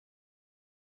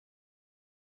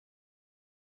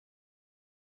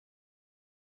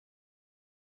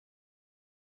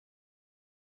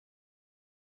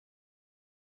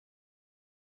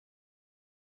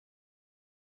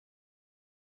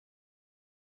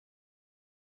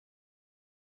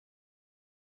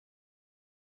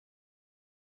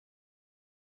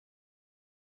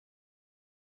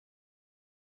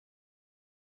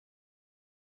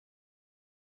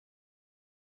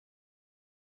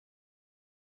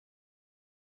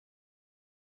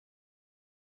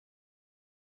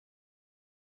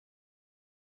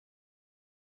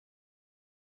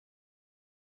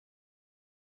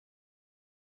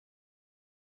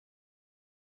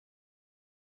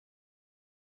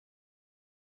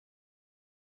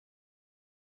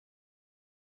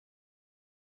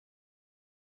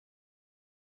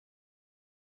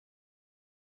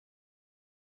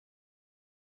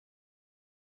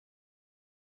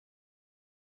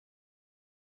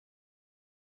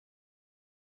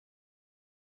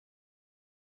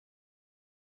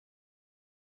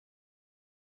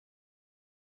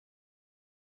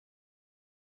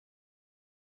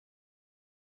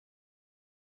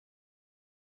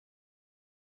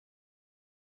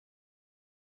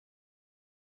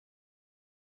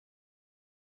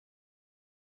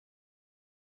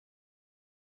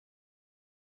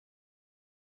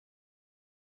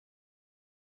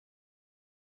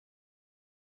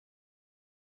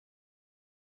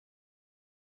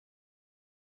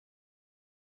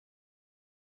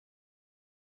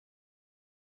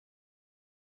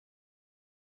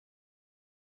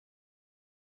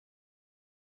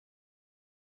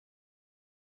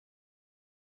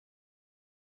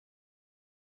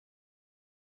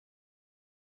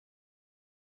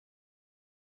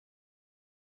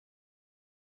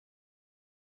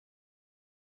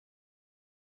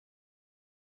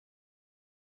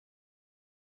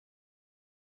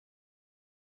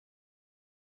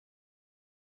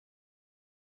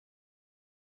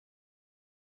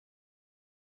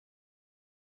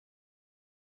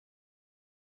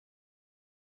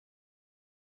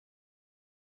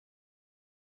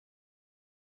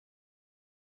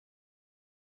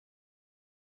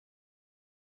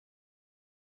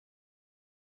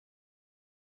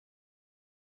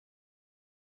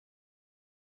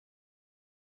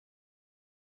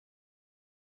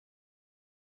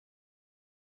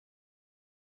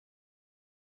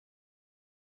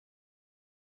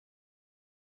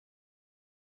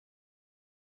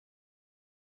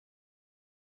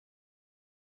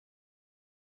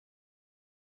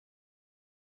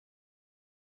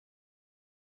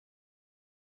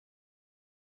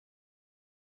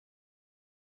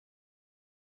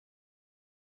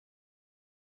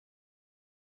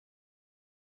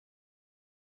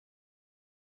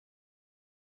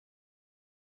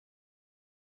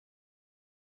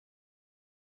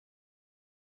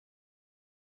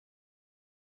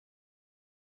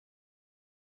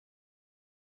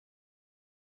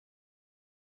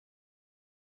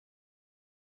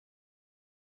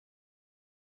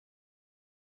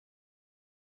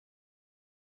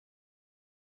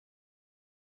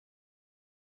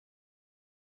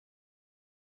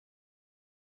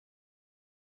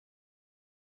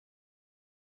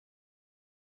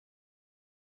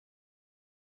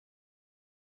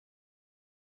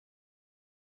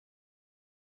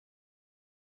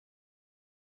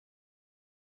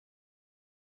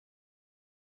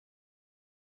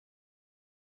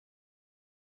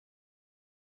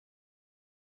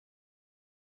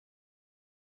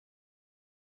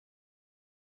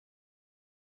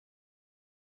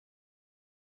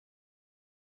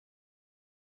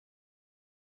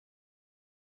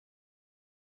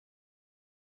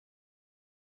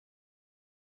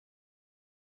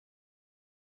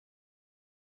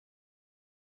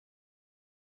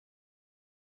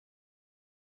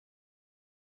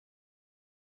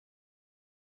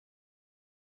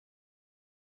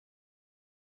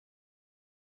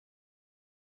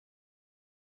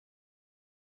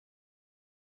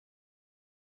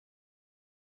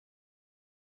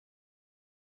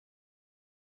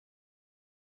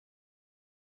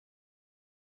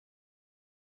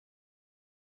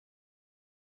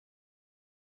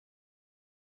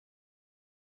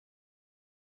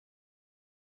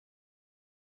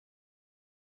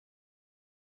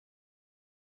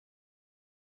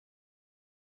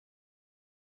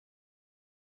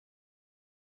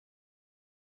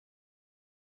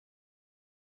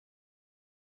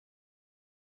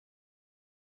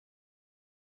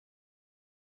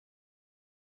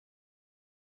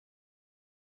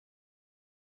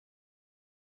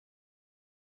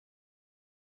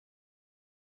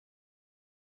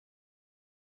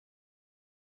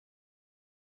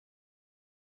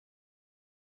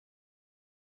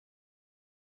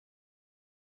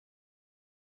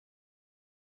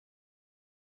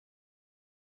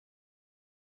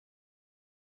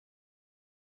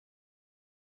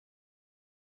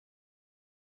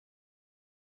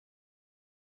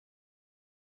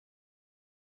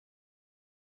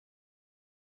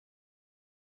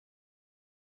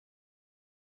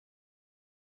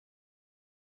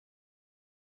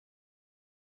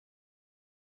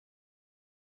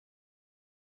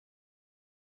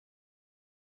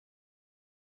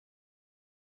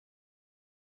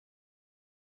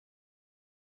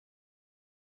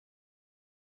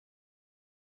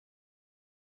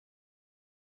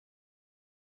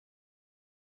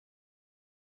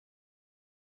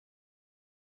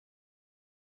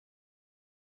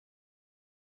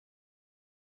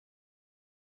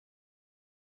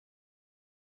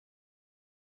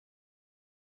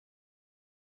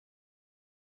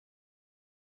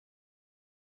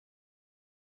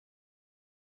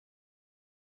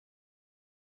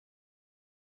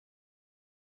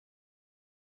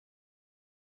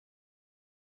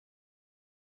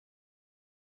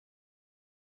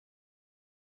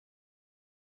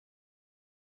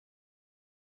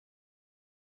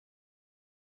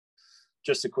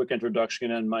just a quick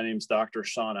introduction, and my name's Dr.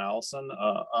 Sean Allison.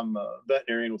 I'm a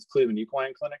veterinarian with Cleveland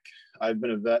Equine Clinic. I've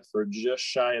been a vet for just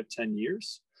shy of 10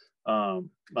 years.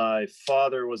 My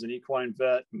father was an equine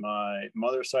vet. My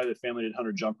mother's side of the family did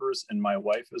hunter jumpers, and my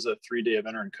wife is a 3-day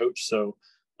eventer and coach. So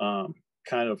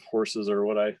kind of horses are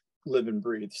what I live and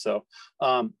breathe. So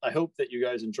I hope that you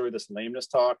guys enjoy this lameness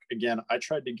talk. Again, I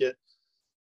tried to get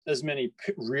as many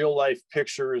real life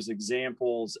pictures,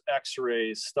 examples,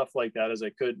 x-rays, stuff like that as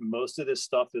I could. Most of this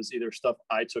stuff is either stuff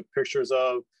I took pictures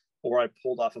of or I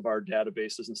pulled off of our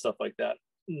databases and stuff like that.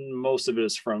 Most of it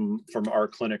is from our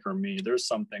clinic or me. There's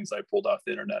some things I pulled off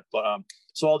the internet, but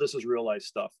so all this is real life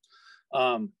stuff.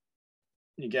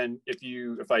 Again,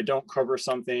 if I don't cover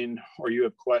something or you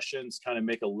have questions, kind of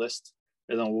make a list,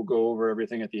 and then we'll go over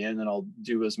everything at the end, and I'll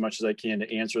do as much as I can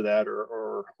to answer that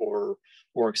or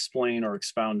explain or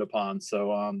expound upon.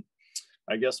 So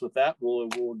I guess with that,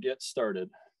 we'll get started.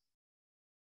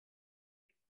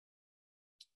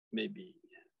 Maybe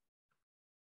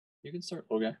you can start.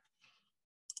 Okay.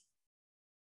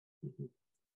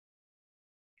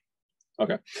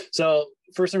 Okay. So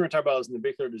first thing we're going to talk about is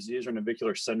navicular disease or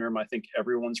navicular syndrome. I think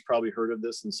everyone's probably heard of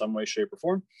this in some way, shape, or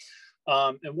form.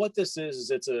 And what this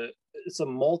is it's a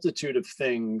multitude of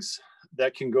things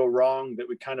that can go wrong that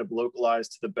we kind of localize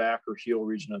to the back or heel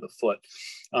region of the foot.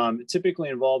 It typically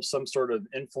involves some sort of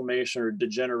inflammation or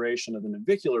degeneration of the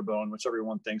navicular bone, which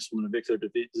everyone thinks from navicular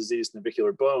disease,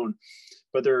 navicular bone.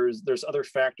 But there's other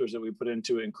factors that we put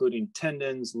into it, including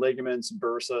tendons, ligaments,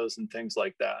 bursas, and things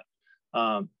like that.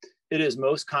 It is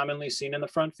most commonly seen in the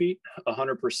front feet,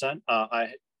 100%.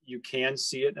 You can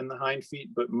see it in the hind feet,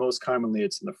 but most commonly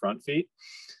it's in the front feet.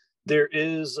 There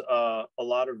is a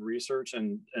lot of research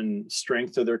and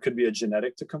strength, so there could be a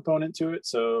genetic component to it.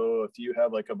 So if you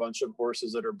have like a bunch of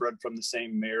horses that are bred from the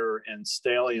same mare and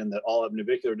stallion that all have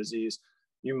navicular disease,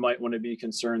 you might want to be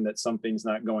concerned that something's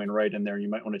not going right in there. You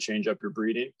might want to change up your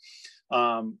breeding.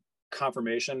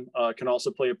 Conformation can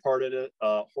also play a part in it.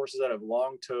 Horses that have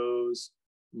long toes,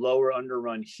 lower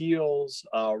underrun heels,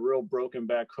 real broken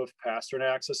back hoof pastern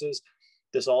axes.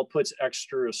 This all puts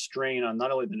extra strain on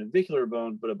not only the navicular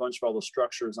bone, but a bunch of all the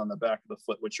structures on the back of the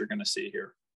foot, which you're going to see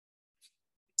here.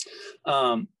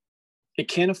 It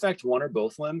can affect one or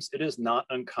both limbs. It is not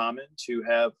uncommon to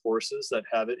have horses that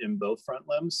have it in both front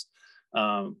limbs.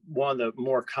 One of the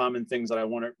more common things that I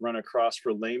want to run across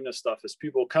for lameness stuff is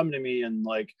people come to me and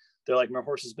they're like, my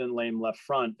horse has been lame left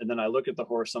front. And then I look at the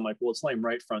horse, I'm like, well, it's lame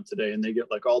right front today. And they get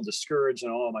like all discouraged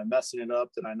and, oh, am I messing it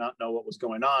up? Did I not know what was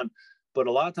going on? But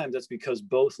a lot of times that's because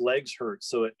both legs hurt.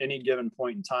 So at any given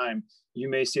point in time, you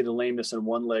may see the lameness in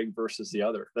one leg versus the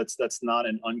other. That's not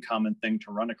an uncommon thing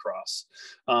to run across.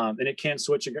 And it can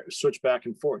switch back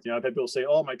and forth. I've had people say,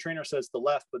 oh, my trainer says the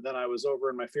left, but then I was over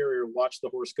in my farrier, watched the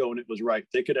horse go and it was right.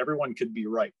 Everyone could be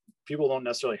right. People don't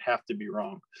necessarily have to be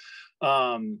wrong.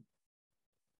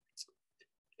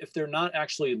 If they're not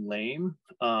actually lame,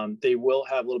 they will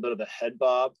have a little bit of a head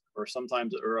bob or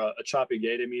sometimes a choppy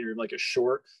gait, or like a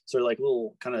short, so they're like a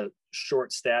little kind of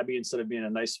short stabby instead of being a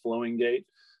nice flowing gait.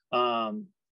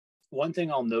 One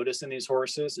thing I'll notice in these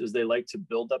horses is they like to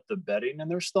build up the bedding in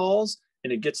their stalls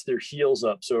and it gets their heels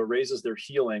up. So it raises their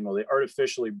heel angle. They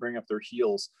artificially bring up their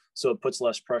heels so it puts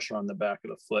less pressure on the back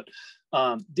of the foot.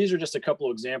 These are just a couple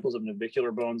of examples of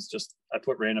navicular bones. I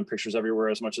put random pictures everywhere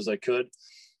as much as I could.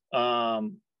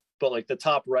 But like the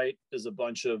top right is a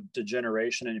bunch of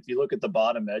degeneration. And if you look at the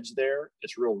bottom edge there,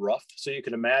 it's real rough. So you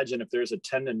can imagine if there's a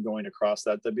tendon going across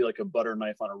that, that'd be like a butter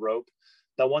knife on a rope.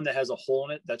 That one that has a hole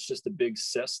in it, that's just a big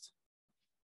cyst.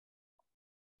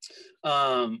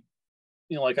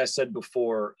 Like I said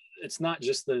before, it's not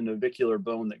just the navicular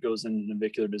bone that goes into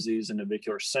navicular disease and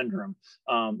navicular syndrome.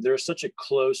 There's such a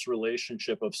close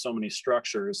relationship of so many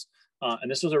structures.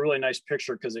 And this was a really nice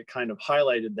picture because it kind of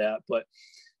highlighted that. But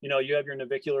you have your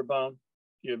navicular bone,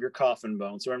 you have your coffin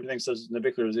bone. So everything says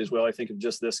navicular disease, well, I think of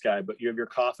just this guy, but you have your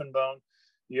coffin bone.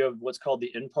 You have what's called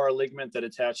the impar ligament that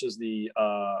attaches the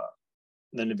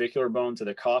navicular bone to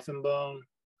the coffin bone.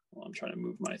 Well, I'm trying to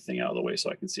move my thing out of the way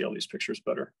so I can see all these pictures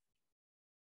better.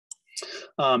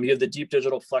 You have the deep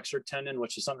digital flexor tendon,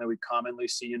 which is something that we commonly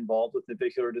see involved with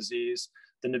navicular disease.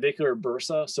 The navicular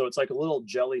bursa, so it's like a little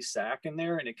jelly sac in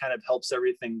there and it kind of helps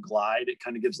everything glide. It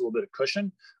kind of gives a little bit of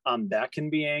cushion. That can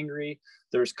be angry.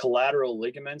 There's collateral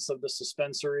ligaments of the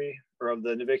suspensory or of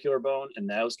the navicular bone, and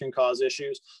those can cause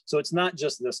issues. So it's not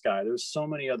just this guy. There's so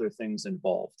many other things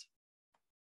involved.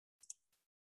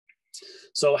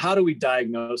 So how do we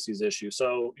diagnose these issues?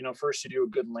 So, first you do a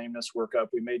good lameness workup.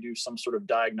 We may do some sort of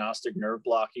diagnostic nerve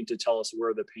blocking to tell us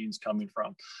where the pain's coming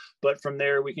from. But from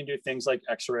there, we can do things like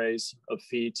x-rays of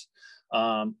feet.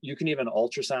 You can even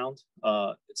ultrasound.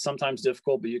 It's sometimes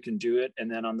difficult, but you can do it.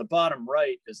 And then on the bottom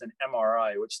right is an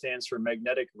MRI, which stands for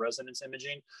magnetic resonance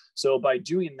imaging. So by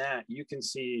doing that, you can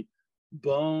see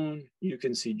bone, you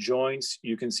can see joints,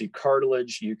 you can see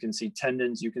cartilage, you can see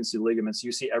tendons, you can see ligaments,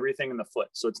 you see everything in the foot.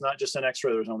 So it's not just an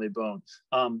x-ray, there's only bone.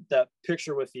 That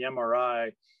picture with the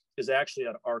MRI is actually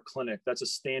at our clinic. That's a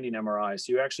standing MRI.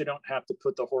 So you actually don't have to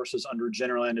put the horses under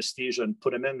general anesthesia and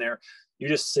put them in there. You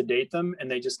just sedate them and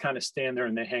they just kind of stand there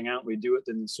and they hang out. We do it.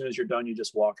 Then as soon as you're done, you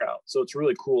just walk out. So it's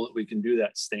really cool that we can do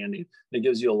that standing. It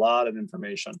gives you a lot of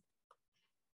information.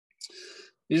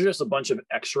 These are just a bunch of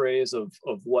x-rays of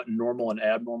what normal and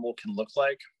abnormal can look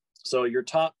like. So your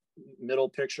top middle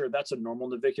picture, that's a normal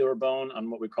navicular bone on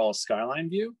what we call a skyline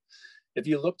view. If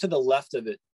you look to the left of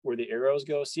it, where the arrows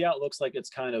go, see how it looks like it's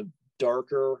kind of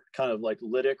darker, kind of like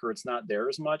lytic, or it's not there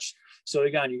as much. So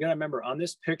again, you got to remember on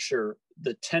this picture,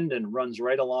 the tendon runs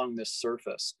right along this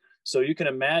surface. So you can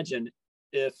imagine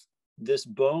if this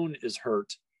bone is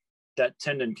hurt, that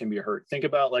tendon can be hurt. Think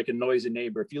about like a noisy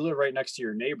neighbor. If you live right next to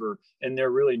your neighbor and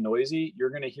they're really noisy, you're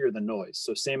going to hear the noise.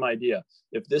 So same idea.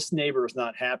 If this neighbor is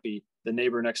not happy, the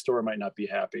neighbor next door might not be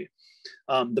happy.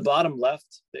 The bottom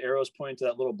left, the arrows point to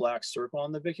that little black circle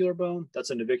on the navicular bone. That's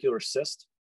a navicular cyst.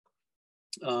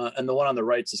 And the one on the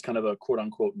right is kind of a quote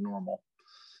unquote normal.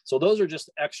 So those are just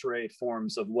x-ray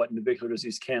forms of what navicular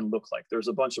disease can look like. There's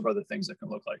a bunch of other things that can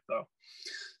look like though.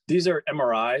 These are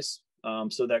MRIs.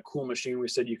 So that cool machine we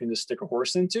said you can just stick a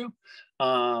horse into.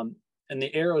 And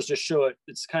the arrows just show it.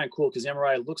 It's kind of cool because the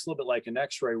MRI looks a little bit like an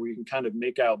x-ray where you can kind of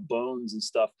make out bones and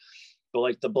stuff. But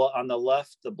like on the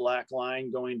left, the black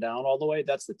line going down all the way,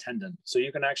 that's the tendon. So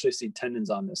you can actually see tendons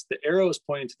on this. The arrow is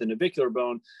pointing to the navicular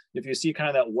bone. If you see kind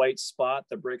of that white spot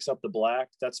that breaks up the black,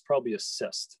 that's probably a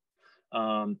cyst.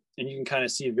 And you can kind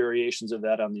of see variations of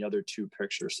that on the other two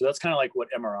pictures. So that's kind of like what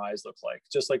MRIs look like,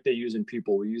 just like they use in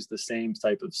people. We use the same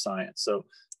type of science. So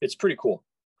it's pretty cool.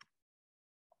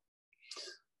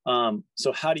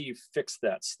 So how do you fix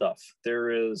that stuff?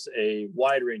 There is a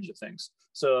wide range of things.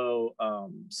 So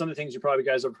some of the things you probably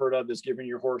guys have heard of is giving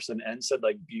your horse an NSAID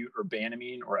like bute or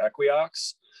Banamine or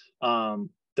Equiox.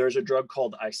 There's a drug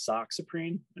called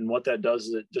isoxaprine, and what that does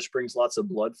is it just brings lots of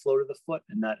blood flow to the foot,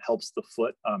 and that helps the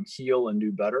foot heal and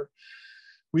do better.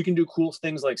 We can do cool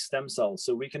things like stem cells.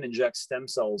 So we can inject stem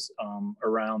cells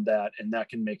around that, and that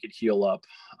can make it heal up.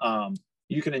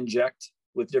 You can inject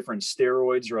with different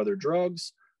steroids or other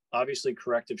drugs. Obviously,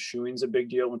 corrective shoeing is a big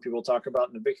deal when people talk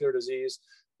about navicular disease.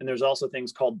 And there's also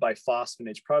things called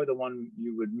biphosphonates. Probably the one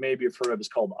you would maybe have heard of is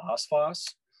called osphos.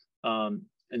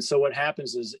 And so what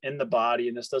happens is in the body,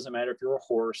 and this doesn't matter if you're a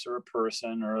horse or a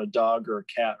person or a dog or a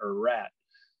cat or a rat,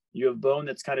 you have bone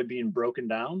that's kind of being broken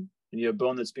down and you have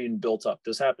bone that's being built up.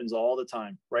 This happens all the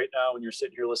time. Right now, when you're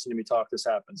sitting here listening to me talk, this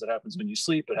happens. It happens when you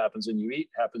sleep. It happens when you eat.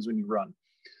 It happens when you run.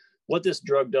 What this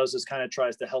drug does is kind of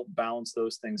tries to help balance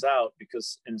those things out,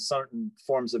 because in certain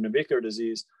forms of navicular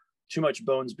disease, too much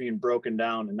bone's being broken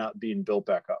down and not being built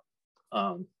back up.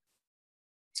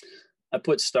 I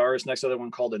put stars next to the other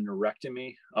one called a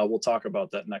neurectomy. We'll talk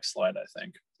about that next slide, I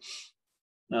think.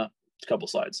 A couple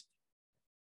slides.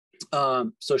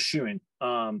 So shoeing.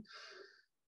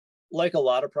 Like a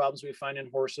lot of problems we find in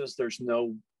horses, there's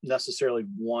no necessarily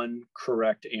one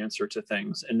correct answer to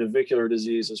things. And navicular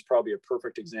disease is probably a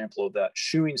perfect example of that.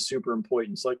 Shoeing is super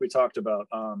important. So like we talked about,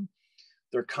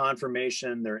 their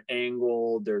conformation, their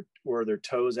angle, where their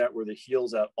toes at, where the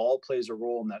heel's at, all plays a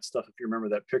role in that stuff. If you remember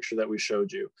that picture that we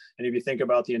showed you. And if you think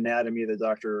about the anatomy that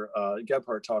Dr.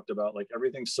 Gebhardt talked about, like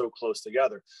everything's so close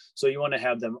together. So you want to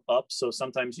have them up. So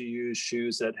sometimes you use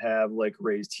shoes that have like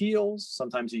raised heels.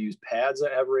 Sometimes you use pads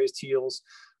that have raised heels.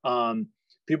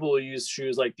 People will use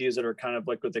shoes like these that are kind of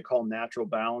like what they call natural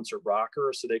balance or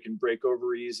rocker, so they can break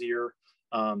over easier.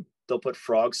 They'll put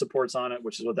frog supports on it,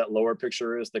 which is what that lower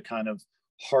picture is, the kind of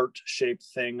heart-shaped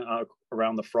thing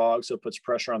around the frog, so it puts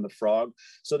pressure on the frog.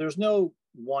 So there's no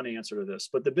one answer to this,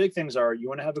 but the big things are you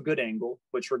want to have a good angle,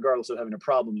 which regardless of having a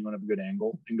problem, you want to have a good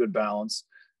angle and good balance.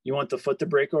 You want the foot to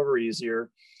break over easier.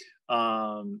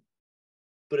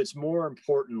 But it's more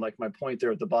important, like my point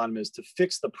there at the bottom, is to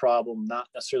fix the problem, not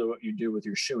necessarily what you do with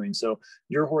your shoeing. So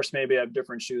your horse maybe have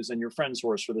different shoes than your friend's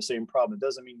horse for the same problem. It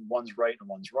doesn't mean one's right and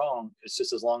one's wrong. It's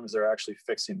just as long as they're actually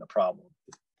fixing the problem.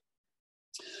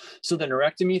 So the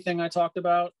neurectomy thing I talked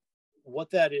about, what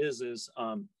that is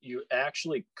you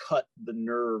actually cut the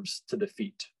nerves to the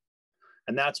feet.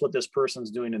 And that's what this person's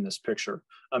doing in this picture.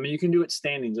 I mean, you can do it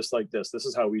standing just like this. This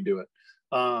is how we do it.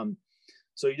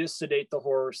 So you just sedate the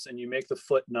horse and you make the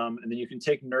foot numb, and then you can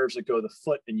take nerves that go to the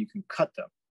foot and you can cut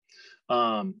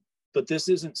them. But this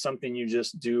isn't something you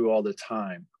just do all the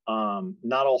time.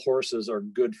 Not all horses are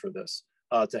good for this,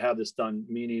 to have this done,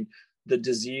 meaning the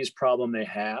disease problem they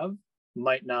have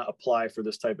might not apply for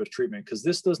this type of treatment, because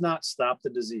this does not stop the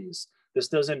disease. This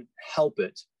doesn't help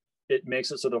it. It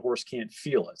makes it so the horse can't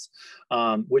feel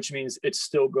it, which means it's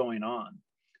still going on.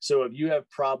 So if you have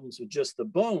problems with just the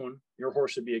bone, your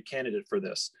horse would be a candidate for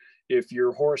this. If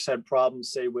your horse had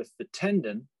problems, say, with the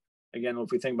tendon, again,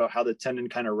 if we think about how the tendon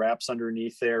kind of wraps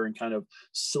underneath there and kind of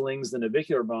slings the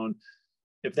navicular bone,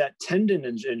 if that tendon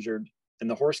is injured and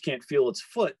the horse can't feel its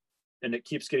foot and it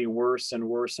keeps getting worse and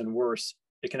worse and worse,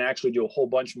 it can actually do a whole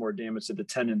bunch more damage to the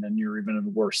tendon, and you're even in a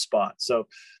worse spot. So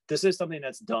this is something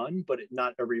that's done, but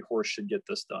not every horse should get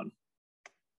this done.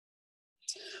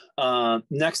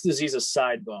 Next disease is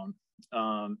side bone.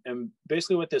 And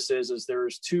basically what this is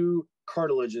there's two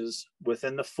cartilages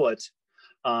within the foot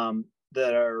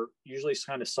that are usually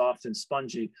kind of soft and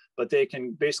spongy, but they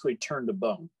can basically turn to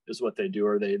bone is what they do,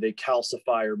 or they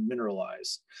calcify or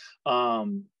mineralize.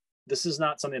 This is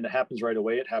not something that happens right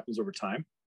away. It happens over time.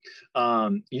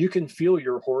 You can feel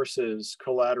your horse's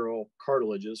collateral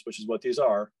cartilages, which is what these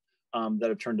are, that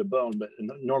have turned to bone, but in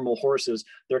normal horses,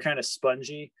 they're kind of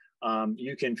spongy.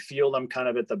 You can feel them kind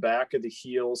of at the back of the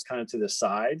heels, kind of to the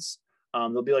sides.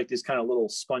 They'll be like these kind of little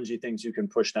spongy things you can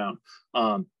push down.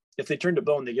 If they turn to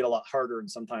bone, they get a lot harder,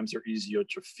 and sometimes they're easier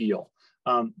to feel.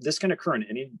 This can occur in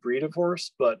any breed of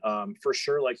horse, but for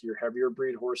sure, like your heavier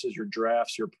breed horses, your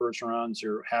drafts, your percherons,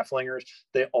 your halflingers,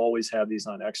 they always have these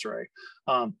on x-ray.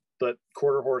 But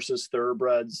quarter horses,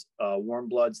 thoroughbreds, warm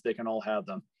bloods, they can all have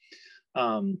them.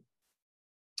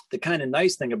 The kind of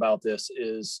nice thing about this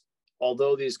is,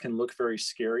 although these can look very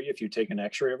scary if you take an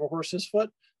x-ray of a horse's foot,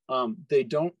 they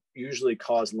don't usually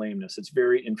cause lameness. It's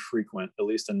very infrequent, at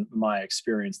least in my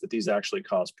experience, that these actually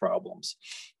cause problems.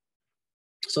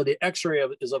 So the x-ray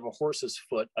is of a horse's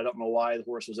foot. I don't know why the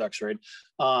horse was x-rayed,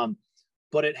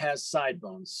 but it has side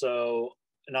bones. So,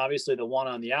 and obviously the one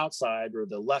on the outside or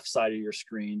the left side of your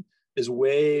screen is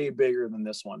way bigger than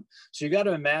this one. So you got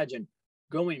to imagine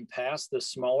going past the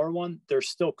smaller one, there's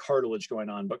still cartilage going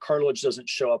on, but cartilage doesn't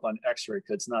show up on x-ray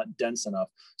because it's not dense enough.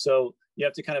 So you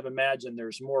have to kind of imagine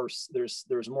there's more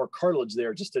cartilage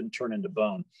there, just didn't turn into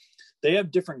bone. They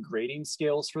have different grading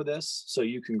scales for this, so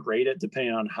you can grade it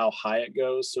depending on how high it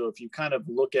goes. So if you kind of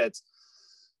look at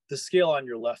the scale on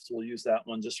your left, we'll use that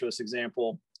one just for this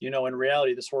example. You know, in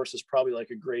reality, this horse is probably like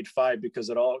a grade 5 because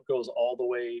it all goes all the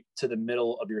way to the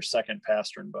middle of your second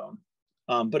pastern bone.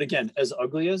 But again, as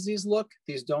ugly as these look,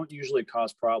 these don't usually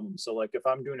cause problems. So like if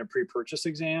I'm doing a pre-purchase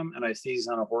exam and I see these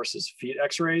on a horse's feet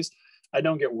x-rays, I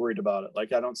don't get worried about it.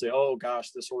 Like I don't say, oh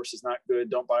gosh, this horse is not good.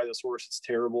 Don't buy this horse. It's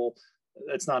terrible.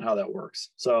 That's not how that works.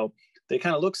 So they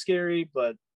kind of look scary,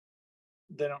 but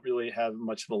they don't really have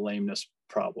much of a lameness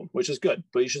problem, which is good,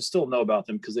 but you should still know about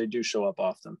them because they do show up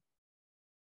often.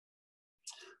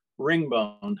 Ring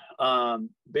bone.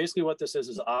 Basically what this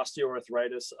is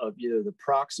osteoarthritis of either the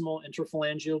proximal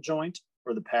interphalangeal joint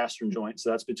or the pastern joint.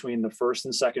 So that's between the first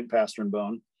and second pastern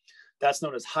bone. That's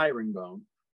known as high ring bone.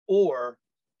 Or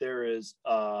there is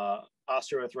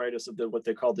osteoarthritis of what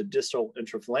they call the distal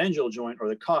interphalangeal joint or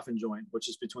the coffin joint, which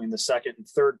is between the second and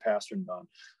third pastern bone.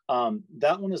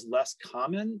 That one is less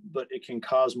common, but it can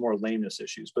cause more lameness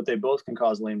issues, but they both can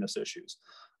cause lameness issues.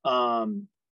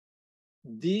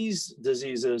 These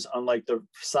diseases, unlike the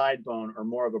side bone, are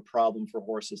more of a problem for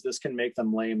horses. This can make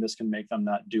them lame. This can make them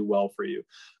not do well for you.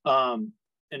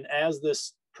 And as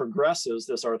this progresses,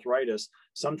 this arthritis,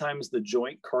 sometimes the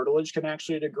joint cartilage can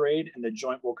actually degrade and the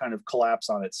joint will kind of collapse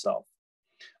on itself.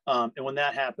 And when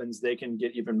that happens, they can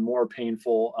get even more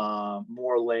painful,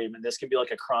 more lame, and this can be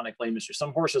like a chronic lameness.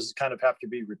 Some horses kind of have to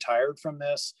be retired from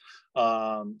this.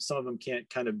 Some of them can't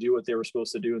kind of do what they were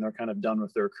supposed to do, and they're kind of done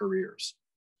with their careers.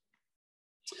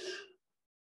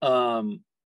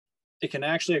 It can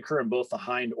actually occur in both the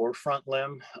hind or front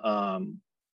limb.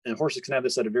 And horses can have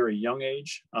this at a very young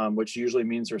age, which usually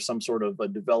means there's some sort of a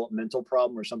developmental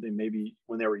problem or something maybe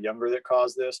when they were younger that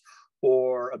caused this,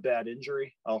 or a bad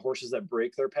injury. Horses that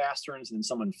break their pasterns and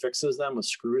someone fixes them with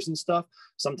screws and stuff,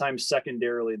 sometimes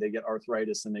secondarily they get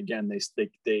arthritis, and again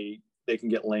they can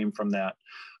get lame from that.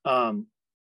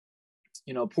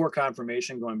 You know, poor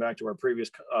conformation, going back to our previous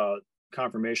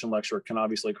conformation lecture, can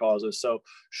obviously cause this. So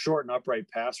short and upright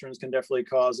pasterns can definitely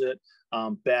cause it.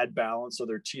 Bad balance, so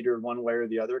they're teetered one way or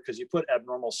the other, because you put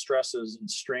abnormal stresses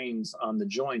and strains on the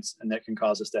joints, and that can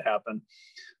cause this to happen.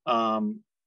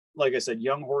 Like I said,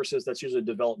 young horses, that's usually a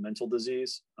developmental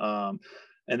disease. And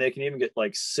they can even get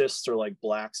like cysts or like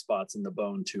black spots in the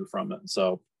bone too from it.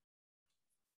 So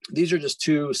These are just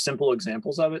two simple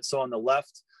examples of it. So on the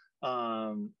left,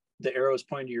 the arrow is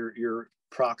pointing to your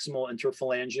proximal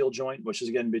interphalangeal joint, which is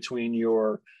again between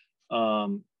your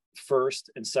first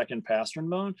and second pastern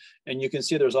bone. And you can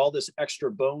see there's all this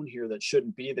extra bone here that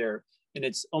shouldn't be there. And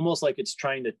it's almost like it's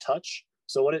trying to touch.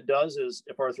 So what it does is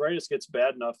if arthritis gets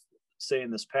bad enough, say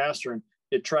in this pastern,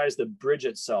 it tries to bridge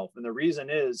itself. And the reason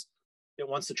is it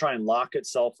wants to try and lock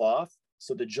itself off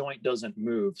so the joint doesn't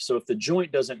move. So if the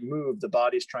joint doesn't move, the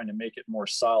body's trying to make it more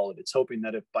solid. It's hoping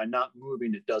that if by not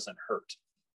moving, it doesn't hurt.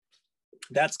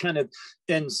 That's kind of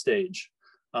end stage.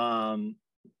 The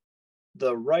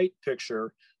right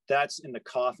picture, that's in the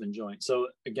coffin joint. So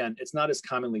again, it's not as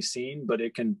commonly seen, but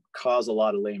it can cause a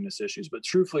lot of lameness issues. But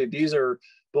truthfully, these are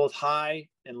both high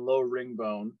and low ring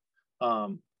bone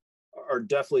are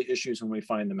definitely issues when we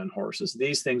find them in horses.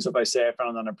 These things, if I say I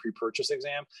found on a pre-purchase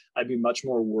exam, I'd be much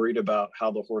more worried about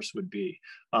how the horse would be,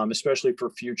 especially for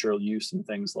future use and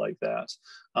things like that.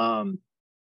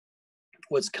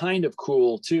 What's kind of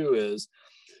cool too is,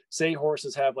 say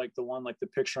horses have like the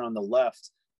picture on the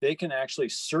left, they can actually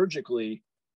surgically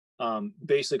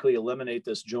basically eliminate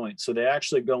this joint. So they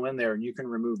actually go in there and you can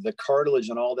remove the cartilage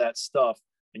and all that stuff,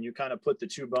 and you kind of put the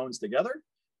two bones together.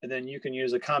 And then you can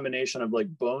use a combination of like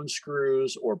bone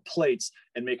screws or plates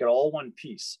and make it all one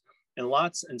piece. And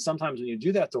sometimes when you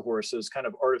do that to horses, kind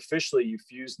of artificially, you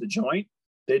fuse the joint,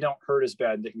 they don't hurt as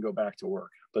bad, they can go back to work.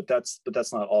 But that's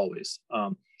not always.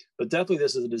 But definitely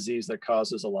this is a disease that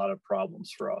causes a lot of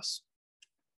problems for us.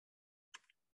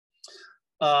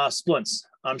 Splints.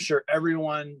 I'm sure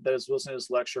everyone that is listening to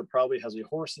this lecture probably has a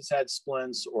horse that's had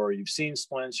splints, or you've seen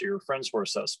splints, or your friend's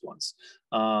horse has splints.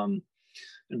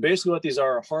 And basically what these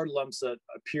are hard lumps that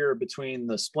appear between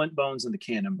the splint bones and the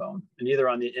cannon bone, and either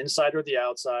on the inside or the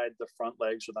outside, the front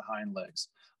legs or the hind legs.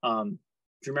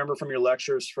 If you remember from your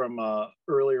lectures from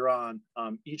earlier on,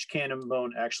 each cannon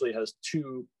bone actually has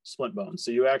 2 splint bones.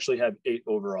 So you actually have 8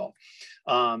 overall.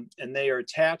 And they are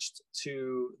attached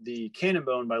to the cannon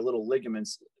bone by little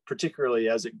ligaments, particularly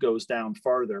as it goes down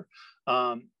farther.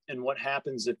 And what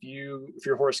happens if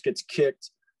your horse gets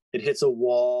kicked, it hits a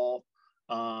wall,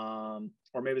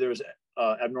 or maybe there's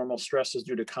abnormal stresses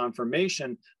due to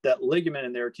conformation, that ligament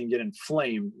in there can get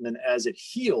inflamed. And then as it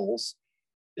heals,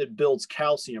 it builds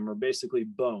calcium, or basically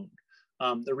bone.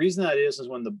 The reason that is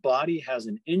when the body has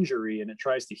an injury and it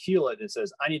tries to heal it, it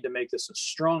says, I need to make this as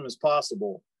strong as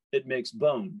possible. It makes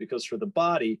bone, because for the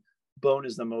body, bone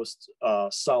is the most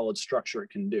solid structure it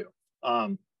can do.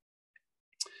 And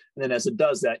then as it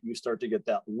does that, you start to get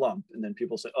that lump. And then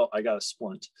people say, oh, I got a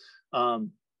splint.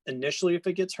 Initially, if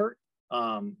it gets hurt,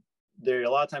 a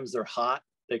lot of times they're hot,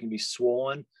 they can be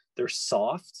swollen, they're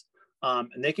soft,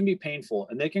 and they can be painful,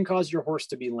 and they can cause your horse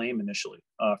to be lame initially,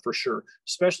 for sure,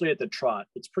 especially at the trot.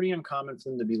 It's pretty uncommon for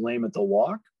them to be lame at the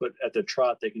walk, but at the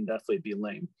trot, they can definitely be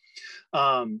lame.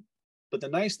 But the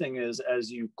nice thing is,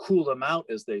 as you cool them out,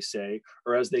 as they say,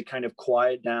 or as they kind of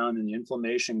quiet down and the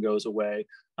inflammation goes away,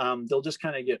 they'll just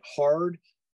kind of get hard,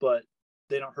 but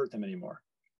they don't hurt them anymore.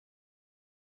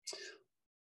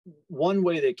 One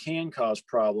way they can cause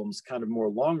problems, kind of more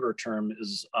longer term,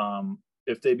 is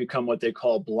if they become what they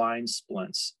call blind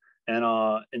splints. And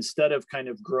instead of kind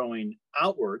of growing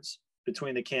outwards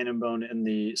between the cannon bone and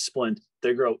the splint,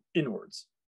 they grow inwards.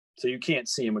 So you can't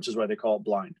see them, which is why they call it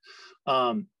blind.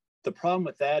 The problem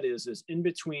with that is in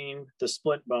between the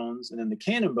splint bones and then the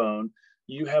cannon bone,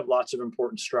 you have lots of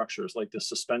important structures like the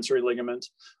suspensory ligament.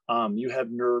 You have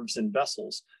nerves and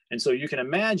vessels. And so you can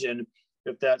imagine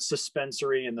if that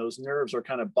suspensory and those nerves are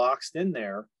kind of boxed in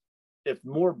there, if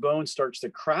more bone starts to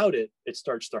crowd it, it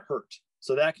starts to hurt.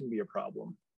 So that can be a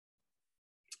problem.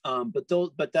 But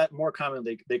that more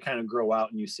commonly, they kind of grow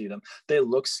out and you see them. They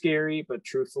look scary, but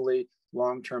truthfully,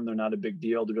 long-term, they're not a big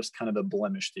deal. They're just kind of a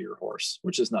blemish to your horse,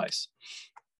 which is nice.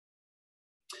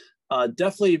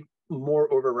 Definitely more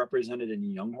overrepresented in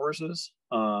young horses,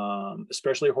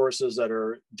 especially horses that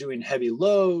are doing heavy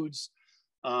loads.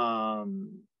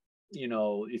 You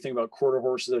know, you think about quarter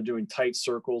horses that are doing tight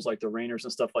circles like the reiners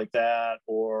and stuff like that,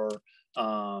 or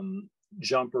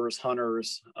jumpers,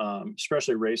 hunters,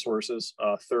 especially race horses,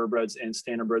 thoroughbreds and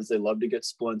standardbreds. They love to get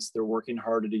splints. They're working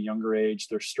hard at a younger age.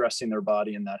 They're stressing their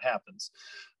body, and that happens.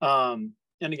 And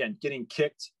again, getting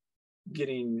kicked,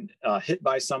 getting hit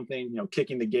by something, you know,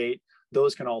 kicking the gate,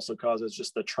 those can also cause it's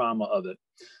just the trauma of it.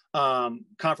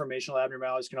 Conformational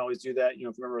abnormalities can always do that. You know,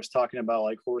 if you remember us talking about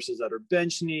like horses that are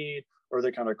bench kneed, or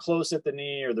they're kind of close at the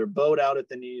knee, or they're bowed out at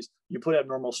the knees, you put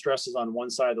abnormal stresses on one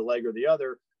side of the leg or the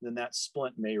other, then that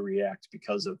splint may react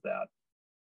because of that.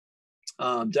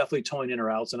 Definitely toeing in or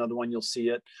out is another one, you'll see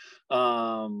it.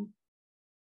 And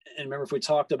remember, if we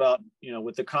talked about, you know,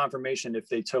 with the conformation, if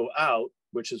they toe out,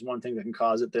 which is one thing that can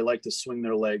cause it. They like to swing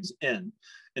their legs in.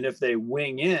 And if they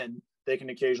wing in, they can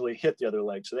occasionally hit the other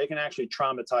leg. So they can actually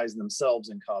traumatize themselves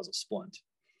and cause a splint.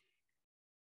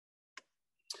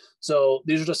 So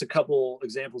these are just a couple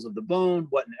examples of the bone,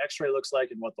 what an x-ray looks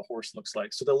like and what the horse looks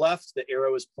like. So the left, the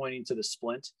arrow is pointing to the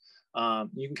splint.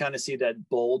 You can kind of see that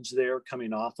bulge there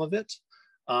coming off of it.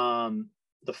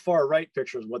 The far right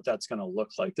picture is what that's going to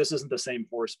look like. This isn't the same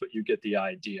horse, but you get the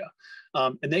idea.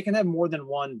 And they can have more than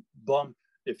one bump,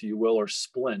 if you will, or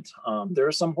splint. There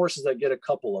are some horses that get a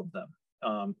couple of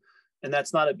them. And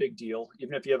that's not a big deal.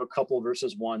 Even if you have a couple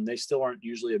versus one, they still aren't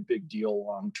usually a big deal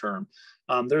long term.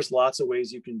 There's lots of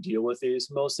ways you can deal with these.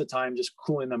 Most of the time, just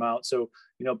cooling them out. So,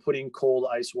 putting cold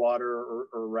ice water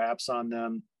or wraps on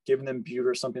them, giving them bute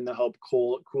or something to help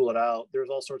cool it out. There's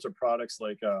all sorts of products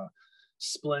like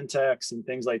Splintex and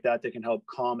things like that can help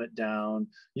calm it down.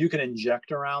 You can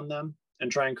inject around them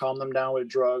and try and calm them down with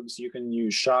drugs. You can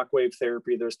use shockwave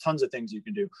therapy. There's tons of things you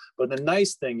can do. But the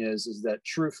nice thing is that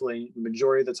truthfully,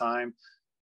 majority of the time,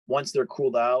 once they're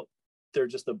cooled out, they're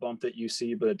just a bump that you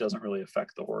see, but it doesn't really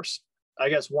affect the horse. I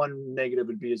guess one negative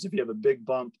would be is if you have a big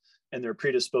bump and they're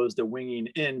predisposed to winging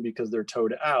in because they're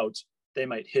toed out, they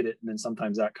might hit it. And then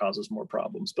sometimes that causes more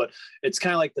problems. But it's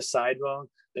kind of like the side bone.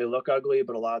 They look ugly,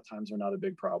 but a lot of times they're not a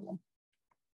big problem.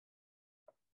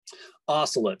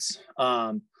 Ocellates.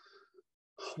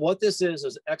 What this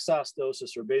is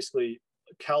exostosis, or basically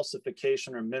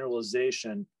calcification or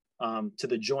mineralization to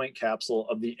the joint capsule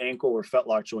of the ankle or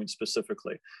fetlock joint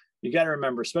specifically. You got to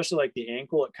remember, especially like the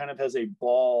ankle, it kind of has a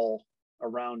ball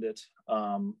around it,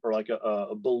 or like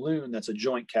a balloon that's a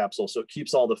joint capsule. So it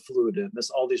keeps all the fluid in.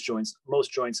 All these joints,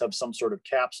 most joints have some sort of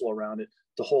capsule around it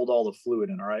to hold all the fluid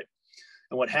in, all right?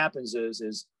 And what happens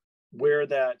is where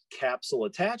that capsule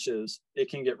attaches, it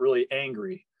can get really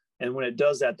angry. And when it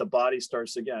does that, the body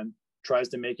starts again, tries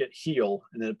to make it heal,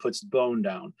 and then it puts bone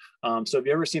down. So have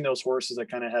you ever seen those horses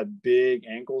that kind of have big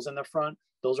ankles in the front?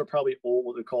 Those are probably old,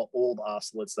 what we call old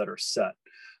ocellates that are set.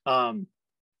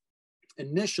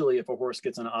 Initially, if a horse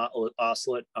gets an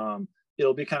ocelate,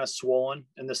 it'll be kind of swollen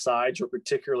in the sides or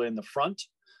particularly in the front,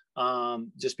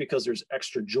 just because there's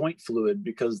extra joint fluid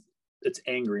because it's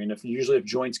angry. And usually if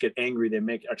joints get angry, they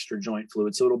make extra joint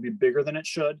fluid. So it'll be bigger than it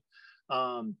should.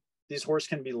 These horses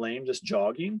can be lame just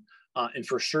jogging. And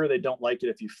for sure, they don't like it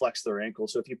if you flex their ankle.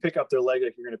 So if you pick up their leg,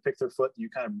 like you're going to pick their foot, and you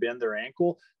kind of bend their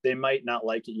ankle, they might not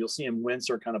like it. You'll see them wince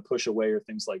or kind of push away or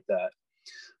things like that.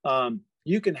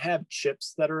 You can have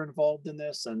chips that are involved in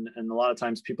this. And a lot of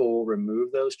times people will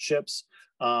remove those chips.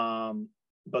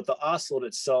 But the ocelate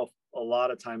itself, a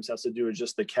lot of times has to do with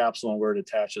just the capsule and where it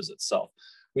attaches itself.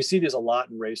 We see these a lot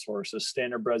in racehorses,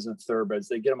 standardbreds and thoroughbreds.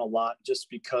 They get them a lot just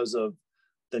because of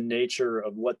the nature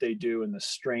of what they do and the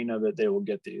strain of it. They will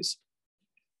get these.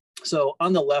 So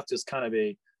on the left is kind of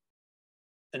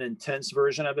an intense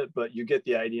version of it, but you get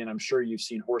the idea. And I'm sure you've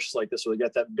seen horses like this where they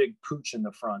got that big pooch in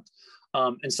the front.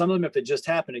 And some of them, if it just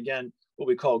happened, again, what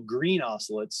we call green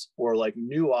ocellates, or like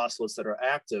new ocellates that are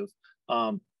active,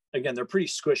 again, they're pretty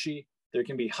squishy. They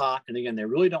can be hot. And again, they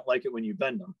really don't like it when you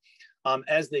bend them.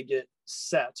 As they get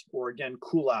set, or again,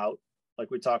 cool out,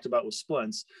 like we talked about with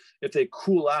splints, if they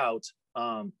cool out,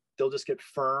 they'll just get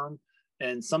firm.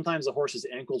 And sometimes the horse's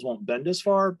ankles won't bend as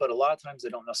far, but a lot of times they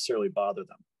don't necessarily bother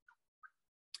them.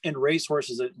 In race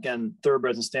horses, again,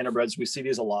 thoroughbreds and standardbreds, we see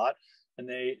these a lot, and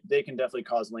they can definitely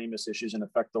cause lameness issues and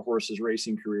affect the horse's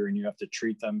racing career, and you have to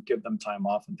treat them, give them time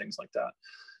off and things like that.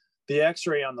 The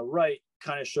x-ray on the right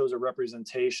kind of shows a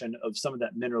representation of some of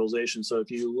that mineralization. So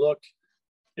if you look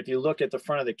at the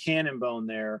front of the cannon bone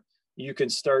there, you can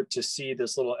start to see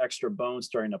this little extra bone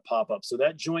starting to pop up. So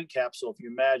that joint capsule, if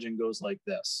you imagine, goes like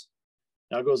this.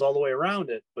 Now it goes all the way around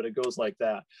it, but it goes like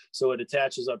that. So it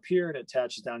attaches up here and it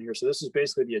attaches down here. So this is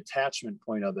basically the attachment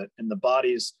point of it. And the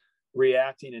body's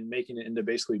reacting and making it into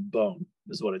basically bone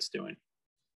is what it's doing.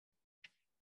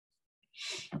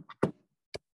 All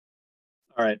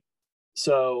right.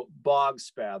 So bog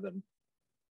spasm.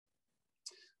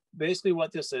 Basically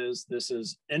what this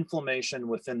is inflammation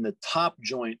within the top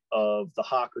joint of the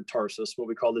hock or tarsus, what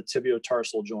we call the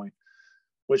tibiotarsal joint,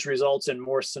 which results in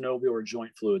more synovial or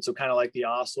joint fluid. So kind of like the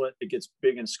ocelate, it gets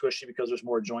big and squishy because there's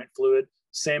more joint fluid.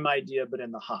 Same idea, but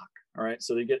in the hock, all right?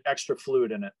 So they get extra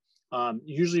fluid in it.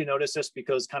 Usually you notice this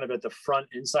because kind of at the front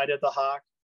inside of the hock,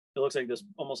 it looks like this,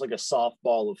 almost like a soft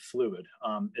ball of fluid.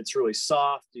 It's really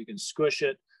soft, you can squish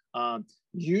it.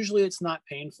 Usually it's not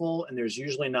painful and there's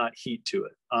usually not heat to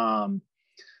it.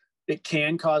 It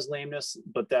can cause lameness,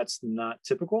 but that's not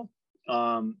typical.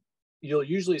 You'll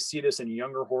usually see this in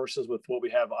younger horses with what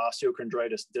we have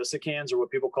osteochondritis dissecans, or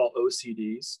what people call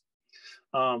OCDs.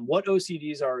 What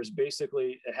OCDs are is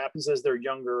basically, it happens as they're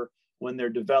younger. when they're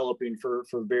developing for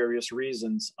various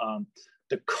reasons.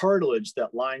 The cartilage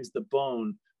that lines the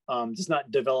bone does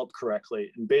not develop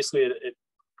correctly. And basically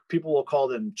people will call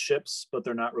them chips, but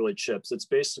they're not really chips. It's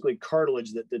basically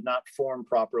cartilage that did not form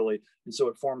properly. And so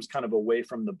it forms kind of away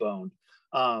from the bone.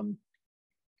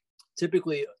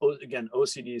 Typically, again,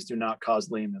 OCDs do not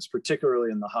cause lameness,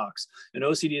 particularly in the hocks. And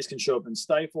OCDs can show up in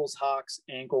stifles, hocks,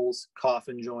 ankles,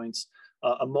 coffin joints,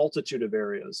 a multitude of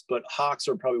areas. But hocks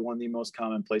are probably one of the most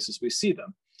common places we see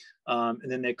them. And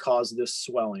then they cause this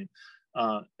swelling.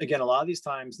 Again, a lot of these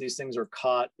times, these things are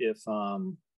caught if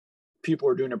people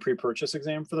are doing a pre-purchase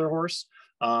exam for their horse.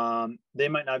 They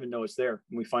might not even know it's there,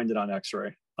 and we find it on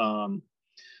x-ray.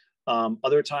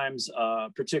 Other times,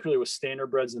 particularly with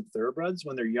standardbreds and thoroughbreds,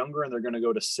 when they're younger and they're going to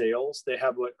go to sales, they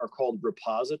have what are called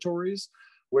repositories,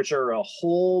 which are a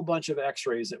whole bunch of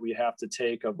x-rays that we have to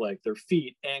take of like their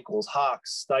feet, ankles,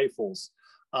 hocks, stifles,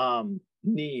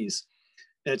 knees.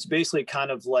 And it's basically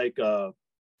kind of like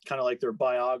their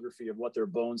biography of what their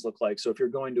bones look like. So if you're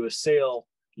going to a sale,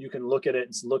 you can look at it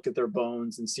and look at their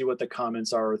bones and see what the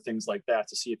comments are or things like that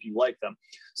to see if you like them.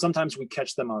 Sometimes we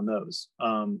catch them on those.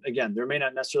 Again, there may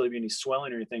not necessarily be any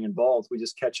swelling or anything involved. We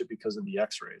just catch it because of the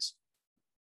x-rays.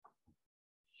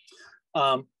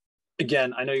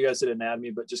 Again, I know you guys did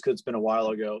anatomy, but just because it's been a while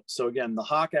ago. So again, the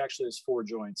hock actually has 4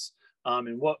 joints.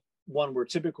 And what one we're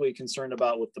typically concerned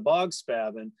about with the bog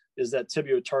spavin is that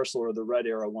tibiotarsal, or the red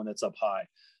arrow one that's up high.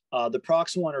 The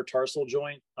proximal intertarsal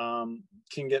joint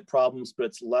can get problems, but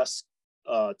it's less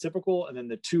typical. And then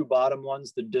the 2 bottom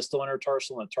ones, the distal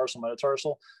intertarsal and the tarsal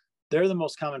metatarsal, they're the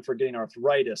most common for getting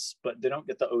arthritis, but they don't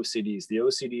get the OCDs. The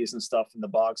OCDs and stuff in the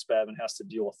bog spavin has to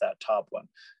deal with that top one.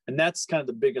 And that's kind of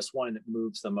the biggest one that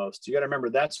moves the most. You got to remember,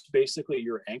 that's basically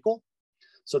your ankle.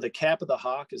 So the cap of the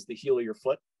hock is the heel of your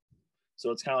foot.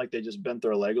 So it's kind of like they just bent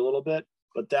their leg a little bit,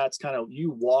 but that's kind of,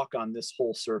 you walk on this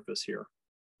whole surface here.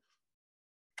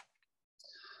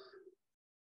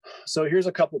 So here's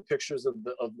a couple of pictures of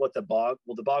what the bog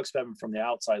spavin from the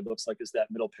outside looks like, is that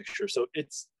middle picture. So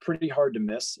it's pretty hard to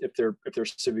miss if they're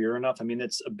severe enough. I mean,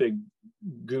 it's a big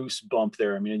goose bump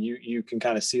there. I mean, you can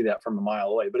kind of see that from a mile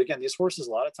away. But again, these horses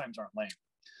a lot of times aren't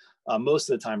lame. Most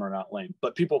of the time are not lame.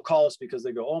 But people call us because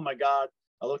they go, oh my God,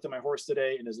 I looked at my horse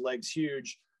today and his leg's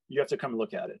huge. You have to come and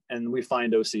look at it. And we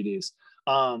find OCDs.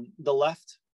 The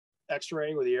left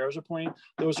x-ray where the arrows are pointing,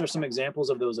 those are some examples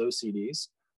of those OCDs.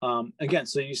 Again,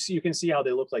 so you can see how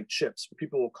they look like chips.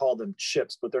 People will call them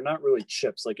chips, but they're not really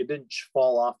chips. Like, it didn't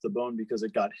fall off the bone because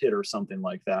it got hit or something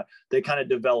like that. They kind of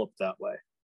developed that way.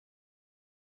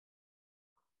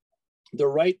 The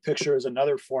right picture is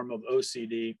another form of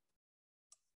OCD.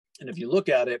 And if you look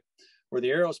at it, where the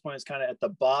arrows point is kind of at the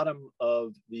bottom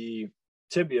of the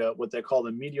tibia, what they call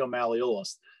the medial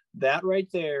malleolus. That right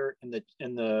there and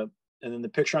then the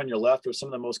picture on your left are some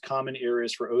of the most common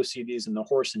areas for OCDs in the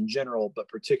horse in general, but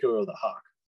particularly the hock.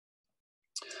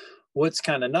 What's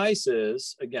kind of nice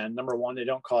is, again, number one, they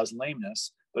don't cause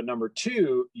lameness, but number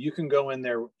two, you can go in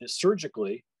there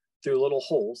surgically through little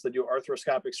holes. They do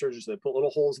arthroscopic surgery. So they put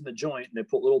little holes in the joint and they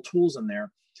put little tools in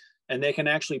there, and they can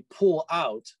actually pull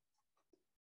out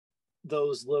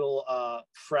those little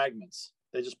fragments.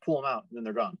 They just pull them out and then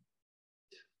they're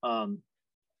gone.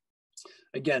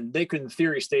 Again, they could in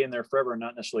theory stay in there forever and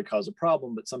not necessarily cause a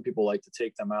problem, but some people like to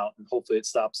take them out and hopefully it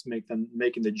stops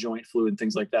making the joint fluid and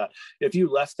things like that. If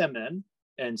you left them in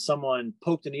and someone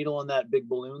poked a needle in that big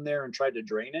balloon there and tried to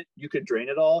drain it, you could drain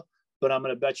it all, but I'm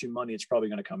going to bet you money it's probably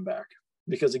going to come back.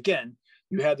 Because again,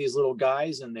 you have these little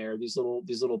guys in there, these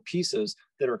little pieces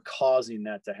that are causing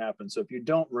that to happen. So if you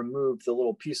don't remove the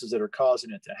little pieces that are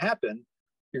causing it to happen,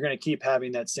 you're going to keep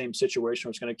having that same situation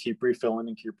where it's going to keep refilling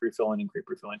and keep refilling and keep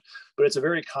refilling. But it's a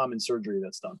very common surgery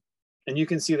that's done. And you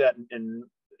can see that in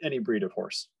any breed of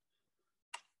horse.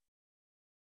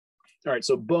 All right,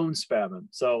 so bone spavin.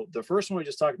 So the first one we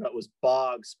just talked about was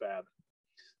bog spavin.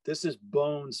 This is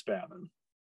bone spavin.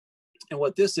 And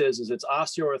what this is it's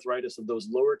osteoarthritis of those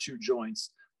lower 2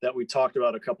 joints that we talked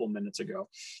about a couple of minutes ago.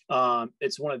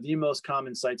 It's one of the most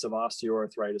common sites of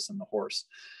osteoarthritis in the horse.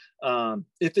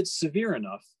 If it's severe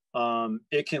enough,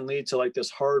 it can lead to like this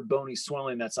hard bony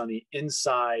swelling that's on the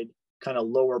inside kind of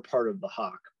lower part of the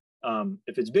hock.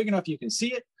 If it's big enough, you can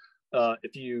see it.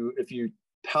 If you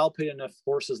palpate enough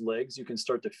horse's legs, you can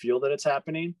start to feel that it's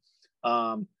happening.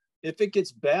 If it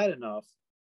gets bad enough,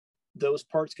 those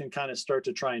parts can kind of start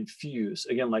to try and fuse.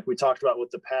 Again, like we talked about with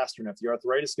the pastern, if the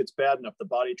arthritis gets bad enough, the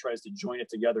body tries to join it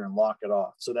together and lock it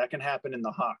off. So that can happen in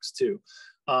the hocks too.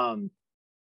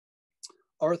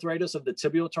 Arthritis of the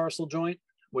tibiotarsal joint,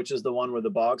 which is the one where the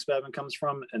bog spavin comes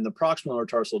from, and the proximal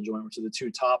intertarsal joint, which are the 2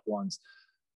 top ones.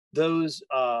 Those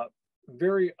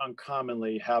very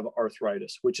uncommonly have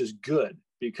arthritis, which is good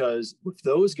because if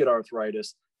those get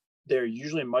arthritis, they're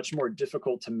usually much more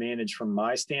difficult to manage from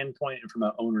my standpoint and from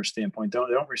an owner's standpoint. They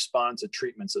don't respond to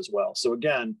treatments as well. So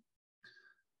again,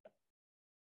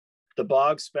 the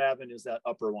bog spavin is that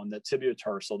upper one, that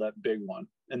tibiotarsal, that big one.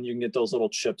 And you can get those little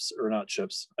chips, or not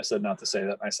chips. I said not to say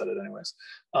that. I said it anyways.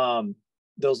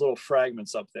 Those little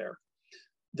fragments up there.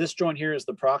 This joint here is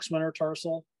the proximal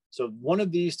intertarsal. So if one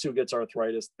of these two gets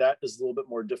arthritis, that is a little bit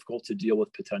more difficult to deal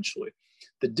with potentially.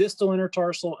 The distal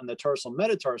intertarsal and the tarsal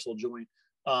metatarsal joint,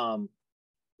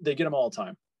 they get them all the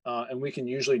time. And we can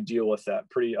usually deal with that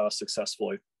pretty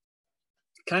successfully.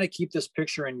 Kind of keep this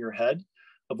picture in your head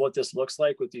of what this looks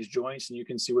like with these joints, and you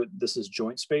can see what this is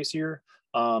joint space here.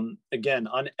 Again,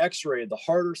 on x-ray, the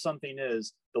harder something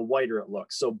is, the whiter it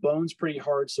looks. So bone's pretty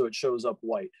hard, so it shows up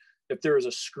white. If there is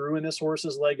a screw in this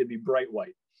horse's leg, it'd be bright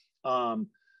white.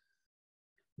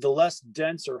 The less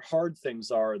dense or hard things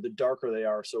are, the darker they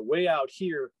are. So way out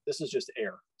here, this is just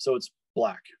air, so it's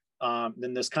black.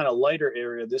 Then this kind of lighter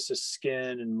area, this is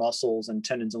skin and muscles and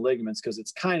tendons and ligaments, because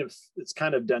it's kind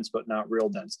of dense, but not real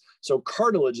dense. So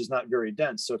cartilage is not very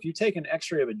dense. So if you take an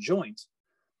x-ray of a joint,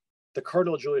 the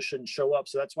cartilage really shouldn't show up.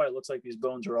 So that's why it looks like these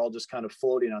bones are all just kind of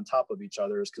floating on top of each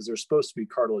other, is because there's supposed to be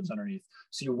cartilage underneath.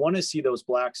 So you want to see those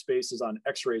black spaces on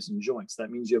x-rays and joints.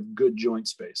 That means you have good joint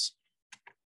space.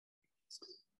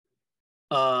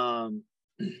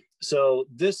 So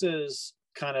this is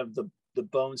kind of the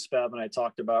bone spavin I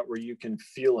talked about, where you can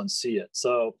feel and see it.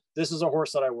 So this is a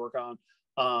horse that I work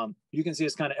on. You can see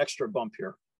this kind of extra bump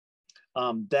here.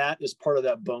 That is part of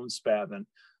that bone spavin.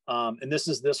 And this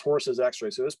is this horse's x-ray.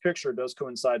 So this picture does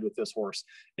coincide with this horse.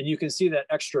 And you can see that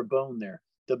extra bone there.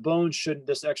 The bone shouldn't,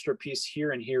 this extra piece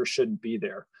here and here shouldn't be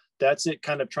there. That's it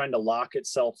kind of trying to lock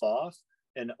itself off,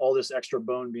 and all this extra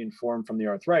bone being formed from the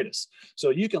arthritis.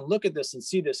 So you can look at this and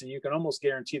see this, and you can almost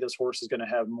guarantee this horse is going to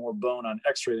have more bone on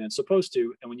x-ray than it's supposed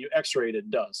to. And when you x-ray it, it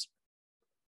does.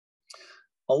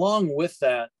 Along with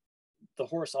that, the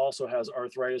horse also has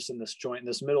arthritis in this joint, in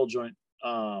this middle joint.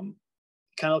 Kind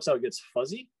of looks how it gets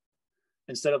fuzzy.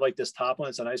 Instead of like this top one,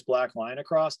 it's a nice black line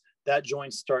across. That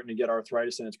joint's starting to get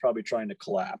arthritis, and it's probably trying to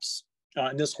collapse.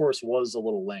 And this horse was a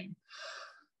little lame.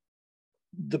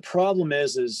 The problem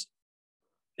is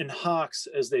in hocks,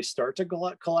 as they start to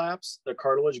collapse, the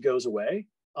cartilage goes away.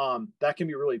 That can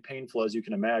be really painful, as you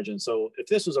can imagine. So if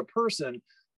this was a person,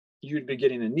 you'd be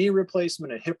getting a knee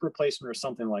replacement, a hip replacement, or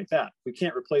something like that. We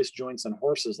can't replace joints in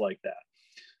horses like that.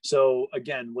 So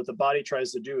again, what the body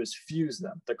tries to do is fuse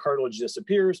them. The cartilage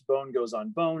disappears, bone goes on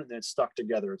bone, and then it's stuck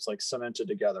together. It's like cemented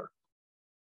together.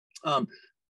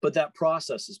 But that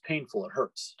process is painful. It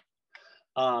hurts.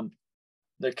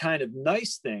 The kind of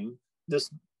nice thing,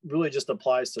 this really just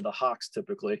applies to the hocks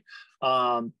typically,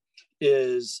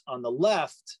 is on the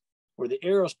left where the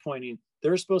arrow's pointing,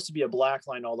 there's supposed to be a black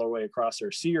line all the way across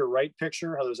there. See your right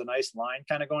picture, how there's a nice line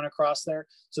kind of going across there?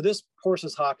 So this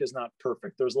horse's hock is not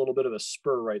perfect. There's a little bit of a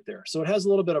spur right there. So it has a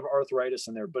little bit of arthritis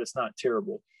in there, but it's not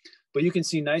terrible. But you can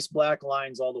see nice black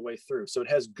lines all the way through. So it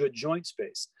has good joint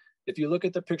space. If you look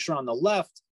at the picture on the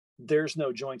left, there's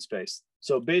no joint space.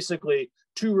 So basically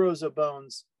 2 rows of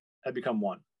bones have become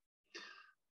 1.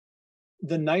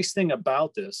 The nice thing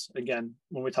about this, again,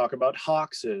 when we talk about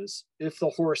hocks, is if the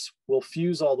horse will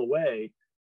fuse all the way,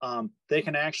 they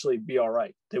can actually be all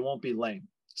right. They won't be lame.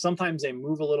 Sometimes they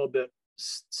move a little bit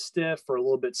stiff or a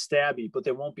little bit stabby, but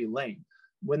they won't be lame.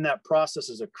 When that process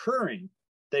is occurring,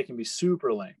 they can be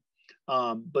super lame.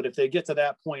 But if they get to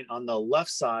that point on the left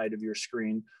side of your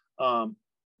screen,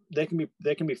 they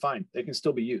can be fine. They can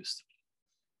still be used.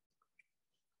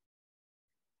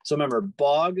 So remember,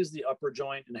 bog is the upper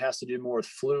joint and has to do more with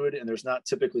fluid, and there's not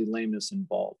typically lameness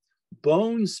involved.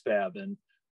 Bone spavin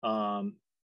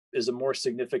is a more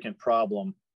significant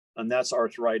problem, and that's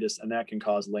arthritis, and that can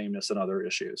cause lameness and other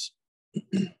issues.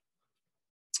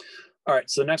 All right,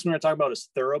 so next one we're going to talk about is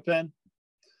theropen.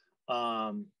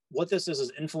 What this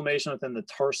is inflammation within the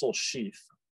tarsal sheath,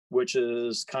 which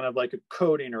is kind of like a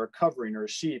coating or a covering or a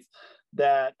sheath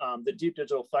that the deep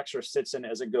digital flexor sits in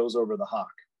as it goes over the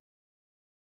hock.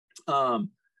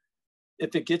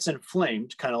 If it gets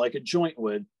inflamed, kind of like a joint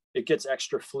would, it gets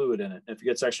extra fluid in it. If it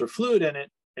gets extra fluid in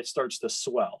it, it starts to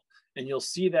swell. And you'll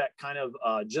see that kind of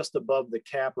just above the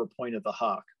cap or point of the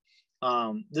hock.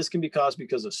 This can be caused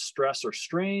because of stress or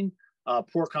strain,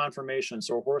 poor conformation.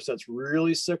 So a horse that's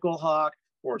really sickle hock,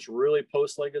 or it's really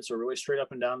post-legged, so really straight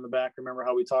up and down the back, remember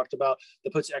how we talked about,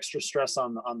 that puts extra stress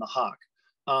on the hock.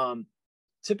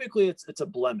 Typically it's a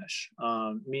blemish,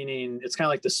 meaning it's kind of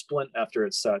like the splint after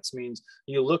it sets. Means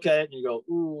you look at it and you go,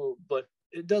 ooh, but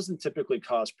it doesn't typically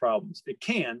cause problems. It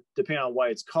can, depending on why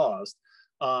it's caused.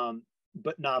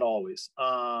 but not always.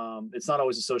 It's not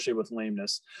always associated with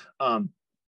lameness.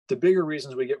 The bigger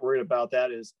reasons we get worried about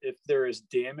that is if there is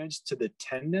damage to the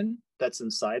tendon that's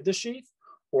inside the sheath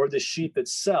or the sheath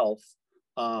itself,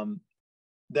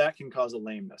 that can cause a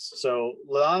lameness. So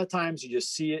a lot of times you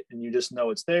just see it and you just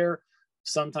know it's there.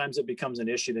 Sometimes it becomes an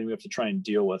issue, then we have to try and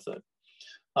deal with it.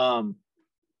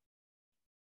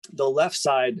 The left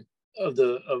side of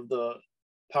the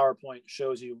PowerPoint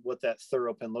shows you what that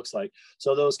thoroughpin looks like.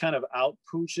 So those kind of out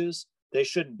pooches, they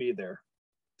shouldn't be there.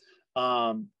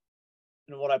 And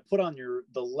what I put on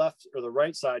the left or the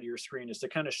right side of your screen is to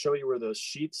kind of show you where those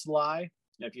sheaths lie.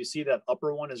 And if you see that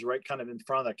upper one is right kind of in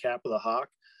front of the cap of the hock,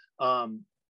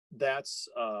 that's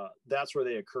where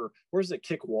they occur. Where's the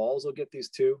kick walls? They'll get these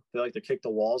too. They like to kick the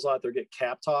walls out. They'll get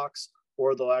cap talks,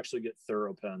 or they'll actually get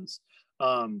thoroughpins.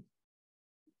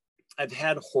 I've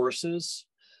had horses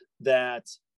that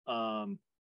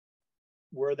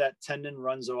where that tendon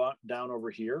runs down over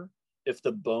here, if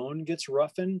the bone gets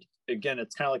roughened, again,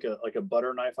 it's kind of like a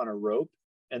butter knife on a rope,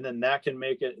 and then that can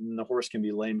make it, and the horse can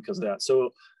be lame because of that.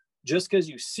 So just because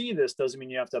you see this doesn't mean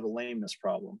you have to have a lameness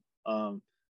problem,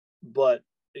 but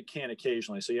it can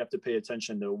occasionally. So you have to pay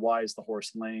attention to why is the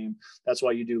horse lame. That's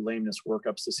why you do lameness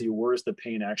workups to see where's the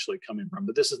pain actually coming from.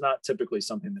 But this is not typically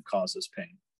something that causes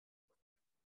pain.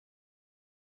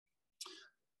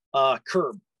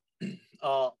 Curb.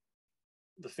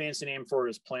 The fancy name for it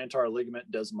is plantar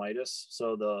ligament desmitis.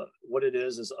 So what it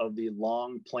is of the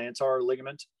long plantar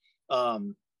ligament.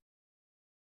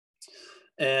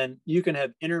 And you can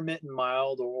have intermittent,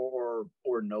 mild, or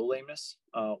no lameness.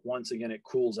 Once again, it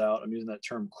cools out. I'm using that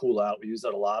term cool out. We use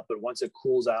that a lot, but once it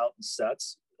cools out and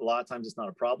sets, a lot of times it's not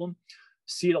a problem.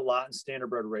 See it a lot in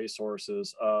standardbred race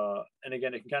horses. And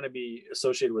again, it can kind of be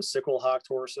associated with sickle hocked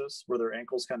horses where their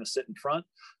ankles kind of sit in front.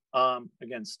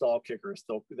 Again, stall kickers.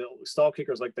 Stall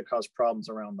kickers like to cause problems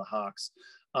around the hocks.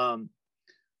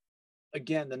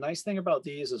 Again, the nice thing about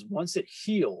these is once it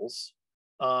heals,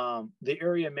 the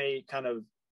area may kind of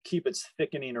keep its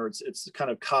thickening or its kind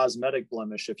of cosmetic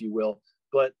blemish, if you will,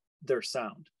 but they're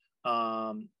sound.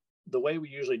 The way we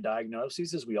usually diagnose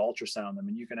these is we ultrasound them,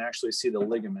 and you can actually see the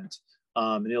ligament,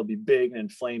 and it'll be big and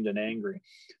inflamed and angry.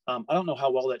 I don't know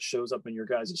how well that shows up in your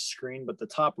guys' screen, but the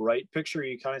top right picture,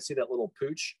 you kind of see that little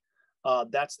pooch.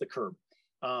 That's the curb.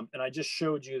 And I just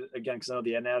showed you, again, because I know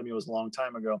the anatomy was a long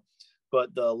time ago,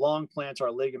 but the long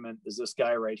plantar ligament is this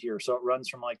guy right here. So it runs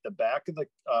from like the back of the,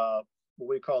 what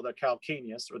we call the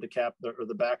calcaneus, or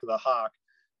the back of the hock,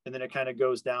 and then it kind of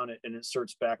goes down and it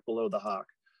inserts back below the hock.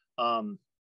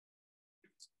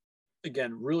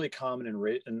 Again, really common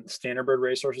in standardbred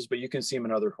racehorses, but you can see them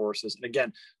in other horses. And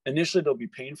again, initially they'll be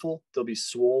painful, they'll be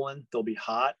swollen, they'll be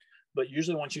hot, but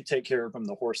usually once you take care of them,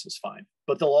 the horse is fine.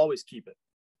 But they'll always keep it.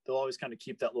 They'll always kind of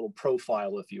keep that little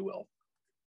profile, if you will.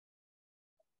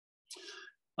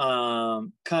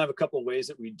 Kind of a couple of ways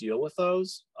that we deal with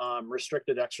those.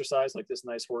 Restricted exercise, like this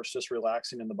nice horse just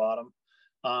relaxing in the bottom.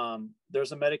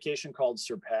 There's a medication called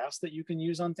Surpass that you can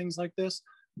use on things like this.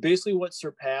 Basically what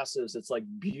Surpass is, it's like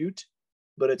bute,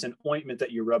 but it's an ointment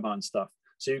that you rub on stuff.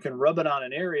 So you can rub it on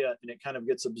an area and it kind of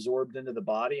gets absorbed into the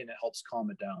body and it helps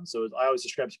calm it down. So I always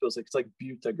describe it as it's like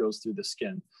bute that goes through the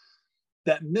skin.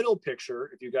 That middle picture,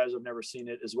 if you guys have never seen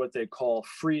it, is what they call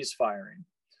freeze firing.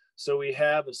 So we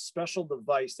have a special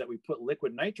device that we put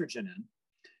liquid nitrogen in.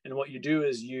 And what you do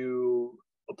is you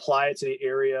apply it to the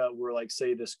area where, like,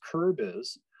 say this curb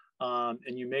is,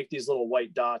 and you make these little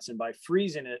white dots. And by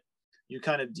freezing it, you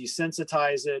kind of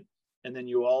desensitize it. And then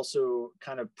you also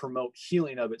kind of promote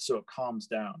healing of it so it calms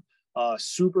down.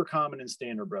 Super common in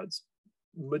standardbreds.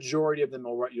 Majority of them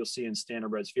are what you'll see in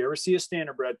standardbreds. If you ever see a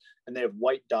standardbred and they have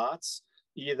white dots,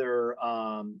 either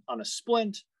on a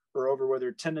splint or over where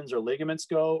their tendons or ligaments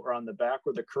go, or on the back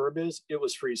where the curb is, it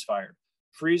was freeze fired.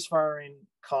 Freeze firing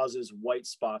causes white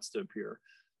spots to appear.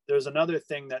 There's another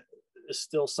thing that is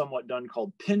still somewhat done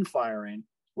called pin firing,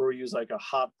 where we use like a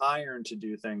hot iron to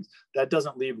do things. That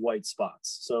doesn't leave white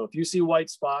spots. So if you see white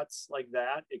spots like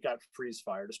that, it got freeze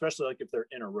fired, especially like if they're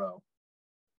in a row.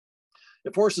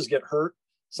 If horses get hurt,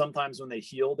 sometimes when they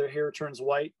heal, their hair turns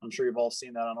white. I'm sure you've all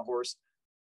seen that on a horse.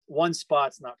 One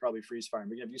spot's not probably freeze firing.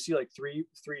 But if you see like three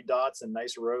dots in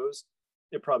nice rows,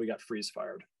 it probably got freeze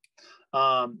fired.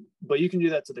 But you can do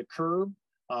that to the curb.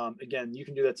 Again, you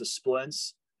can do that to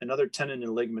splints and other tendon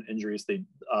and ligament injuries.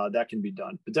 That can be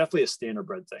done, but definitely a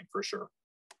standardbred thing for sure.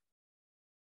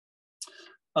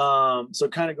 So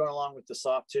kind of going along with the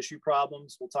soft tissue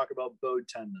problems, we'll talk about bowed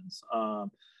tendons.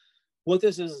 What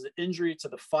this is an injury to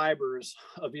the fibers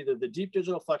of either the deep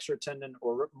digital flexor tendon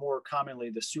or more commonly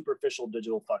the superficial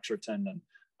digital flexor tendon.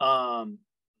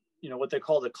 What they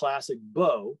call the classic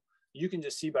bow you can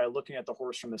just see by looking at the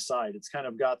horse from the side, it's kind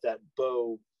of got that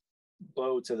bow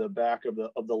to the back of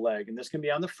the leg. And this can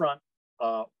be on the front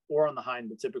or on the hind,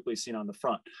 but typically seen on the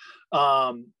front.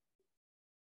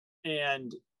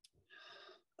 And,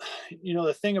 you know,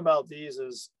 the thing about these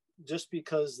is just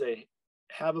because they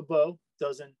have a bow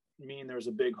doesn't mean there's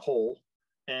a big hole.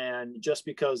 And just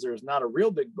because there's not a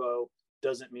real big bow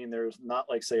doesn't mean there's not,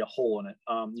 like, say, a hole in it.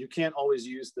 You can't always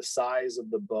use the size of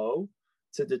the bow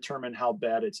to determine how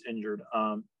bad it's injured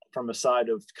from a side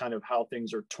of kind of how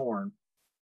things are torn.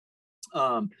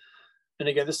 And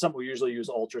again, this is something we usually use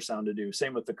ultrasound to do.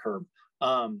 Same with the curb.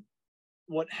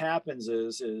 What happens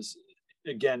is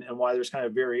again, and why there's kind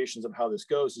of variations of how this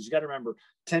goes, is you got to remember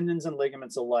tendons and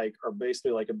ligaments alike are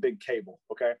basically like a big cable.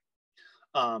 Okay.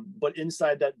 But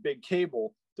inside that big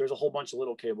cable, there's a whole bunch of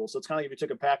little cables. So it's kind of like if you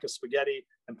took a pack of spaghetti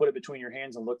and put it between your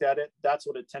hands and looked at it, that's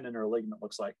what a tendon or a ligament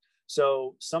looks like.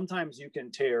 So sometimes you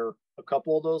can tear a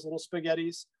couple of those little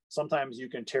spaghettis. Sometimes you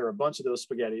can tear a bunch of those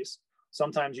spaghettis.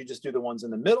 Sometimes you just do the ones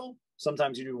in the middle.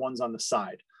 Sometimes you do ones on the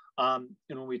side. And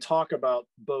when we talk about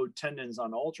bowed tendons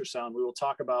on ultrasound, we will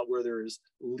talk about where there is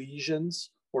lesions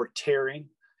or tearing.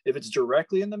 If it's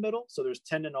directly in the middle, so there's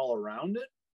tendon all around it,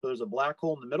 so there's a black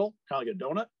hole in the middle, kind of like a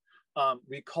donut,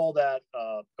 we call that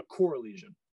a core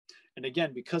lesion. And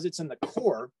again, because it's in the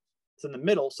core, it's in the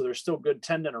middle, so there's still good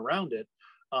tendon around it.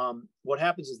 What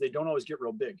happens is they don't always get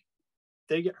real big.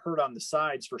 They get hurt on the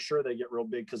sides, for sure they get real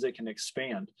big because they can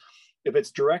expand. If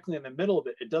it's directly in the middle of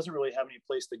it, it doesn't really have any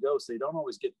place to go, so they don't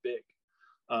always get big.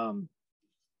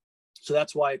 So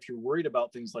that's why if you're worried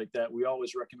about things like that, we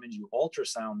always recommend you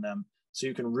ultrasound them so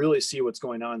you can really see what's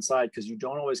going on inside, because you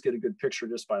don't always get a good picture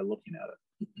just by looking at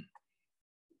it.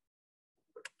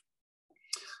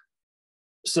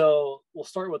 So we'll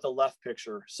start with the left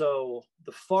picture. So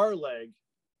the far leg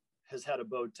has had a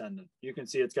bowed tendon. You can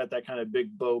see it's got that kind of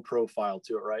big bow profile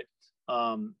to it, right?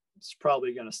 It's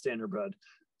probably going to standardbred.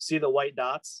 See the white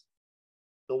dots?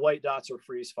 The white dots are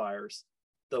freeze fires.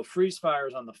 The freeze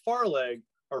fires on the far leg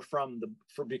are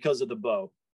because of the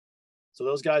bow. So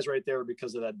those guys right there are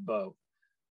because of that bow.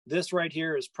 This right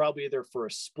here is probably either for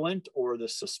a splint or the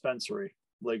suspensory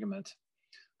ligament.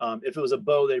 If it was a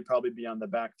bow, they'd probably be on the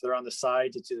back. If they're on the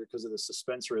sides, it's either because of the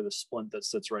suspensory or the splint that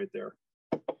sits right there.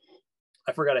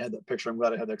 I forgot I had that picture. I'm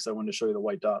glad I had that because I wanted to show you the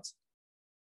white dots.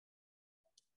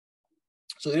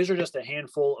 So these are just a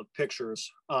handful of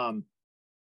pictures. And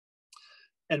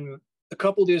a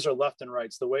couple of these are left and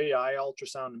rights. The way I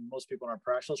ultrasound, and most people in our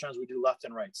practice ultrasounds, we do left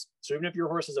and rights. So even if your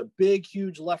horse has a big,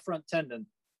 huge left front tendon,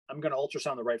 I'm going to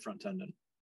ultrasound the right front tendon.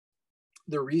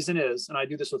 The reason is, and I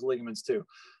do this with ligaments too,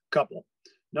 couple.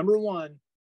 Number one,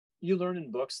 you learn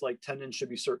in books like tendons should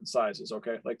be certain sizes,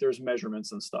 okay? Like there's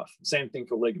measurements and stuff. Same thing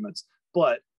for ligaments.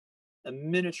 But a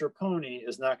miniature pony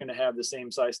is not going to have the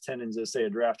same size tendons as, say, a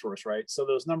draft horse, right? So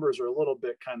those numbers are a little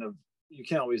bit kind of, you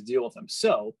can't always deal with them.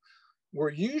 So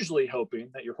we're usually hoping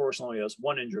that your horse only has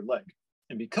one injured leg.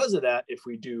 And because of that, if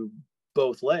we do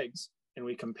both legs and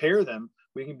we compare them,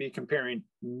 we can be comparing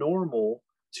normal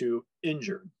to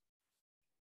injured.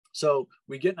 So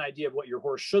we get an idea of what your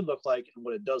horse should look like and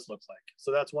what it does look like.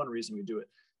 So that's one reason we do it.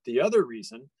 The other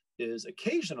reason is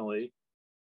occasionally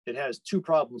it has two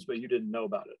problems, but you didn't know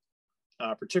about it.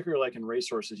 Particularly like in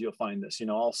racehorses, you'll find this. You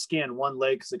know, I'll scan one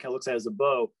leg because it kind of looks like it has a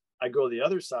bow. I go to the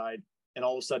other side, and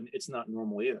all of a sudden, it's not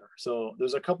normal either. So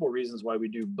there's a couple of reasons why we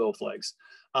do both legs.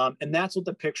 And that's what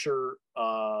the picture,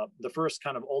 the first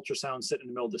kind of ultrasound sitting in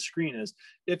the middle of the screen is.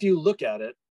 If you look at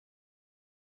it,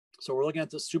 so we're looking at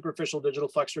the superficial digital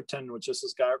flexor tendon, which is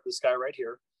this guy right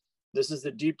here. This is the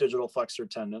deep digital flexor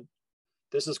tendon.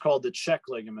 This is called the check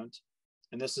ligament.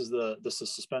 And this is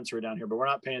suspensory down here, but we're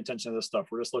not paying attention to this stuff.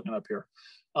 We're just looking up here.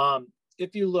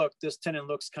 If you look, this tendon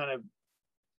looks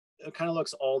it kind of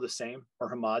looks all the same or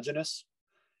homogeneous.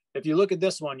 If you look at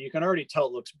this one, you can already tell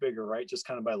it looks bigger, right? Just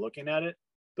kind of by looking at it.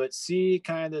 But see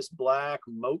kind of this black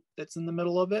moat that's in the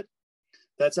middle of it?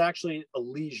 That's actually a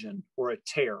lesion or a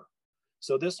tear.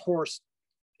 So this horse,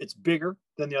 it's bigger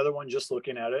than the other one just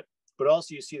looking at it. But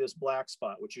also you see this black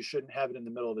spot, which you shouldn't have it in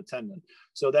the middle of the tendon.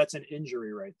 So that's an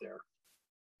injury right there.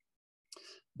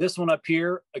 This one up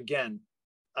here, again,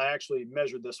 I actually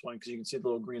measured this one because you can see the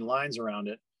little green lines around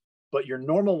it, but your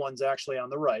normal one's actually on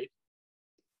the right.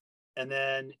 And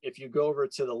then if you go over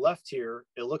to the left here,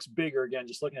 it looks bigger again,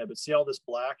 just looking at it, but see all this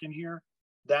black in here?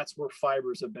 That's where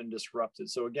fibers have been disrupted.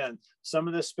 So again, some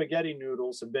of the spaghetti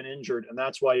noodles have been injured, and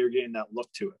that's why you're getting that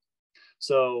look to it.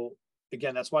 So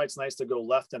again, that's why it's nice to go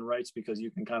left and rights, because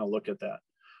you can kind of look at that.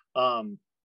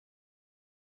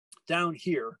 Down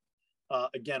here,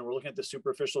 again, we're looking at the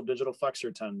superficial digital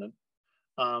flexor tendon.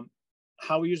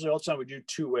 how we usually ultrasound, we do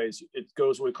two ways. It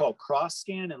goes what we call cross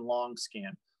scan and long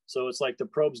scan. So it's like the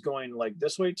probe's going like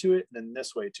this way to it, and then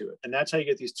this way to it. And that's how you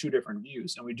get these two different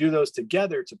views. And we do those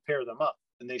together to pair them up,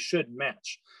 and they should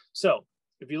match. So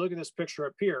if you look at this picture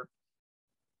up here,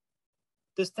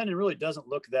 this tendon really doesn't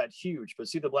look that huge, but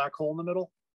see the black hole in the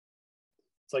middle?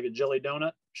 It's like a jelly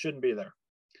donut, shouldn't be there.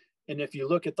 And if you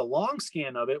look at the long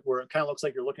scan of it, where it kind of looks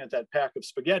like you're looking at that pack of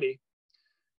spaghetti,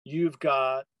 you've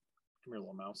got, come here,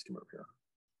 little mouse, come over here.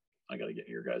 I got to get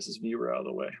your guys' viewer out of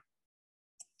the way.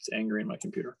 It's angry in my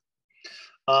computer.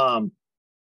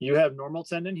 You have normal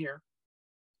tendon here.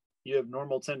 You have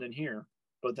normal tendon here,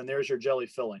 but then there's your jelly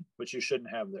filling, which you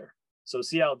shouldn't have there. So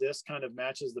see how this kind of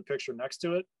matches the picture next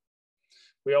to it?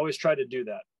 We always try to do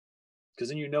that because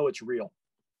then you know it's real.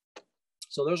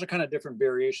 So those are kind of different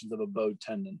variations of a bowed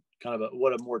tendon, kind of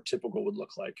what a more typical would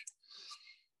look like.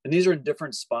 And these are in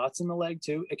different spots in the leg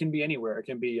too. It can be anywhere. It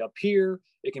can be up here.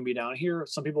 It can be down here.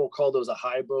 Some people will call those a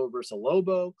high bow versus a low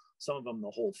bow. Some of them, the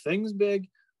whole thing's big,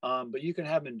 but you can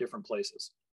have them in different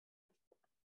places.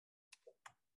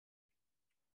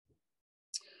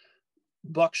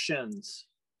 Buck shins.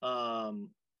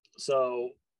 So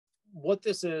what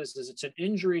this is it's an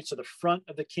injury to the front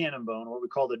of the cannon bone, or what we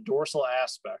call the dorsal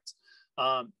aspect.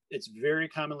 It's very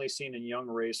commonly seen in young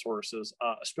racehorses,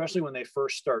 especially when they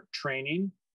first start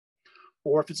training,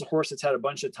 or if it's a horse that's had a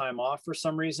bunch of time off for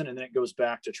some reason and then it goes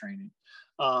back to training.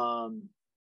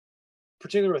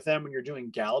 Particularly with them, when you're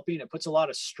doing galloping, it puts a lot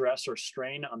of stress or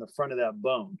strain on the front of that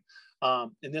bone.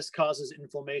 And this causes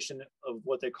inflammation of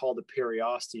what they call the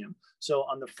periosteum. So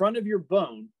on the front of your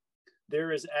bone,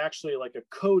 there is actually like a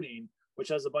coating which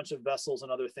has a bunch of vessels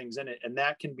and other things in it, and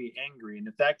that can be angry. And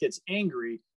if that gets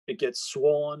angry, it gets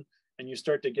swollen and you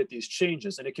start to get these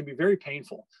changes, and it can be very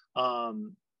painful.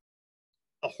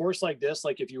 A horse like this,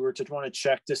 like if you were to want to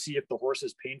check to see if the horse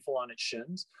is painful on its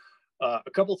shins,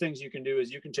 a couple things you can do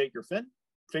is you can take your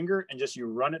finger and just you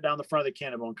run it down the front of the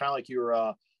cannon bone, kind of like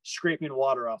you're scraping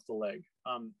water off the leg.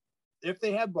 If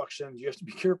they have buck shins, you have to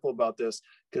be careful about this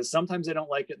because sometimes they don't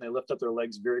like it and they lift up their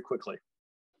legs very quickly.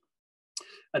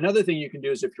 Another thing you can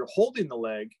do is if you're holding the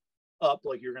leg up,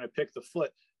 like you're going to pick the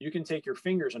foot, you can take your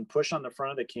fingers and push on the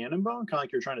front of the cannon bone, kind of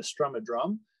like you're trying to strum a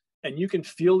drum, and you can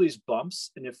feel these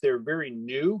bumps. And if they're very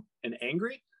new and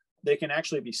angry, they can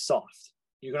actually be soft.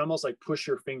 You can almost like push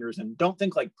your fingers and don't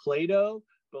think like Play-Doh,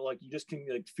 but like you just can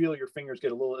like feel your fingers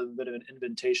get a little bit of an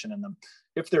indentation in them.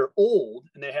 If they're old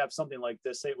and they have something like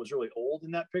this, say it was really old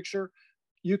in that picture,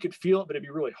 you could feel it, but it'd be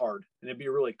really hard and it'd be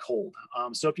really cold.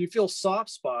 So if you feel soft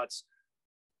spots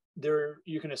there,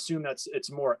 you can assume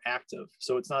it's more active.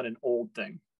 So it's not an old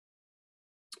thing.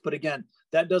 But again,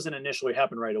 that doesn't initially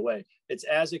happen right away. It's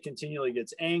as it continually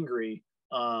gets angry,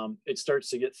 it starts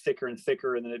to get thicker and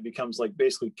thicker, and then it becomes like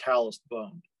basically calloused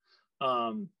bone.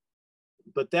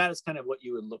 But that is kind of what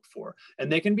you would look for.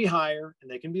 And they can be higher and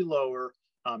they can be lower.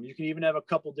 You can even have a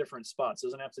couple different spots. It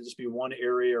doesn't have to just be one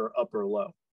area or up or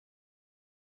low.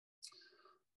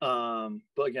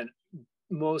 But again,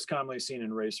 most commonly seen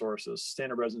in racehorses,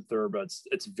 standardbreds and thoroughbreds,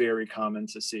 it's very common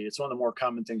to see. It's one of the more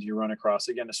common things you run across,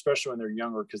 again, especially when they're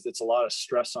younger, because it's a lot of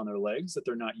stress on their legs that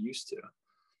they're not used to.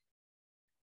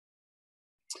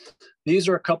 These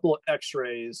are a couple of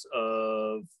x-rays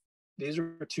of, these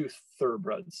are two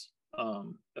thoroughbreds,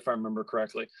 if I remember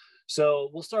correctly. So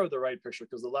we'll start with the right picture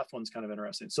because the left one's kind of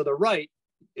interesting. So the right,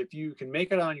 if you can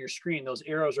make it on your screen, those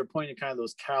arrows are pointing to kind of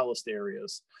those calloused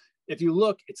areas. If you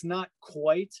look, it's not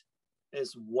quite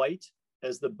as white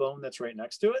as the bone that's right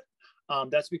next to it.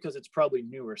 That's because it's probably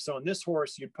newer. So in this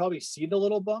horse, you'd probably see the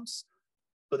little bumps,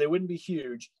 but they wouldn't be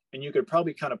huge. And you could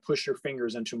probably kind of push your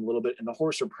fingers into them a little bit, and the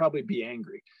horse would probably be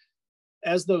angry.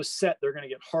 As those set, they're going to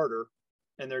get harder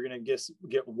and they're going to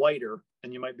get whiter,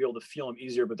 and you might be able to feel them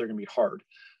easier, but they're going to be hard.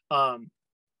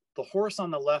 The horse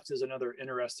on the left is another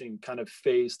interesting kind of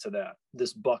phase to that,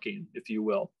 this bucking, if you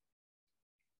will.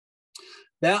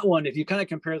 That one, if you kind of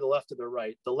compare the left to the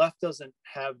right, the left doesn't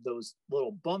have those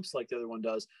little bumps like the other one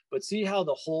does, but see how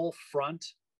the whole front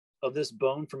of this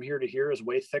bone from here to here is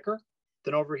way thicker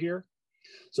than over here?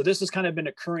 So this has kind of been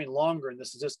occurring longer, and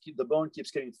this is just, the bone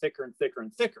keeps getting thicker and thicker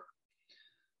and thicker.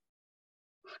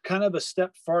 Kind of a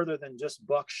step farther than just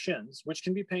buck shins, which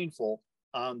can be painful.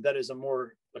 That is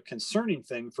a concerning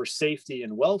thing for safety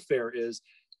and welfare is,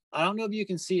 I don't know if you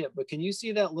can see it, but can you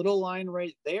see that little line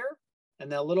right there?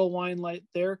 And that little line light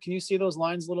there, can you see those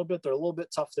lines a little bit? They're a little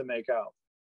bit tough to make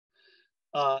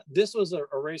out. This was a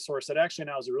racehorse that actually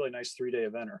now is a really nice 3-day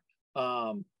eventer.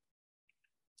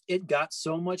 It got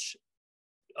so much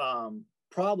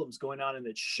problems going on in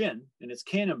its shin, in its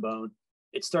cannon bone,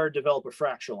 it started to develop a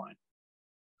fracture line.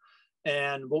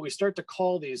 And what we start to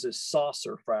call these is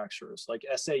saucer fractures, like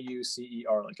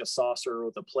SAUCER, like a saucer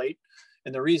with a plate.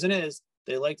 And the reason is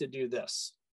they like to do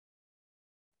this.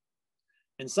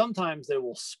 And sometimes they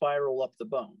will spiral up the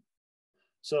bone.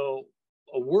 So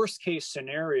a worst case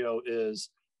scenario is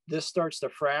this starts to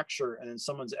fracture and then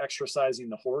someone's exercising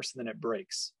the horse and then it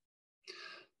breaks.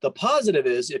 The positive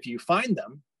is if you find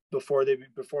them before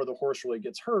the horse really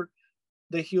gets hurt,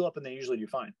 they heal up and they usually do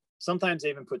fine. Sometimes they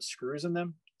even put screws in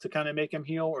them to kind of make them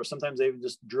heal, or sometimes they even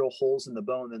just drill holes in the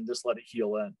bone and just let it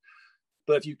heal in.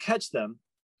 But if you catch them,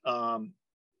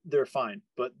 they're fine.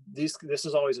 But this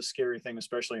is always a scary thing,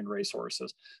 especially in race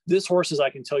horses. This horses, I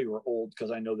can tell you, are old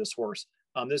because I know this horse.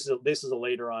 This is a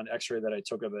later on x-ray that I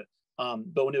took of it.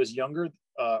 But when it was younger,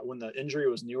 when the injury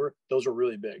was newer, those were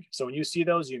really big. So when you see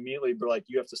those, you immediately be like,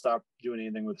 you have to stop doing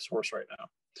anything with this horse right now.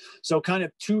 So kind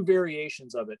of two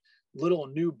variations of it. Little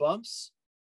new bumps,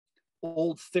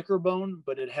 old thicker bone,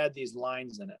 but it had these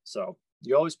lines in it. So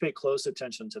you always pay close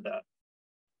attention to that.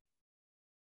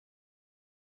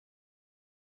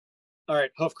 All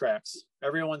right, hoof cracks.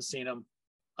 Everyone's seen them.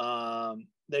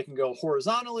 They can go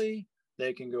horizontally.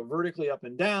 They can go vertically up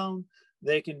and down.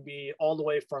 They can be all the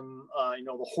way from,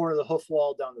 the horn of the hoof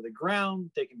wall down to the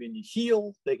ground. They can be in the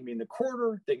heel. They can be in the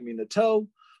quarter. They can be in the toe.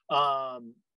 The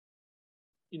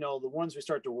ones we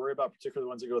start to worry about, particularly the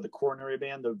ones that go to the coronary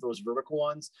band, those vertical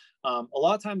ones, a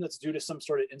lot of times that's due to some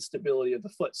sort of instability of the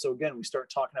foot. So again, we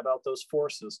start talking about those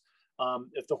forces.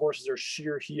 If the horses are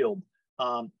shear heeled,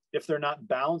 if they're not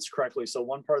balanced correctly, so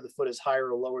one part of the foot is higher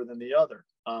or lower than the other,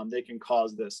 they can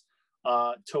cause this.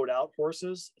 Toed out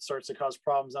horses, it starts to cause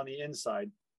problems on the inside.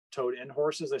 Toed in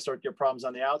horses, they start to get problems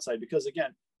on the outside because,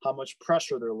 again, how much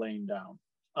pressure they're laying down.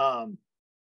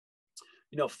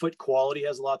 Foot quality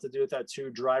has a lot to do with that too.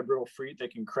 Dry, brittle feet, they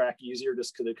can crack easier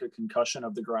just because of the concussion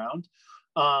of the ground.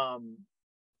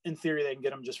 In theory, they can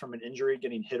get them just from an injury,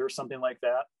 getting hit or something like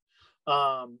that.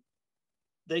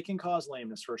 They can cause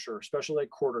lameness for sure, especially like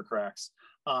quarter cracks,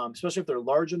 especially if they're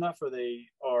large enough or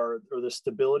the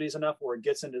stability is enough, or it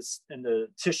gets into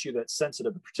tissue that's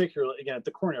sensitive, particularly again at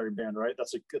the coronary band, right?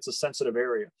 It's a sensitive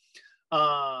area.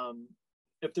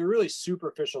 If they're really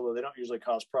superficial, though, they don't usually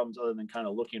cause problems other than kind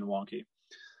of looking wonky.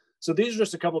 So these are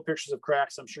just a couple of pictures of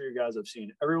cracks I'm sure you guys have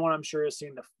seen. Everyone I'm sure has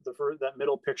seen that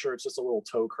middle picture. It's just a little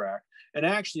toe crack. And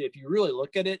actually, if you really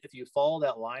look at it, if you follow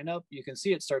that line up, you can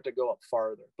see it start to go up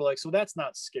farther. But so that's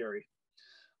not scary.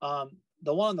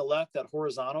 The one on the left, that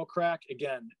horizontal crack,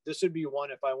 again, this would be one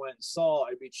if I went and saw,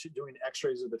 I'd be doing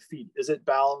x-rays of the feet. Is it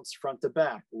balanced front to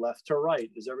back, left to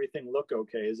right? Does everything look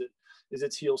okay? Is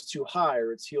its heels too high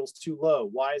or its heels too low?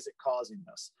 Why is it causing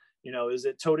this? Is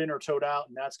it toed in or toed out,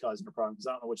 and that's causing a problem? Because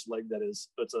I don't know which leg that is.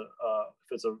 If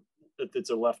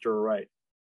it's a left or a right.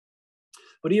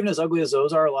 But even as ugly as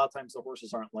those are, a lot of times the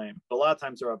horses aren't lame. But a lot of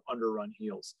times they're underrun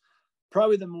heels.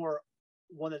 Probably the more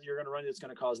one that you're going to run that's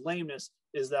going to cause lameness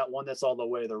is that one that's all the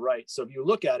way to the right. So if you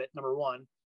look at it, number one,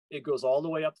 it goes all the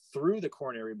way up through the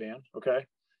coronary band, okay,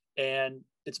 and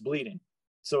it's bleeding.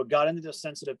 So it got into the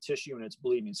sensitive tissue and it's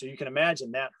bleeding. So you can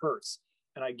imagine that hurts.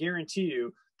 And I guarantee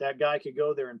you that guy could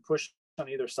go there and push on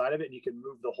either side of it and you can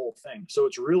move the whole thing. So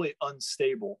it's really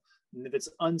unstable. And if it's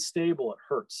unstable, it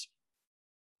hurts.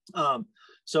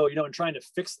 So, in trying to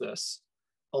fix this,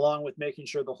 along with making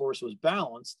sure the horse was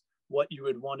balanced, what you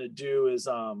would want to do is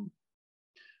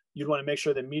you'd want to make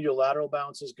sure the medial lateral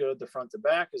balance is good, the front to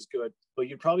back is good, but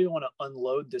you probably want to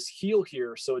unload this heel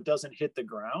here so it doesn't hit the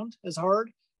ground as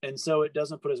hard. And so it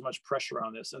doesn't put as much pressure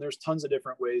on this. And there's tons of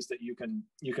different ways that you can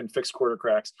fix quarter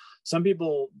cracks. Some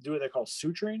people do what they call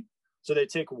suturing. So they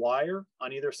take wire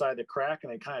on either side of the crack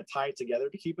and they kind of tie it together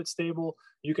to keep it stable.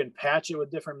 You can patch it with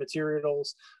different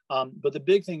materials. But the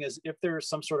big thing is if there's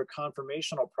some sort of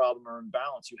conformational problem or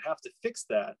imbalance, you have to fix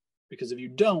that, because if you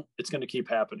don't, it's going to keep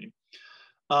happening.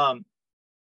 I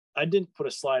didn't put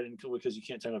a slide in because you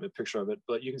can't take a picture of it,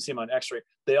 but you can see them on x-ray.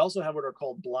 They also have what are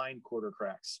called blind quarter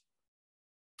cracks.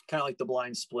 Kind of like the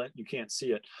blind splint, you can't see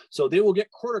it. So they will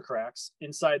get quarter cracks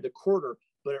inside the quarter,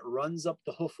 but it runs up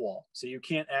the hoof wall, so you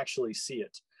can't actually see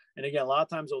it. And again, a lot of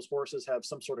times those horses have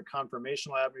some sort of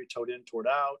conformational abnormality, toed in, toed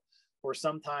out, or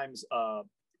sometimes,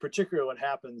 particularly what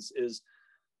happens is,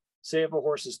 say if a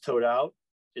horse is toed out,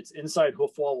 its inside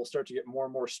hoof wall will start to get more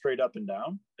and more straight up and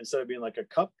down. Instead of being like a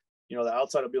cup, the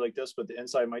outside will be like this, but the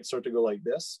inside might start to go like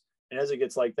this. And as it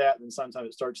gets like that, then sometimes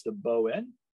it starts to bow in,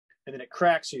 and then it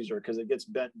cracks easier because it gets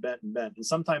bent. And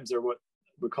sometimes they're what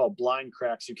we call blind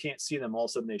cracks. You can't see them, all of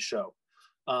a sudden they show.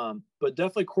 But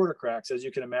definitely quarter cracks, as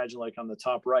you can imagine, like on the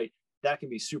top right, that can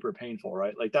be super painful,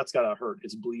 right? Like that's gotta hurt.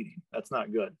 It's bleeding. That's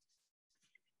not good.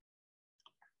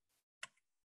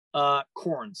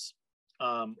 Corns.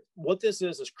 What this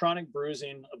is chronic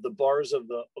bruising of the bars of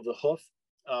the hoof,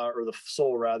 or the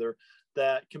sole rather,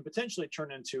 that can potentially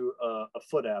turn into a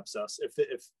foot abscess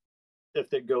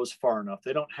if it goes far enough.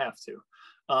 They don't have to.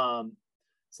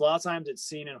 So a lot of times it's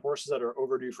seen in horses that are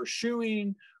overdue for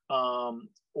shoeing,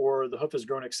 or the hoof has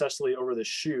grown excessively over the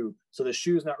shoe, so the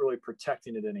shoe is not really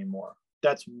protecting it anymore.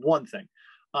 That's one thing.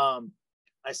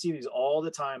 I see these all the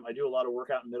time. I do a lot of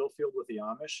work out in middle field with the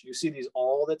Amish. You see these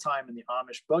all the time in the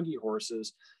Amish buggy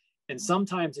horses, and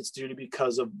sometimes it's due to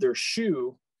because of their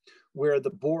shoe where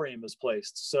the borium is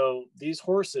placed. So these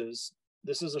horses,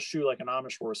 this is a shoe like an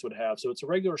Amish horse would have. So it's a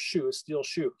regular shoe, a steel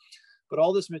shoe, but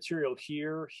all this material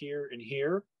here, here, and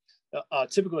here,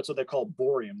 typically it's what they call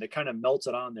borium. They kind of melt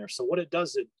it on there. So what it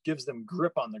does, it gives them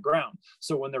grip on the ground.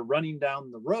 So when they're running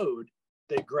down the road,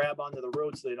 they grab onto the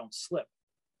road so they don't slip.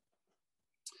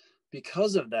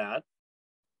 Because of that,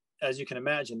 as you can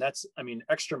imagine, that's, I mean,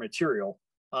 extra material.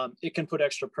 It can put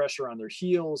extra pressure on their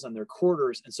heels and their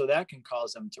quarters, and so that can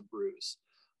cause them to bruise.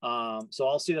 So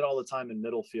I'll see that all the time in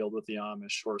middle field with the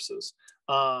Amish horses.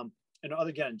 And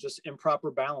again, just improper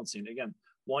balancing. Again,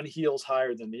 one heel's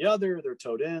higher than the other. They're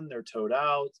toed in, they're toed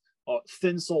out.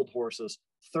 Thin-soled horses,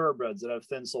 thoroughbreds that have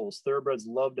thin soles. Thoroughbreds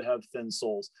love to have thin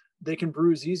soles. They can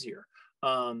bruise easier.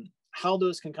 How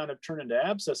those can kind of turn into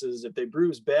abscesses if they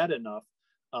bruise bad enough,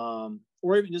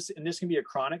 or even just, and this can be a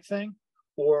chronic thing,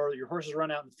 or your horse is run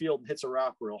out in the field and hits a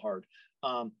rock real hard.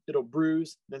 It'll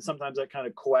bruise, then sometimes that kind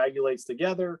of coagulates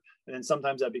together, and then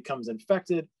sometimes that becomes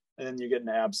infected, and then you get an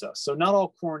abscess. So not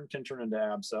all corn can turn into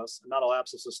abscess, and not all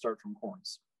abscesses start from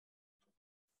corns.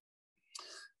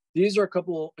 These are a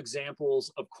couple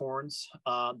examples of corns.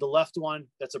 The left one,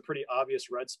 that's a pretty obvious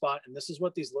red spot. And this is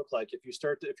what these look like. If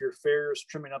your farrier's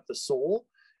trimming up the sole,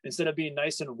 instead of being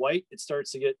nice and white, it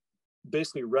starts to get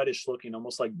basically reddish looking,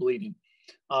 almost like bleeding.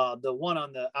 The one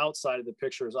on the outside of the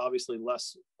picture is obviously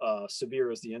less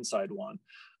severe as the inside one.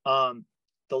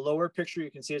 The lower picture,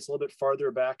 you can see it's a little bit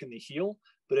farther back in the heel.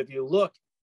 But if you look,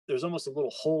 there's almost a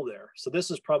little hole there. So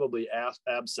this is probably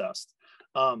abscessed.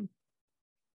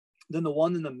 Then the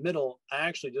one in the middle, I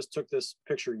actually just took this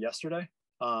picture yesterday.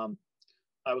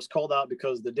 I was called out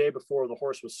because the day before the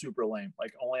horse was super lame,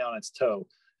 like only on its toe.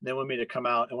 And they wanted me to come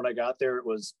out. And when I got there, it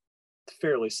was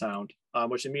fairly sound,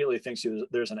 which immediately thinks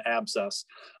there's an abscess.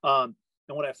 And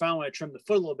what I found when I trimmed the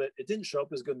foot a little bit, it didn't show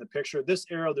up as good in the picture. This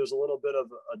arrow, there's a little bit of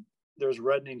there's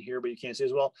reddening here, but you can't see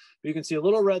as well. But you can see a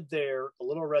little red there, a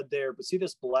little red there. But see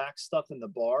this black stuff in the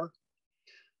bar?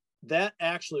 That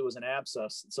actually was an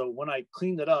abscess. So when I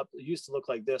cleaned it up, it used to look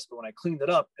like this, but when I cleaned it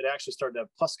up, it actually started to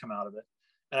have pus come out of it.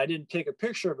 And I didn't take a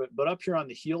picture of it, but up here on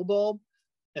the heel bulb,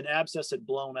 an abscess had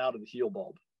blown out of the heel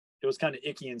bulb. It was kind of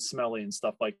icky and smelly and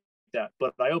stuff like that,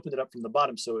 but I opened it up from the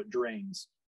bottom so it drains.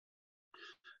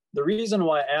 The reason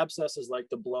why abscesses like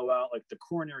to blow out like the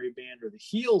coronary band or the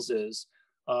heels is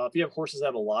if you have horses that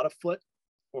have a lot of foot,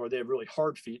 or they have really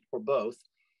hard feet, or both,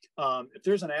 if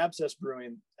there's an abscess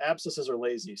brewing, abscesses are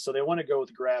lazy. So they want to go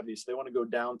with gravity. So they want to go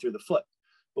down through the foot.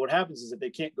 But what happens is if they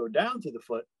can't go down through the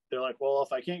foot, they're like, well,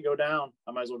 if I can't go down,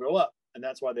 I might as well go up. And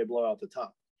that's why they blow out the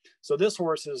top. So this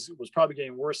horse was probably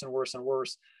getting worse and worse and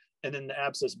worse. And then the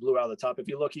abscess blew out the top. If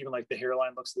you look, even like the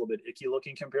hairline looks a little bit icky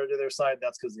looking compared to their side,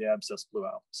 that's because the abscess blew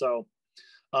out. So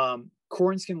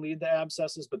corns can lead to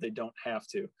abscesses, but they don't have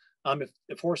to.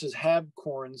 If horses have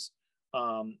corns,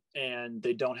 and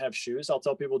they don't have shoes, I'll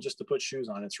tell people just to put shoes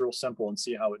on. It's real simple, and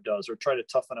see how it does, or try to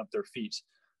toughen up their feet.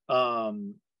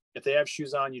 If they have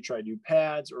shoes on, you try to do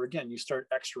pads, or again, you start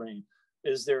x-raying.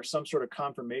 Is there some sort of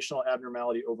conformational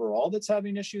abnormality overall that's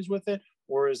having issues with it?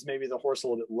 Or is maybe the horse a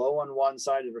little bit low on one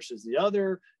side versus the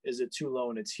other? Is it too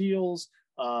low in its heels?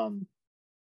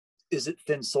 Is it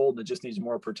thin-soled that just needs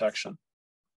more protection?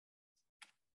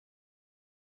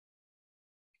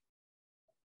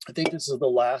 I think this is the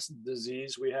last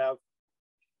disease we have.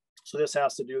 So this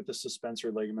has to do with the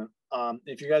suspensory ligament.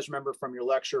 If you guys remember from your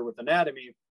lecture with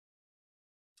anatomy,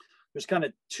 there's kind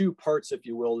of two parts, if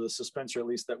you will, to the suspensory, at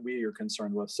least that we are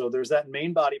concerned with. So there's that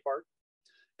main body part,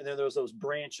 and then there's those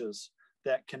branches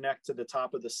that connect to the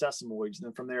top of the sesamoids. And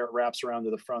then from there, it wraps around to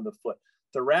the front of the foot.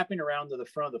 The wrapping around to the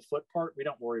front of the foot part, we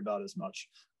don't worry about as much.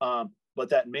 But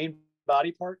that main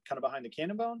body part, kind of behind the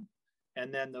cannon bone,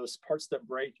 and then those parts that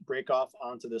break off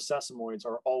onto the sesamoids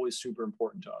are always super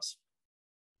important to us.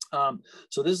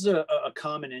 So this is a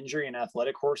common injury in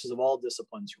athletic horses of all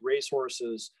disciplines, race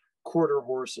horses, quarter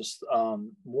horses,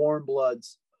 warm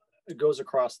bloods. It goes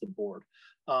across the board.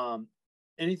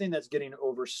 Anything that's getting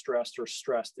overstressed or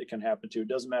stressed, it can happen to. It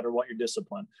doesn't matter what your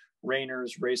discipline.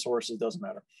 Reiners, race horses, doesn't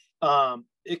matter.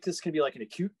 This can be like an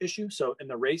acute issue. So in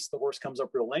the race, the horse comes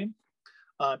up real lame.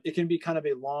 It can be kind of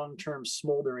a long-term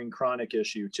smoldering chronic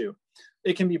issue too.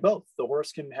 It can be both. The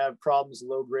horse can have problems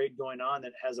low grade going on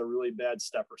that has a really bad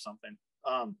step or something.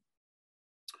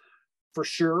 For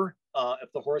sure,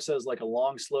 if the horse has like a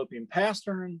long sloping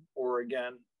pastern, or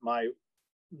again, my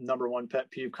number one pet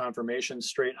peeve, conformation,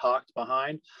 straight hocked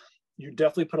behind, you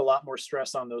definitely put a lot more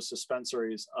stress on those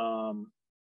suspensories,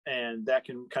 and that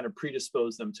can kind of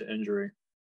predispose them to injury.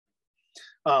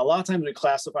 A lot of times we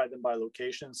classify them by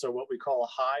location. So what we call a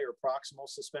high or proximal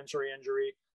suspensory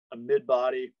injury, a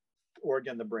mid-body, or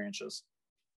again, the branches.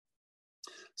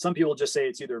 Some people just say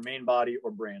it's either main body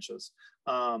or branches.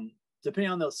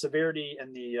 Depending on the severity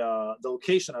and the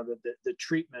location of it, the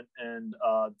treatment and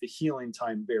the healing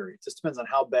time vary. It just depends on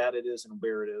how bad it is and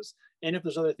where it is. And if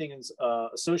there's other things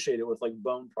associated with like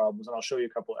bone problems, and I'll show you a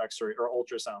couple of x-ray or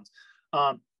ultrasounds.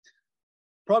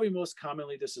 Probably most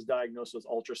commonly, this is diagnosed with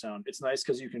ultrasound. It's nice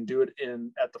because you can do it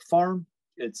at the farm.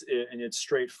 It's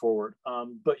straightforward.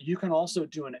 But you can also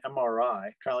do an MRI,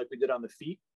 kind of like we did on the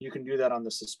feet. You can do that on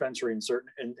the suspensory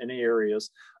in any areas,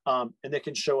 and they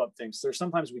can show up things. There's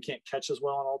sometimes we can't catch as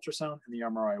well on ultrasound, and the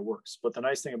MRI works. But the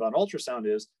nice thing about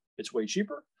ultrasound is it's way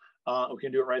cheaper. We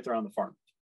can do it right there on the farm.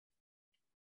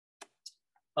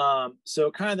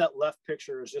 So kind of that left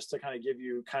picture is just to kind of give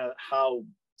you kind of how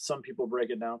some people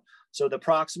break it down. So the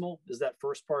proximal is that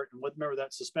first part. And remember that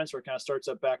suspensor kind of starts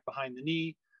up back behind the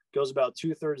knee, goes about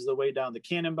 2/3 of the way down the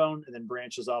cannon bone, and then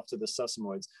branches off to the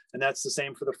sesamoids. And that's the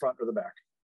same for the front or the back.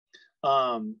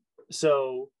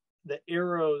 So the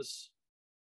arrows,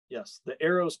 yes, the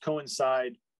arrows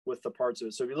coincide with the parts of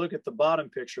it. So if you look at the bottom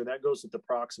picture, that goes with the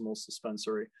proximal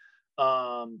suspensory.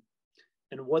 And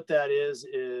what that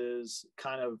is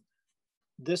kind of,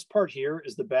 this part here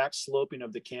is the back sloping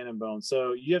of the cannon bone.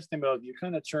 So you have to think about, if you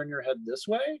kind of turn your head this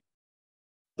way,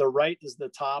 the right is the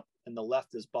top and the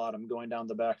left is bottom going down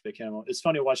the back of the cannon bone. It's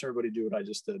funny to watch everybody do what I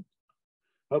just did.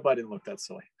 Hope I didn't look that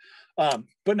silly.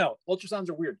 But no, ultrasounds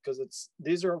are weird because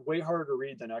these are way harder to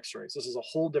read than x-rays. This is a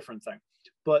whole different thing.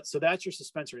 But so that's your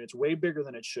suspensory. It's way bigger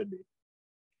than it should be.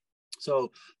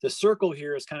 So the circle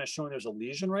here is kind of showing there's a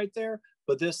lesion right there,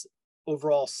 but this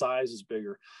overall size is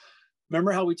bigger.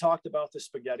 Remember how we talked about the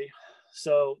spaghetti?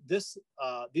 So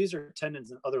these are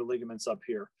tendons and other ligaments up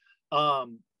here.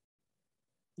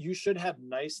 You should have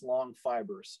nice long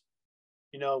fibers.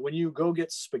 You know, when you go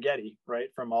get spaghetti,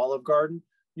 right, from Olive Garden,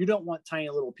 you don't want tiny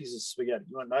little pieces of spaghetti.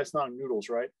 You want nice long noodles,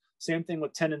 right? Same thing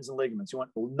with tendons and ligaments. You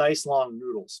want nice long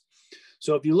noodles.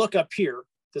 So if you look up here,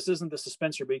 this isn't the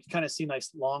suspensory, but you can kind of see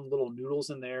nice long little noodles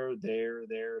in there,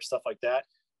 stuff like that.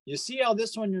 You see how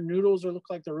this one, your noodles look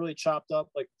like they're really chopped up,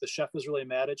 like the chef is really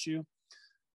mad at you?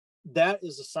 That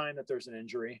is a sign that there's an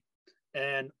injury.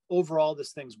 And overall,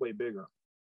 this thing's way bigger.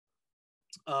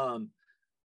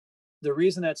 The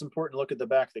reason that's important to look at the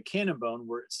back of the cannon bone,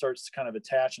 where it starts to kind of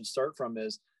attach and start from,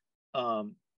 is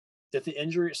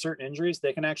if certain injuries,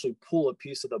 they can actually pull a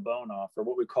piece of the bone off, or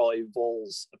what we call a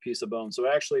vols, a piece of bone. So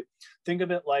actually think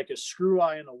of it like a screw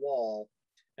eye in a wall,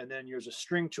 and then there's a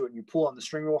string to it, and you pull on the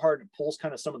string real hard, and it pulls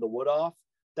kind of some of the wood off.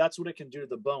 That's what it can do to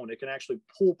the bone. It can actually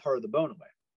pull part of the bone away.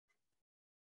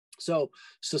 So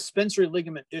suspensory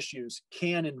ligament issues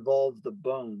can involve the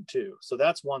bone too. So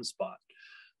that's one spot.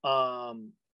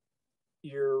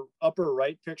 Your upper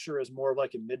right picture is more of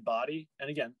like a mid-body. And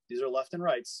again, these are left and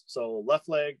rights. So left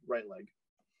leg, right leg.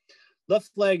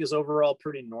 Left leg is overall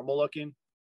pretty normal looking.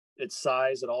 Its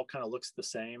size, it all kind of looks the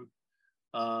same.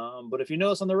 But if you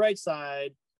notice on the right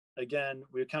side, again,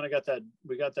 we kind of got that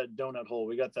donut hole.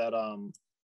 We got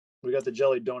the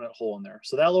jelly donut hole in there.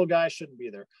 So that little guy shouldn't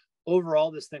be there. Overall,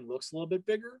 this thing looks a little bit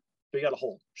bigger, but you got a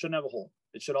hole. Shouldn't have a hole.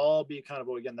 It should all be kind of,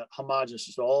 again, that homogeneous,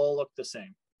 just all look the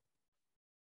same.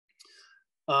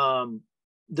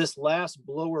 This last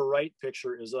lower right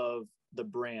picture is of the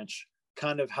branch,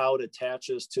 kind of how it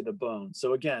attaches to the bone.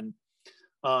 So again,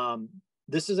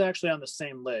 this is actually on the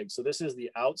same leg. So this is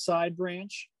the outside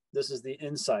branch. This is the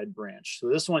inside branch. So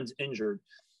this one's injured.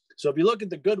 So if you look at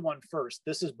the good one first,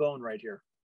 this is bone right here.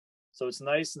 So it's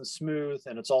nice and smooth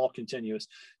and it's all continuous.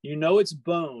 You know it's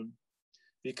bone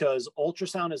because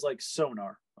ultrasound is like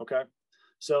sonar, okay?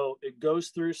 So it goes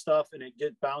through stuff and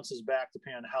it bounces back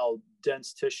depending on how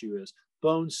dense tissue is.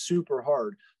 Bone's super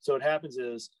hard. So what happens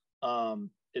is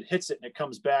it hits it and it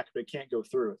comes back, but it can't go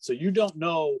through it. So you don't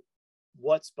know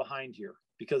what's behind here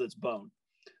because it's bone.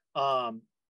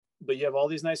 But you have all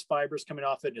these nice fibers coming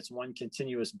off it, and it's one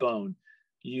continuous bone.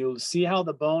 You see how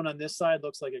the bone on this side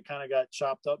looks like it kind of got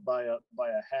chopped up by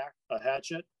a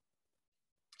hatchet.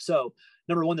 So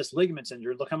number one, this ligament's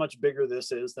injured. Look how much bigger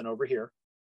this is than over here.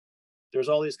 There's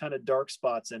all these kind of dark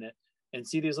spots in it, and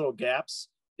see these little gaps?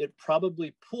 It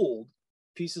probably pulled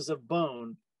pieces of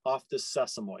bone off the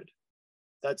sesamoid.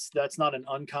 That's not an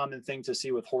uncommon thing to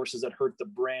see with horses that hurt the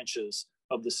branches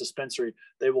of the suspensory.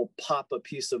 They will pop a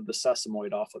piece of the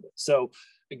sesamoid off of it. So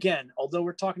again, although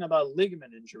we're talking about a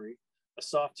ligament injury, a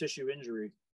soft tissue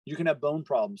injury, you can have bone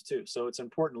problems too. So it's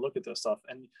important to look at this stuff.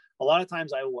 And a lot of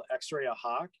times I will x-ray a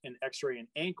hock and x-ray an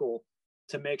ankle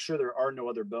to make sure there are no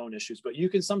other bone issues. But you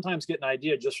can sometimes get an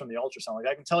idea just from the ultrasound. Like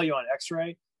I can tell you on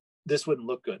x-ray, this wouldn't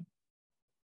look good.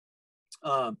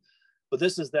 But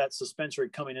this is that suspensory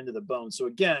coming into the bone. So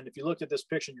again, if you looked at this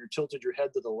picture and you tilted your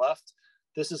head to the left,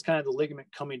 this is kind of the ligament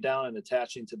coming down and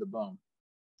attaching to the bone.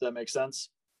 Does that make sense?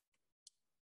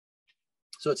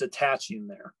 So it's attaching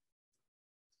there.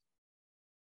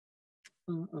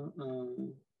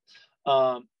 You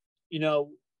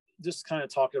know, just kind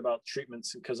of talking about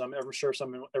treatments, because I'm ever sure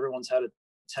everyone's had a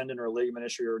tendon or a ligament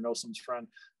issue or knows someone's friend.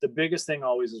 The biggest thing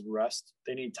always is rest.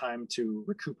 They need time to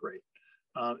recuperate.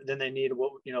 Then they need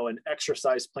an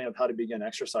exercise plan of how to begin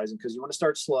exercising, because you want to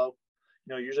start slow.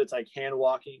 You know, usually it's like hand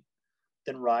walking,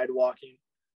 then ride walking,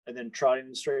 and then trotting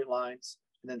in straight lines,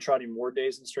 and then trotting more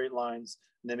days in straight lines,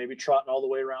 and then maybe trotting all the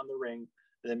way around the ring,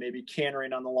 and then maybe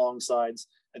cantering on the long sides,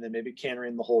 and then maybe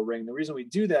cantering the whole ring. The reason we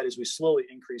do that is we slowly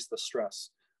increase the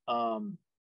stress.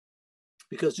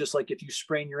 Because just like if you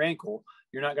sprain your ankle,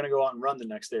 you're not going to go out and run the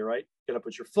next day, right? You got to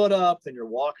put your foot up, then you're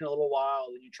walking a little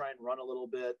while, then you try and run a little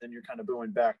bit, then you're kind of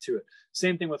going back to it.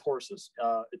 Same thing with horses.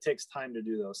 It takes time to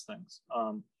do those things.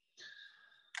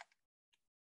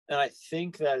 And I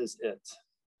think that is it.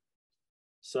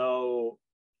 So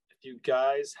if you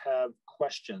guys have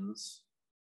questions,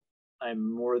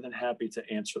 I'm more than happy to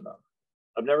answer them.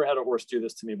 I've never had a horse do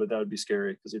this to me, but that would be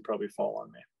scary because he'd probably fall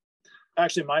on me.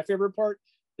 Actually, my favorite part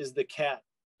is the cat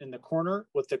in the corner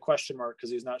with the question mark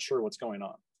because he's not sure what's going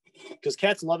on. Because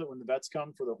cats love it when the vets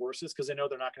come for the horses because they know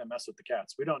they're not going to mess with the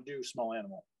cats. We don't do small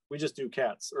animal. We just do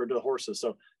cats or do horses.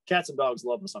 So cats and dogs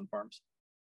love us on farms.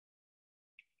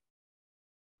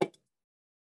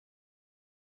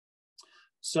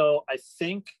 So I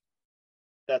think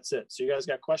that's it. So you guys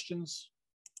got questions?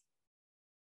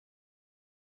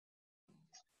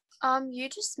 You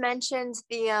just mentioned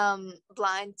the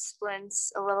blind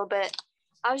splints a little bit.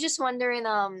 I was just wondering,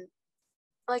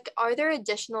 like, are there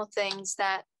additional things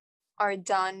that are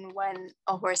done when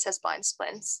a horse has blind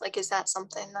splints? Like, is that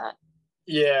something that?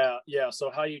 Yeah. So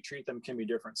how you treat them can be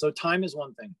different. So time is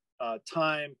one thing.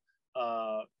 Time,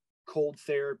 cold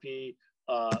therapy,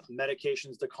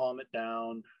 medications to calm it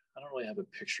down. I don't really have a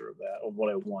picture of that, of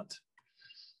what I want.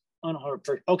 I don't know how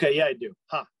to. Okay, yeah, I do.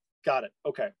 Got it.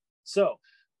 Okay. So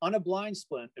on a blind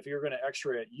splint, if you're going to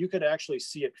x-ray it, you could actually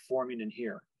see it forming in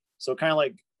here. So kind of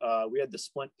like we had the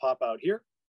splint pop out here,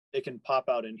 it can pop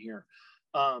out in here.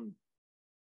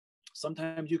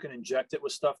 Sometimes you can inject it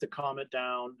with stuff to calm it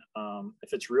down.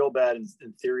 If it's real bad,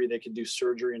 in theory, they can do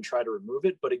surgery and try to remove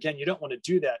it. But again, you don't want to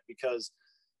do that because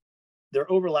they're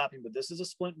overlapping, but this is a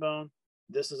splint bone.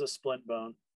 This is a splint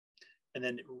bone. And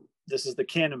then this is the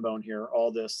cannon bone here.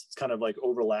 All this, it's kind of like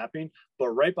overlapping,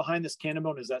 but right behind this cannon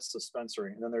bone is that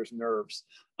suspensory. And then there's nerves.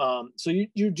 So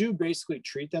you do basically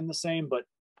treat them the same, but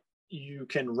you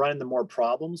can run into more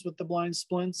problems with the blind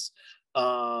splints.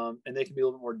 And they can be a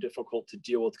little bit more difficult to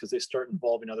deal with because they start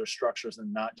involving other structures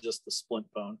and not just the splint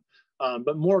bone.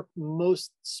 But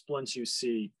most splints you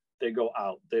see, they go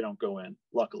out, they don't go in,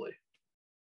 luckily.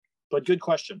 But good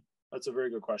question. That's a very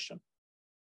good question.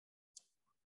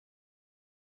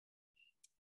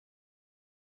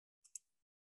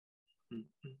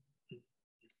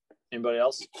 Anybody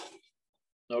else?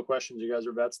 No questions? You guys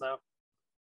are vets now?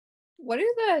 What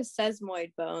do the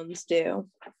sesamoid bones do?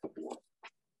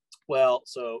 Well,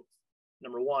 so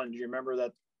number one, do you remember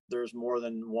that there's more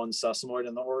than one sesamoid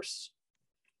in the horse?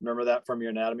 Remember that from your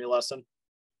anatomy lesson?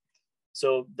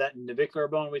 So that navicular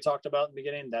bone we talked about in the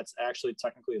beginning, that's actually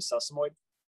technically a sesamoid.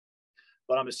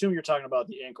 But I'm assuming you're talking about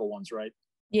the ankle ones, right?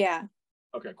 Yeah.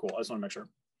 Okay, cool. I just want to make sure.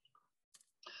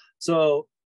 So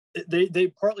they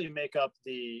partly make up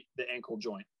the ankle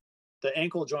joint. The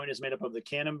ankle joint is made up of the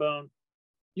cannon bone.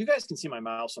 You guys can see my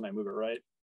mouse when I move it, right?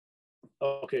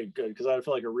 Okay, good. Because I would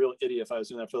feel like a real idiot if I was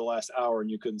doing that for the last hour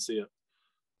and you couldn't see it.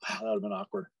 Wow, that would have been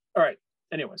awkward. All right.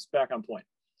 Anyways, back on point.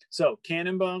 So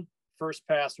cannon bone, first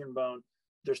pastern bone.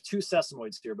 There's two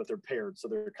sesamoids here, but they're paired, so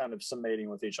they're kind of summating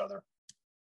with each other.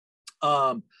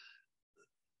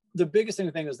 The biggest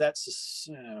thing is that's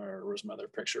where's my other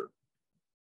picture?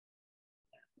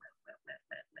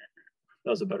 That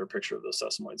was a better picture of the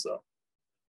sesamoids, though.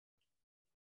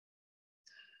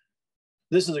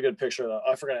 This is a good picture, though.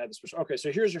 I forgot I had this picture. Okay,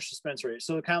 so here's your suspensory.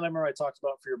 So the kind of lemur I talked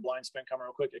about for your blind splint, come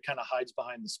real quick, it kind of hides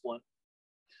behind the splint.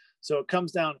 So it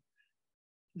comes down.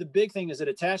 the big thing is it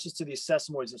attaches to these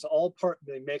sesamoids. It's all part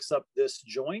that makes up this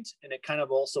joint, and it kind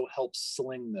of also helps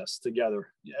sling this together.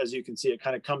 As you can see, it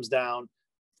kind of comes down,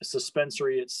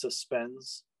 suspensory, it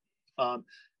suspends.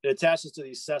 It attaches to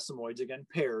these sesamoids, again,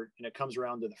 paired, and it comes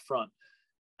around to the front.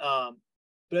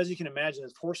 But as you can imagine,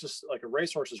 if horses, like a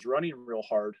racehorse is running real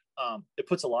hard, it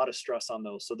puts a lot of stress on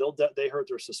those. So they hurt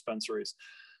their suspensories.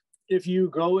 If you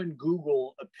go and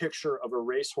Google a picture of a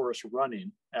racehorse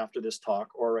running after this talk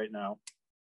or right now,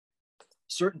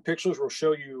 certain pictures will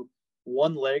show you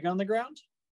one leg on the ground,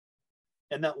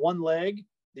 and that one leg,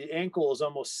 the ankle is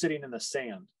almost sitting in the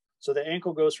sand. So the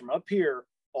ankle goes from up here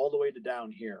all the way to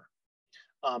down here.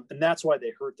 And that's why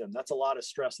they hurt them. That's a lot of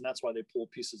stress, and that's why they pull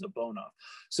pieces of bone off.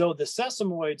 So the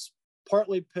sesamoids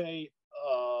partly play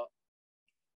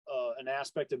an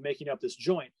aspect of making up this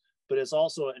joint, but it's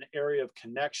also an area of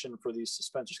connection for these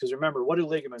suspensors. Because remember, what do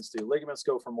ligaments do? Ligaments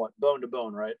go from what? Bone to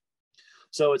bone, right?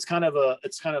 So it's kind of a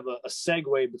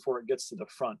segue before it gets to the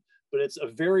front, but it's a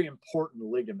very important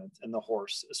ligament in the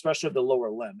horse, especially of the lower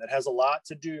limb. It has a lot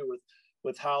to do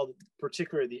with how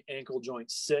particularly the ankle joint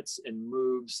sits and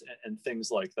moves and things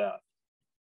like that.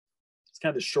 It's kind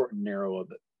of the short and narrow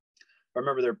of it.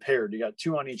 Remember, they're paired. You got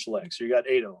 2 on each leg, so you got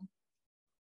 8 of them.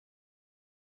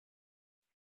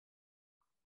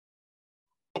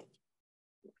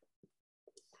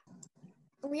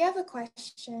 We have a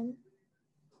question.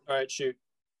 All right, shoot.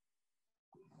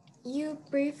 You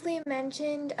briefly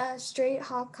mentioned a straight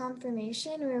hock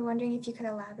conformation. We were wondering if you could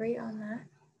elaborate on that.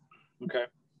 Okay.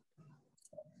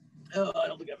 I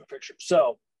don't think I have a picture.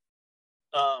 So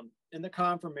in the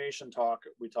conformation talk,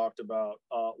 we talked about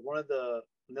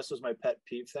and this was my pet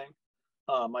peeve thing.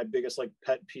 My biggest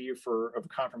pet peeve of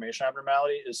conformation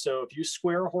abnormality is, so if you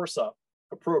square a horse up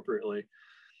appropriately,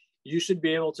 you should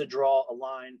be able to draw a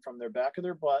line from their back of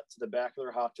their butt to the back of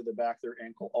their hock to the back of their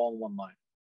ankle, all in one line.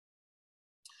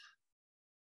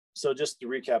 So just to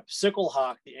recap, sickle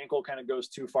hock, the ankle kind of goes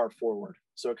too far forward.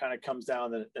 So it kind of comes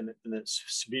down and it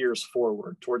veers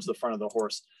forward towards the front of the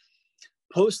horse.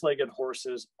 Post-legged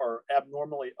horses are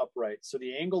abnormally upright. So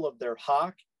the angle of their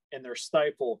hock and their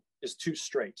stifle is too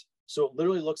straight. So it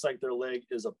literally looks like their leg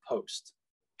is a post.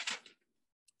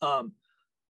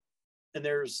 And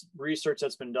there's research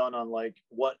that's been done on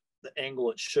what the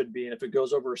angle it should be. And if it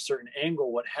goes over a certain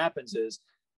angle, what happens is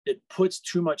it puts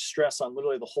too much stress on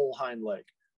literally the whole hind leg.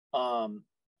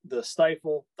 The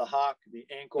stifle, the hock, the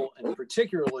ankle, and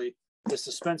particularly the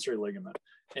suspensory ligament.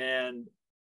 And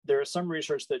there is some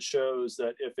research that shows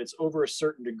that if it's over a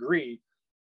certain degree,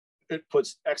 it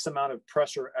puts X amount of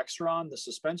pressure extra on the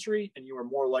suspensory, and you are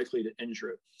more likely to injure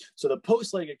it. So the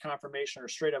post-legged conformation or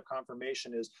straight up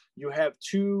conformation is you have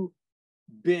too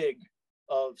big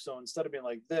of, so instead of being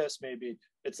like this, maybe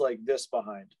it's like this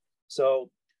behind.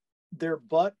 So their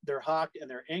butt, their hock, and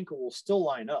their ankle will still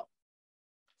line up,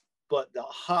 but the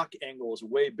hock angle is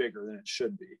way bigger than it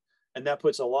should be. And that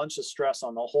puts a bunch of stress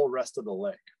on the whole rest of the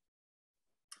leg.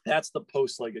 That's the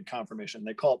post-legged conformation.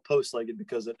 They call it post-legged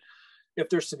because if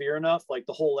they're severe enough,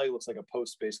 the whole leg looks like a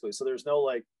post basically. So there's no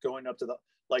going up to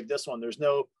this one, there's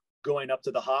no going up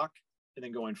to the hock and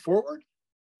then going forward.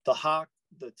 The hock,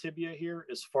 the tibia here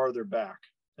is farther back,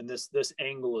 and this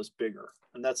angle is bigger.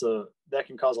 And that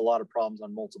can cause a lot of problems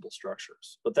on multiple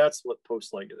structures. But that's what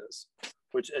post-legged is,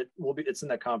 which it's in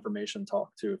that conformation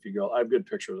talk too. If you go, I have good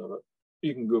pictures of it.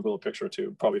 You can Google a picture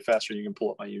too, probably faster. You can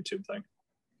pull up my YouTube thing.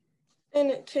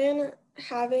 And can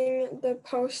having the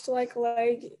post-leg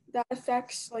that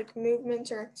affects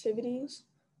movements or activities?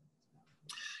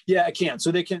 Yeah, it can. So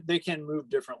they can move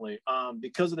differently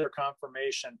because of their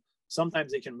conformation.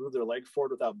 Sometimes they can move their leg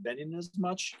forward without bending as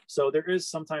much. So there is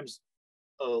sometimes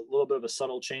a little bit of a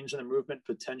subtle change in the movement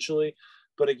potentially.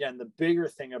 But again, the bigger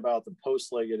thing about the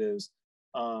post-legged is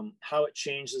how it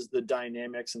changes the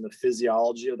dynamics and the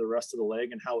physiology of the rest of the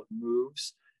leg and how it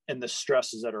moves and the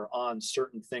stresses that are on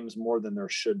certain things more than there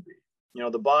should be.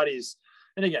 The body's,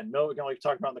 and again, like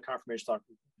talk about in the conformation talk,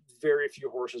 very few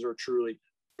horses are truly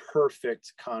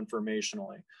perfect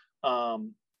conformationally.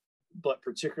 But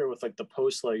particularly with the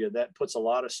post-legged, that puts a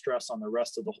lot of stress on the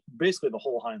rest of basically the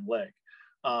whole hind leg.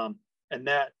 And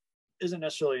that isn't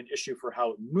necessarily an issue for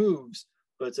how it moves,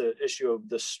 but it's an issue of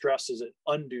the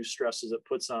undue stresses it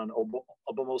puts on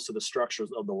most of the structures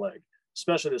of the leg,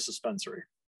 especially the suspensory.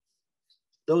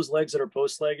 Those legs that are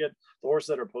post-legged, the horses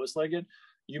that are post-legged,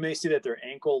 you may see that their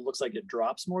ankle looks like it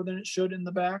drops more than it should in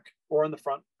the back or in the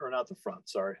front, or not the front,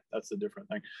 sorry, that's a different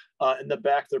thing. In the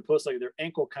back, they're post-legged, their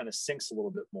ankle kind of sinks a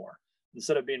little bit more.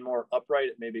 Instead of being more upright,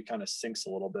 it maybe kind of sinks a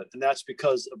little bit. And that's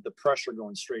because of the pressure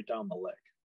going straight down the leg.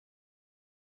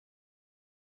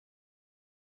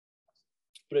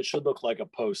 But it should look like a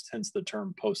post, hence the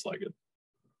term post-legged.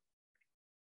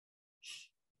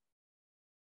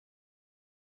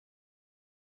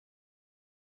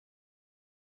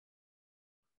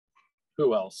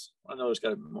 Who else? I know there's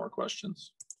got to be more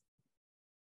questions.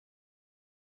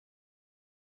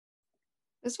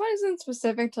 This one isn't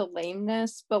specific to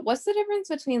lameness, but what's the difference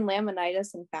between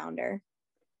laminitis and founder?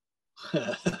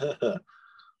 A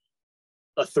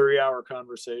 3-hour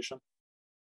conversation.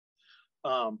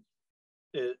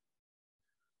 There's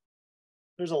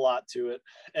a lot to it,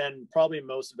 and probably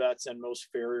most vets and most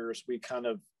farriers, we kind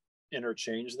of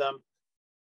interchange them.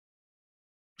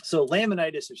 So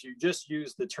laminitis, if you just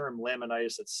use the term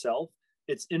laminitis itself,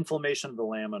 it's inflammation of the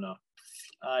lamina.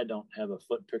 I don't have a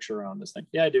foot picture on this thing.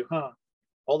 Yeah, I do, huh?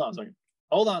 Hold on a second.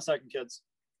 Hold on a second, kids.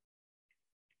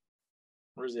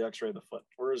 Where's the x-ray of the foot?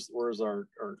 Where's our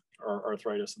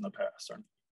arthritis in the past?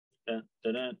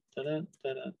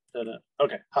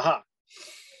 Okay, haha.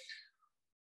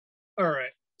 All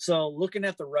right, so looking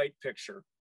at the right picture,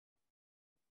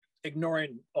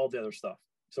 ignoring all the other stuff.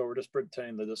 So we're just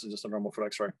pretending that this is just a normal foot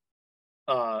x-ray.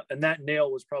 And that nail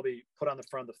was probably put on the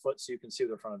front of the foot so you can see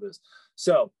what the front of it is.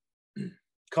 So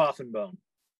coffin bone,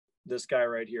 this guy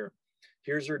right here.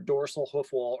 Here's your dorsal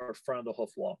hoof wall or front of the hoof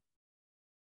wall.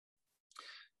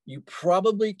 You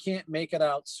probably can't make it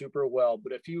out super well,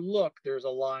 but if you look, there's a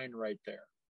line right there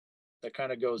that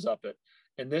kind of goes up it.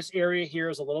 And this area here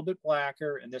is a little bit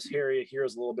blacker, and this area here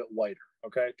is a little bit whiter,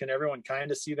 okay? Can everyone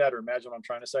kind of see that or imagine what I'm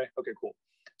trying to say? Okay, cool.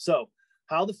 So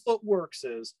how the foot works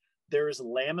is there is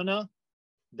lamina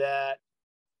that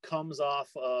comes off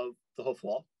of the hoof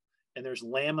wall, and there's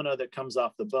lamina that comes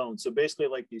off the bone. So basically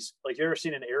like these, like you ever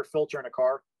seen an air filter in a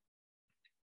car?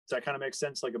 Does that kind of make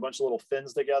sense? Like a bunch of little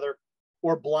fins together,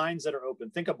 or blinds that are open.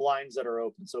 Think of blinds that are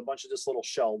open. So a bunch of just little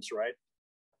shelves, right?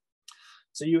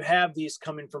 So you have these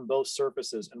coming from both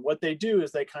surfaces, and what they do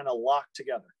is they kind of lock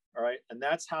together, all right? And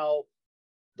that's how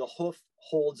the hoof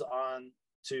holds on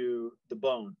to the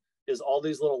bone, is all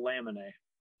these little laminae.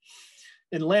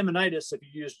 In laminitis, if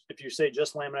you say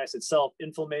just laminitis itself,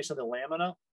 inflammation of the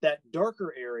lamina, that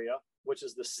darker area, which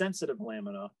is the sensitive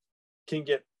lamina, can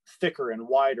get thicker and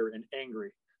wider and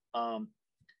angry.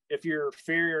 If your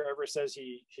farrier ever says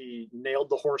he nailed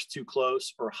the horse too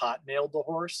close or hot nailed the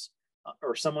horse,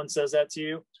 or someone says that to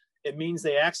you, it means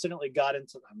they accidentally got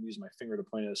into, I'm using my finger to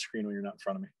point at a screen when you're not in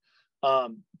front of me,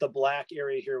 the black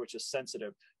area here, which is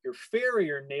sensitive. Your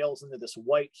farrier nails into this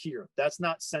white here. That's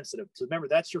not sensitive. So remember,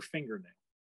 that's your fingernail.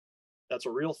 That's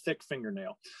a real thick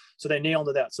fingernail. So they nail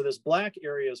into that. So this black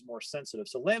area is more sensitive.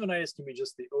 So laminitis can be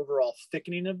just the overall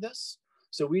thickening of this.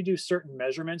 So we do certain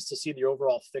measurements to see the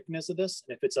overall thickness of this.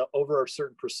 And if it's over a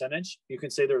certain percentage, you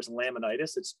can say there's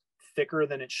laminitis. It's thicker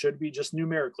than it should be, just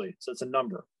numerically. So it's a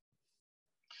number.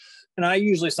 And I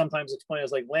usually sometimes explain it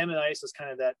as like laminitis is kind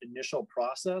of that initial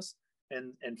process,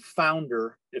 and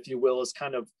founder, if you will, is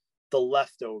kind of the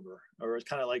leftover, or it's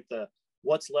kind of like the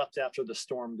what's left after the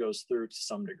storm goes through to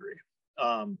some degree.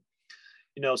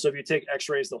 You know, so if you take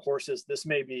x-rays, the horses, this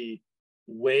may be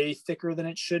way thicker than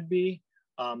it should be.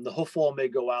 The hoof wall may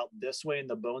go out this way and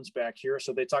the bone's back here.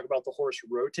 So they talk about the horse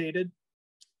rotated.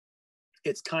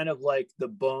 It's kind of like the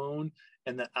bone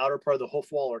and the outer part of the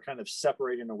hoof wall are kind of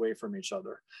separating away from each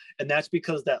other. And that's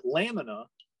because that lamina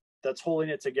that's holding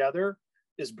it together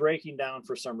is breaking down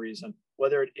for some reason,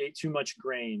 whether it ate too much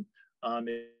grain,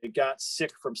 it got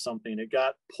sick from something, it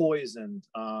got poisoned,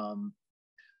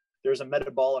 there's a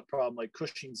metabolic problem like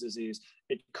Cushing's disease.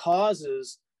 It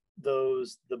causes the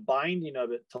binding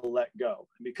of it to let go.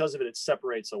 And because of it, it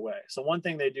separates away. So one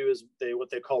thing they do is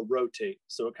what they call rotate.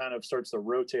 So it kind of starts to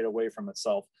rotate away from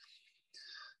itself.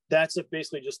 That's if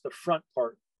basically just the front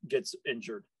part gets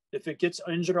injured. If it gets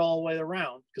injured all the way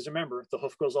around, because remember, the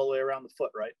hoof goes all the way around the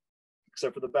foot, right?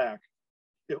 Except for the back.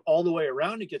 If all the way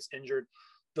around it gets injured,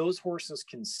 those horses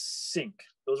can sink.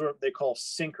 Those are what they call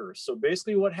sinkers. So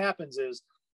basically what happens is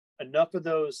enough of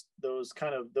those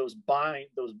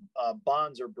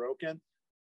bonds are broken,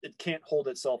 it can't hold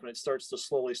itself, and it starts to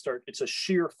slowly it's a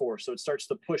shear force. So it starts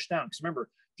to push down. Because remember,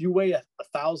 if you weigh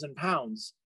 1,000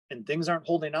 pounds and things aren't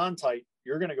holding on tight,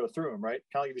 you're going to go through them, right?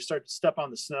 Kind of like if you start to step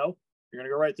on the snow, you're going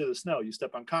to go right through the snow. You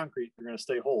step on concrete, you're going to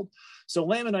stay hold. So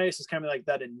laminitis is kind of like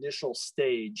that initial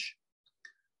stage.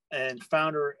 And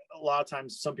founder, a lot of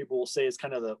times, some people will say it's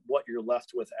kind of what you're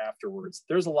left with afterwards.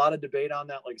 There's a lot of debate on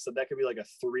that. Like I said, that could be like a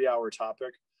 3-hour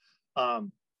topic.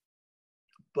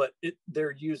 But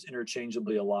they're used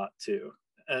interchangeably a lot too.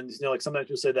 And you know, like sometimes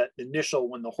people say that initial,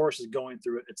 when the horse is going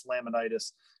through it, it's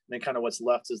laminitis, and then kind of what's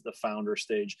left is the founder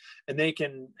stage. And they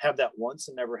can have that once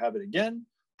and never have it again.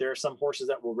 There are some horses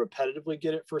that will repetitively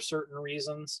get it for certain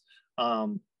reasons.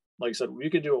 Like I said, we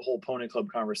could do a whole pony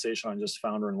club conversation on just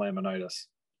founder and laminitis.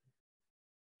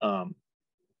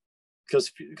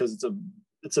 Because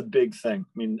it's a big thing.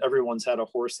 I mean, everyone's had a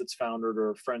horse that's foundered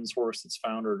or a friend's horse that's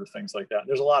foundered or things like that.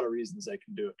 There's a lot of reasons they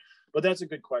can do it, but that's a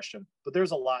good question. But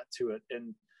there's a lot to it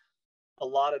and a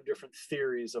lot of different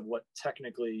theories of what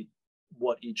technically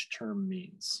what each term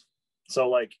means. So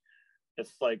like, if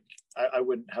like, I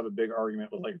wouldn't have a big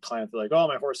argument with like a client that's like, oh,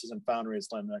 my horse isn't foundering,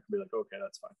 it's lame. And I could be like, okay,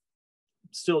 that's fine.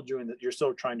 Still doing that. You're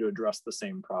still trying to address the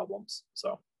same problems.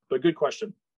 So, but good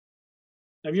question.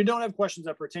 Now, if you don't have questions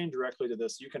that pertain directly to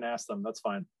this, you can ask them. That's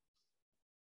fine.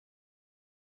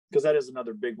 Because that is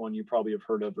another big one you probably have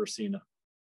heard of or seen.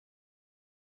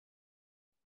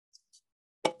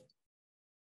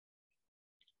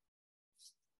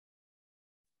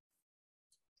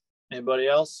 Anybody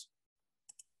else?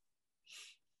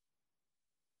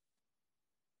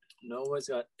 No one's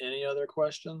got any other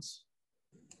questions?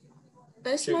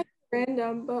 This might be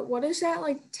random, but what is that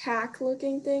like tack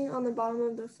looking thing on the bottom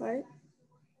of the foot?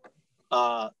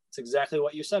 It's exactly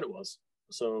what you said it was.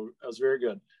 So that was very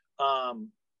good.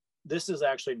 This is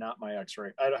actually not my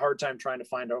x-ray. I had a hard time trying to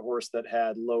find a horse that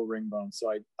had low ring bones. So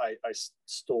I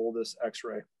stole this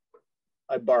x-ray.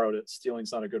 I borrowed it.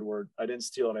 Stealing's not a good word. I didn't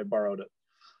steal it. I borrowed it.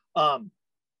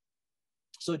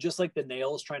 So just like the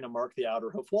nail is trying to mark the outer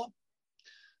hoof wall,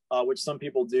 which some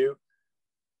people do,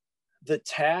 the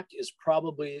tack is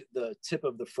probably the tip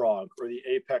of the frog or the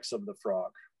apex of the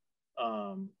frog.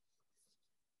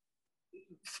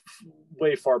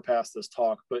 Way far past this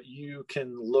talk, but you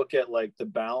can look at like the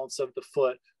balance of the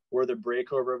foot, where the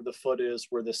breakover of the foot is,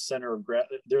 where the center of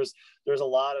there's a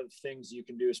lot of things you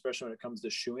can do, especially when it comes to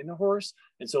shoeing the horse.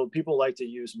 And so people like to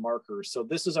use markers. So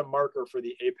this is a marker for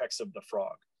the apex of the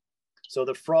frog. So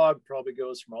the frog probably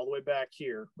goes from all the way back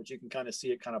here, which you can kind of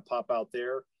see it kind of pop out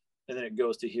there, and then it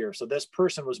goes to here. So this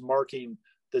person was marking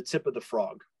the tip of the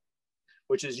frog,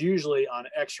 which is usually on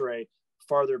x-ray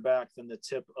farther back than the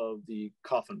tip of the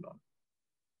coffin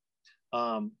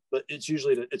bone. But it's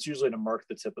usually to mark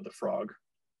the tip of the frog.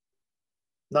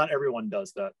 Not everyone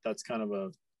does that. That's kind of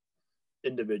a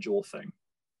individual thing.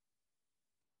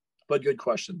 But good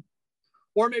question.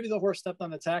 Or maybe the horse stepped on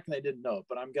the tack and they didn't know it,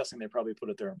 but I'm guessing they probably put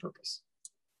it there on purpose.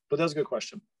 But that's a good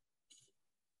question.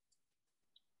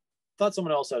 Thought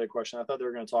someone else had a question. I thought they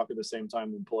were going to talk at the same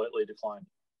time and politely declined.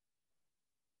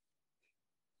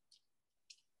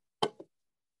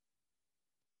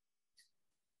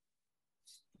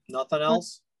 Nothing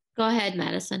else? Go ahead,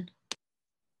 Madison.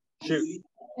 Shoot.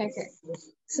 Okay.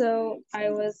 So I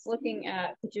was looking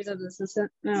at pictures of the system.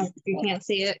 No, you can't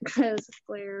see it because it's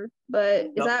clear. But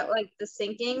is that like the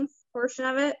sinking portion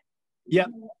of it? Yep.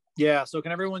 Yeah. So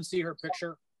can everyone see her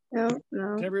picture? No.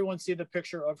 Can everyone see the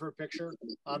picture of her picture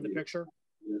on the picture?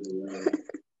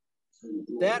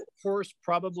 That horse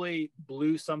probably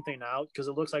blew something out because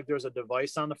it looks like there's a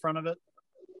device on the front of it,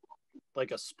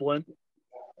 like a splint.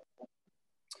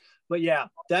 But yeah,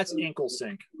 that's ankle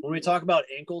sink. When we talk about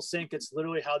ankle sink, it's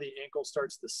literally how the ankle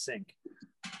starts to sink.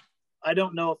 I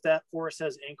don't know if that horse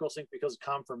has ankle sink because of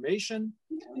conformation.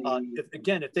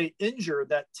 If they injure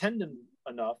that tendon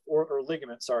enough or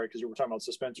ligament, sorry, because we were talking about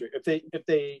suspensory.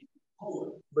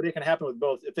 But it can happen with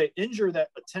both. If they injure that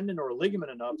a tendon or a ligament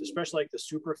enough, especially like the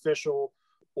superficial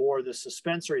or the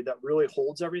suspensory that really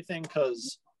holds everything,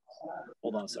 because,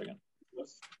 hold on a second.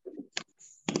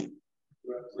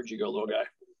 Where'd you go, little guy?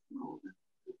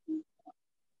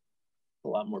 A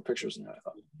lot more pictures than I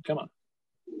thought. Come on.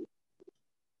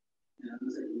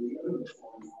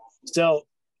 So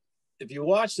if you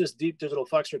watch this deep digital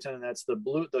flexor tendon, that's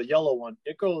the yellow one.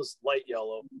 It goes light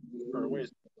yellow,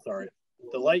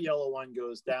 the light yellow one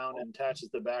goes down and attaches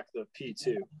the back of the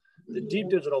P2. The deep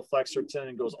digital flexor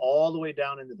tendon goes all the way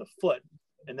down into the foot,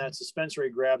 and that suspensory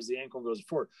grabs the ankle and goes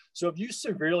forward. So if you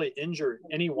severely injure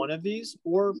any one of these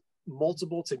or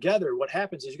multiple together, what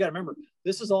happens is you got to remember,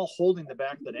 this is all holding the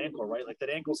back of that ankle, right? Like that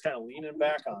ankle's kind of leaning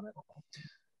back on it.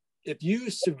 If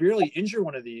you severely injure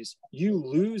one of these, you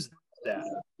lose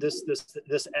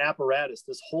this apparatus,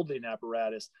 this holding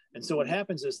apparatus. And so what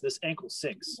happens is this ankle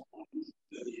sinks.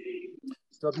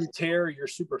 So if you tear your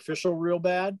superficial real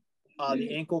bad,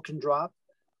 the ankle can drop.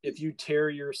 If you tear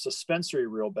your suspensory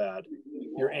real bad,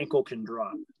 your ankle can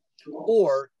drop.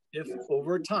 Or if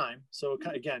over time, so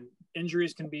again,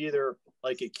 injuries can be either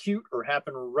like acute or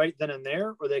happen right then and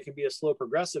there, or they can be a slow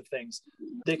progressive things.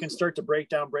 They can start to break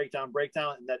down,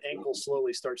 and that ankle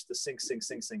slowly starts to sink.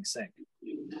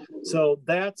 So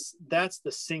that's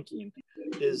the sinking,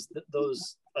 is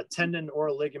those a tendon or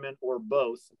a ligament or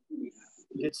both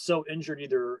gets so injured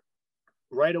either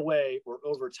right away or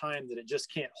over time that it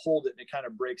just can't hold it and it kind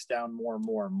of breaks down more and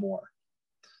more and more.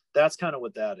 That's kind of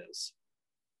what that is.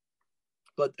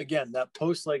 But again, that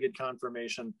post-legged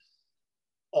conformation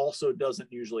also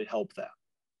doesn't usually help that.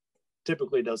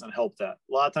 typically doesn't help that.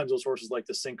 A lot of times those horses like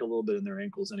to sink a little bit in their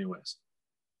ankles anyways.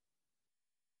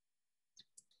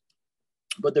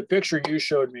 But the picture you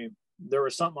showed me, there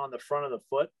was something on the front of the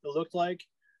foot, it looked like.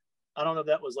 I don't know if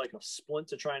that was like a splint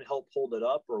to try and help hold it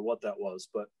up or what that was,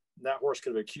 but that horse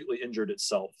could have acutely injured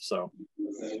itself. So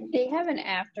they have an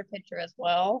after picture as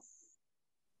well.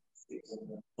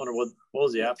 Wonder what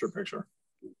was the after picture?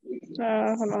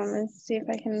 Hold on, let's see if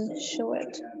I can show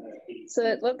it. So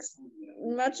it looks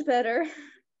much better.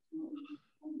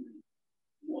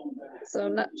 So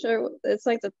I'm not sure. It's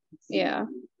like yeah.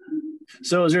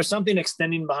 So is there something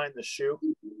extending behind the shoe?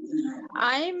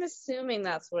 I'm assuming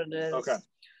that's what it is. Okay.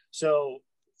 So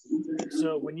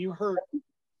when you hurt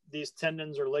these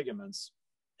tendons or ligaments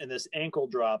and this ankle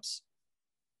drops,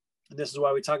 and this is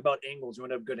why we talk about angles. You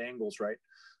want to have good angles, right?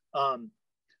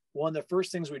 One of the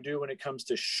first things we do when it comes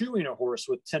to shoeing a horse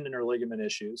with tendon or ligament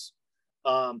issues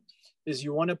is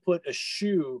you want to put a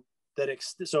shoe that,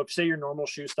 so if say your normal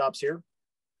shoe stops here,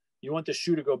 you want the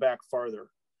shoe to go back farther,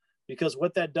 because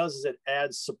what that does is it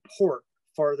adds support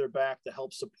farther back to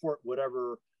help support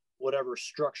whatever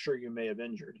structure you may have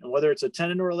injured. And whether it's a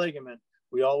tendon or a ligament,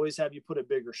 we always have you put a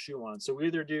bigger shoe on. So we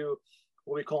either do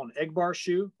what we call an egg bar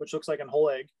shoe, which looks like a whole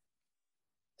egg.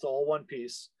 It's all one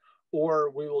piece. Or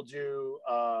we will do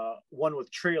one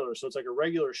with trailers. So it's like a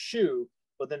regular shoe,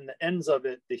 but then the ends of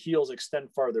it, the heels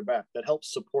extend farther back. That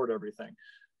helps support everything.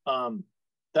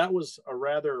 That was a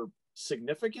rather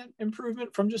significant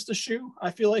improvement from just a shoe,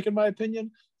 I feel like, in my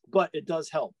opinion, but it does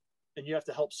help. And you have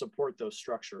to help support those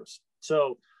structures.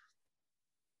 So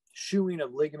shoeing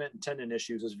of ligament and tendon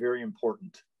issues is very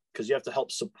important because you have to help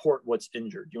support what's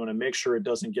injured. You want to make sure it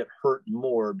doesn't get hurt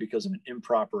more because of an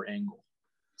improper angle.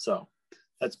 So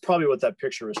that's probably what that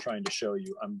picture is trying to show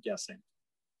you, I'm guessing.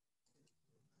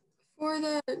 For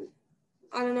the,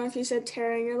 I don't know if you said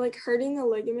tearing or like hurting the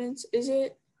ligaments,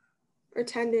 or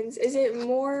tendons, is it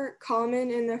more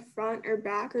common in the front or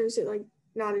back, or is it like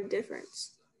not a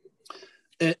difference?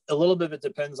 A little bit of it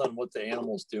depends on what the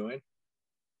animal's doing,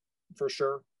 for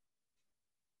sure.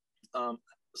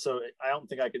 So I don't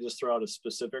think I could just throw out a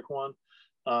specific one,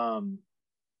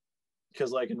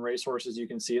 because like in racehorses, you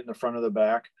can see it in the front or the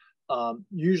back.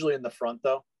 Usually in the front,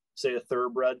 though. Say a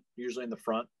thoroughbred, usually in the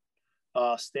front.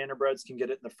 Standardbreds can get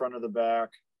it in the front or the back.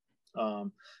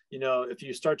 If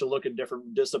you start to look at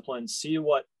different disciplines, see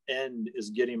what end is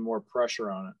getting more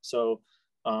pressure on it. So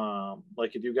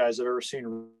like if you guys have ever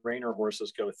seen reiner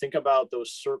horses go, think about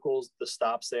those circles, the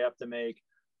stops they have to make,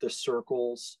 the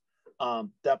circles.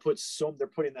 They're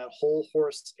putting that whole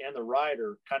horse and the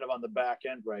rider kind of on the back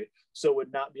end, right? So it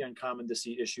would not be uncommon to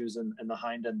see issues in the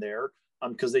hind end there,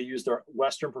 because they use their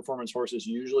Western performance horses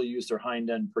usually use their hind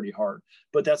end pretty hard.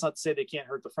 But that's not to say they can't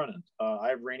hurt the front end. I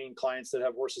have reining clients that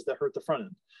have horses that hurt the front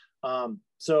end.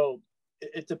 So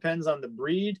it depends on the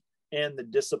breed and the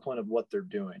discipline of what they're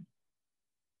doing.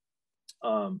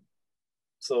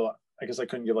 So I guess I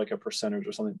couldn't give like a percentage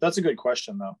or something. That's a good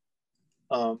question though.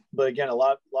 But again, a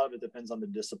lot of it depends on the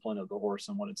discipline of the horse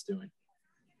and what it's doing.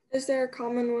 Is there a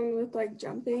common one with like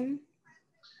jumping?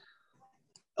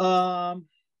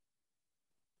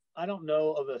 I don't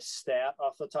know of a stat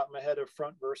off the top of my head of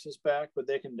front versus back, but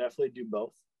they can definitely do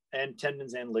both, and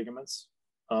tendons and ligaments.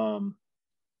 A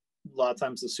lot of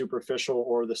times the superficial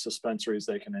or the suspensories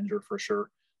they can injure for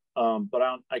sure. But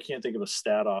I can't think of a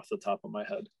stat off the top of my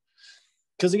head.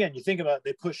 Because again, you think about it,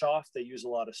 they push off, they use a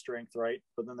lot of strength, right?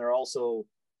 But then they're also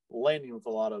landing with a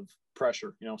lot of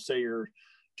pressure. Say you're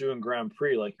doing Grand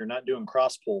Prix, like you're not doing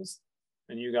cross pulls,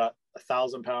 and you got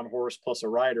 1,000-pound horse plus a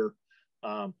rider.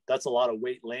 That's a lot of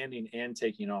weight landing and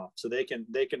taking off. So they can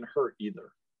hurt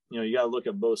either. You got to look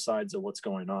at both sides of what's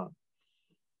going on.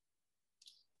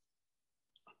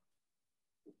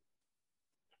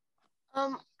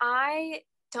 I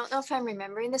don't know if I'm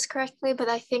remembering this correctly, but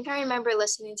I think I remember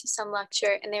listening to some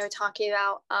lecture and they were talking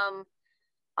about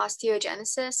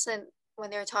osteogenesis, and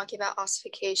when they were talking about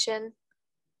ossification,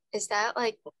 is that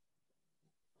like?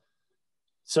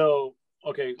 So,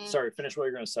 okay, sorry, finish what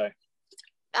you're going to say.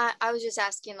 I was just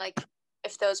asking like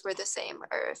if those were the same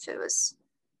or if it was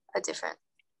a different.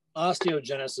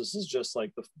 Osteogenesis is just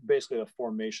like basically the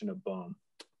formation of bone.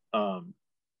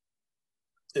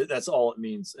 That's all it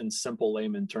means in simple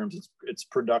layman terms. It's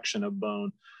production of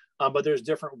bone, but there's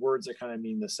different words that kind of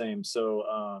mean the same.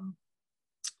 So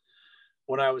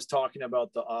when I was talking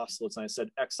about the osselates, I said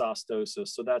exostosis.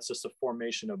 So that's just a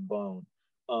formation of bone.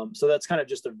 So that's kind of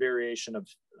just a variation of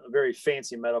a very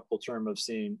fancy medical term of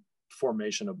seeing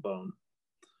formation of bone.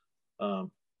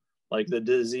 Like the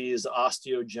disease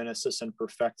osteogenesis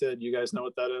imperfecta. You guys know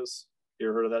what that is? You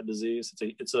ever heard of that disease?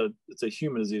 It's a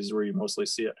human disease where you mostly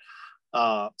see it.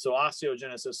 So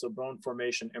osteogenesis, so bone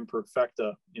formation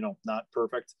imperfecta, not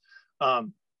perfect.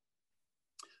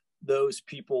 Those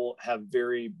people have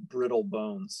very brittle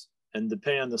bones, and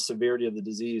depending on the severity of the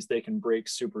disease, they can break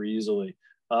super easily.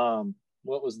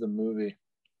 What was the movie?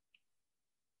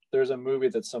 There's a movie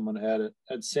that someone had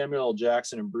Samuel L.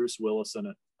 Jackson and Bruce Willis in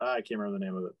it. I can't remember the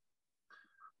name of it.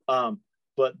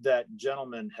 But that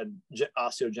gentleman had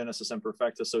osteogenesis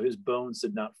imperfecta, so his bones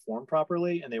did not form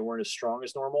properly and they weren't as strong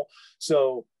as normal.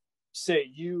 So say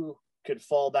you could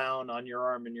fall down on your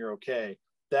arm and you're okay.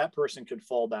 That person could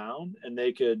fall down and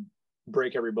they could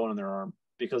break every bone in their arm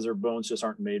because their bones just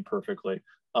aren't made perfectly.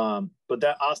 But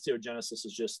that osteogenesis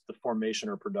is just the formation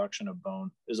or production of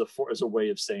bone, is a way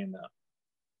of saying that.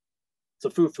 It's a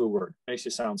foo-foo word. Makes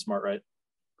you sound smart, right?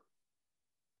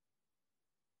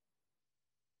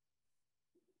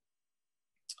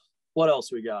 What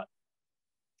else we got?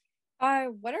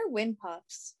 What are wind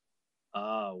puffs?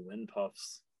 Wind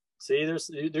puffs. See,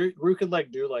 we could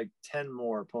do like 10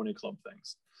 more Pony Club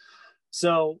things.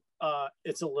 So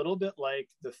it's a little bit like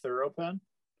the Theropen.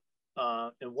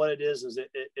 And what it is it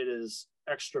is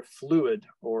extra fluid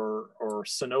or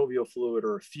synovial fluid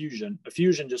or effusion.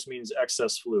 Effusion just means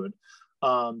excess fluid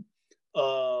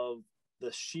of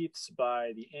the sheaths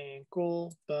by the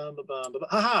ankle.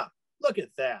 Aha! Look at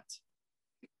that.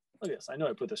 Look at this. I know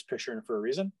I put this picture in for a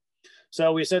reason.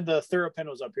 So we said the Theropen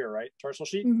was up here, right? Tarsal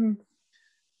sheath. Mm-hmm.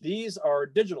 These are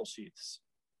digital sheaths.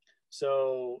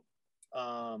 So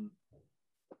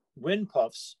wind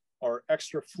puffs are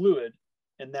extra fluid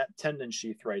in that tendon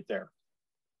sheath right there.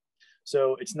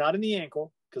 So it's not in the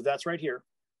ankle because that's right here.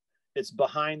 It's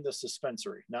behind the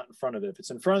suspensory, not in front of it. If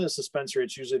it's in front of the suspensory,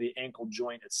 it's usually the ankle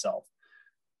joint itself.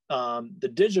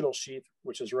 The digital sheath,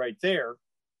 which is right there,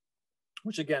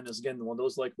 which again is one of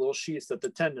those like little sheaths that the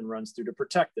tendon runs through to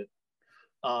protect it.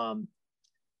 That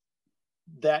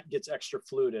gets extra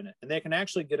fluid in it. And they can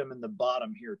actually get them in the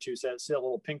bottom here too. So see that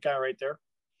little pink guy right there?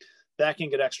 That can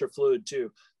get extra fluid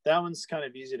too. That one's kind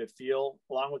of easy to feel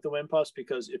along with the wind puffs,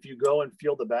 because if you go and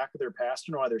feel the back of their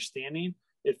pastern while they're standing,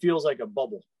 it feels like a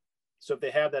bubble. So if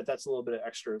they have that, that's a little bit of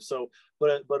extra. So,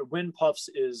 but wind puffs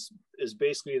is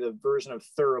basically the version of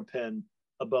Theropen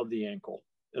above the ankle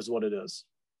is what it is.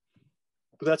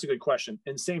 But that's a good question.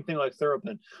 And same thing like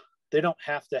Theropen, they don't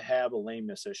have to have a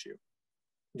lameness issue.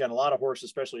 Again, a lot of horses,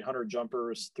 especially hunter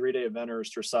jumpers, 3-day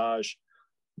eventers, dressage,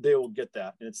 they will get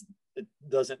that. And it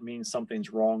doesn't mean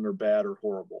something's wrong or bad or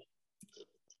horrible.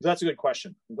 That's a good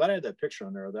question. I'm glad I had that picture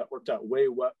on there. That worked out way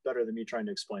better than me trying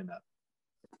to explain that.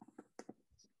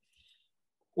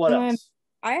 What else?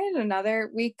 I had another.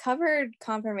 We covered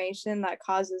conformation that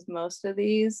causes most of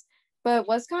these, but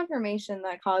what's conformation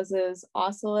that causes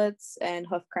ocellates and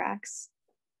hoof cracks?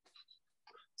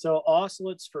 So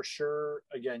ocellates for sure.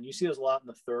 Again, you see those a lot in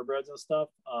the thoroughbreds and stuff.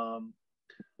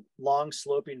 Long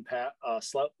sloping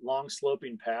pasterns.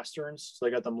 So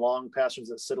they got them long pasterns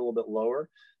that sit a little bit lower,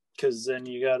 because then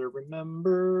you got to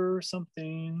remember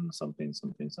something.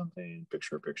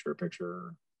 Picture.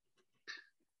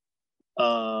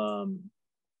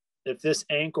 If this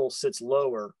ankle sits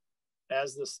lower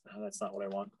as this, that's not what I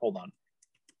want. Hold on.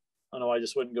 I don't know. I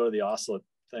just wouldn't go to the oscillate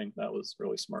thing. That was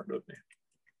really smart of me.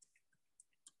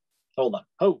 Hold on.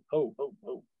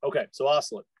 Okay, so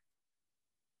oscillate.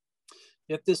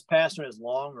 If this pastern is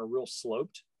long or real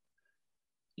sloped,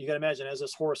 you got to imagine as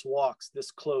this horse walks, this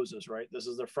closes, right? This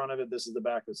is the front of it, this is the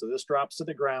back of it. So this drops to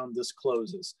the ground, this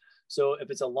closes. So if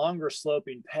it's a longer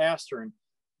sloping pastern,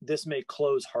 this may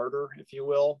close harder, if you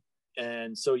will.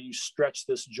 And so you stretch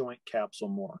this joint capsule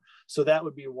more. So that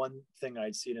would be one thing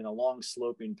I'd see in a long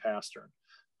sloping pastern.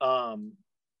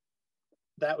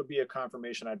 That would be a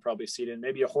confirmation I'd probably see it in.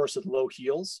 Maybe a horse with low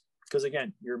heels, because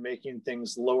again, you're making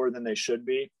things lower than they should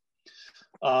be.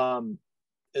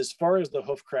 As far as the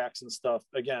hoof cracks and stuff,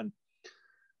 again,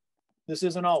 this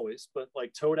isn't always, but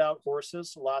like toed out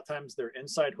horses, a lot of times their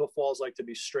inside hoof walls like to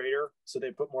be straighter. So they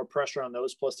put more pressure on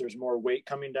those. Plus there's more weight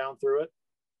coming down through it.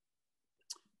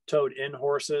 Toed in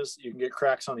horses, you can get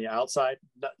cracks on the outside.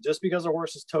 Just because a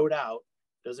horse is toed out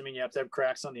doesn't mean you have to have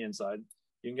cracks on the inside.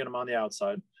 You can get them on the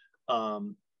outside.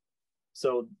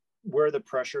 So where the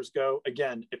pressures go,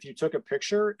 again, if you took a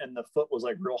picture and the foot was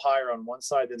like real higher on one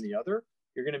side than the other,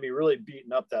 you're going to be really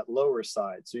beating up that lower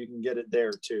side. So you can get it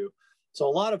there too. So a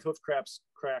lot of hoof cracks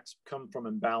come from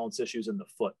imbalance issues in the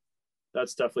foot.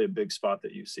 That's definitely a big spot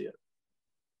that you see it.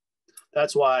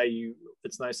 That's why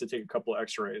it's nice to take a couple of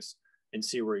x-rays and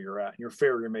see where you're at. And your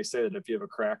farrier may say that if you have a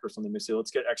crack or something, they say,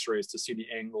 let's get x-rays to see the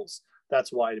angles.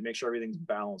 That's why, to make sure everything's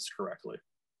balanced correctly.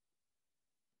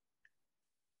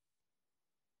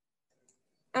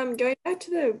 Going back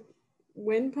to the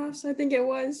wind puffs, I think it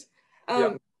was.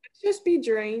 Yep. just be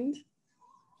drained?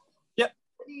 Yep.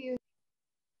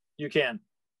 You can.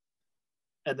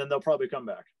 And then they'll probably come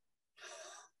back.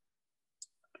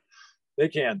 They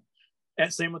can.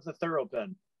 And same with the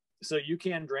ThoroPen. So you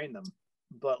can drain them,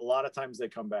 but a lot of times they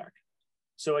come back.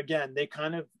 So again, they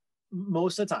kind of,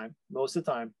 most of the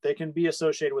time, they can be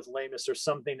associated with lameness or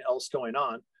something else going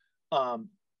on.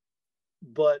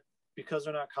 But because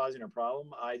they're not causing a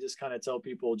problem, I just kind of tell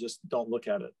people just don't look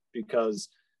at it, because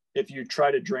if you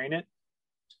try to drain it,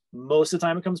 most of the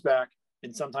time it comes back,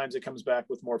 and sometimes it comes back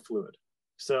with more fluid.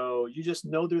 So you just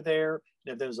know they're there.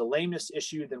 And if there's a lameness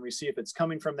issue, then we see if it's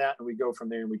coming from that, and we go from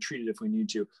there and we treat it if we need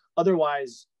to.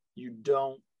 Otherwise, you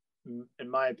don't, in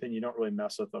my opinion, you don't really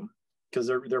mess with them, because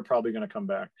they're probably going to come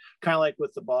back. Kind of like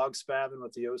with the bog spavin,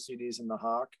 with the OCDs and the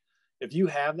hock. If you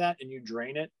have that and you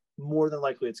drain it, more than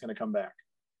likely it's going to come back.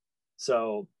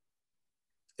 So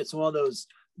it's one of those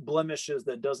blemishes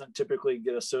that doesn't typically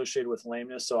get associated with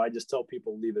lameness. So I just tell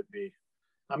people, leave it be.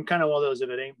 I'm kind of one of those, if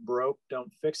it ain't broke,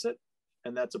 don't fix it.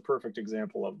 And that's a perfect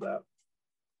example of that.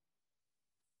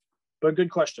 But good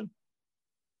question.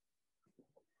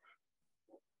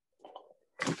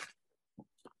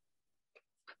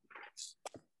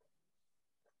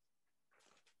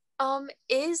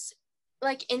 Is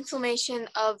like inflammation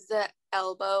of the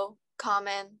elbow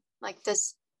common? Like,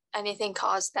 does anything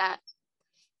cause that?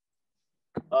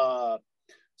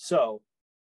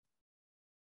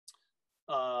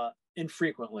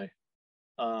 Infrequently.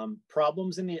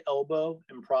 Problems in the elbow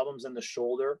and problems in the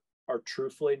shoulder are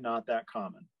truthfully not that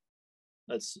common.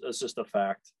 That's just a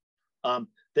fact.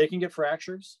 They can get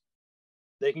fractures,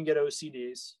 they can get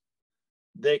OCDs,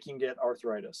 they can get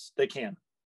arthritis. They can,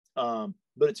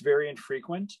 but it's very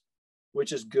infrequent,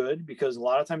 which is good, because a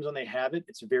lot of times when they have it,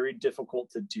 it's very difficult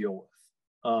to deal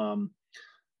with.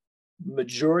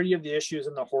 Majority of the issues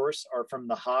in the horse are from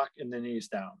the hock and the knees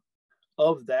down.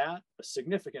 Of that, a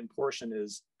significant portion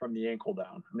is from the ankle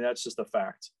down. I mean, that's just a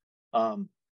fact.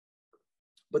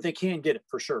 But they can get it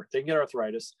for sure. They can get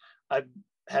arthritis. I've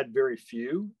had very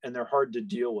few, and they're hard to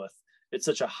deal with. It's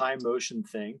such a high motion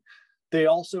thing. They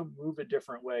also move a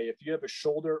different way. If you have a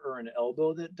shoulder or an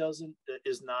elbow that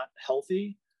is not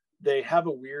healthy, they have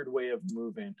a weird way of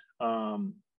moving.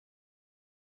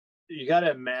 You got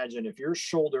to imagine, if your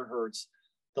shoulder hurts,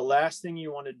 the last thing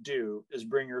you want to do is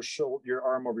bring your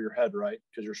arm over your head, right?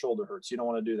 Because your shoulder hurts. You don't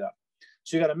want to do that.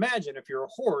 So you got to imagine, if you're a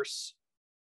horse,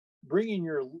 bringing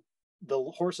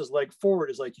the horse's leg forward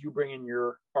is like you bringing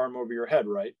your arm over your head,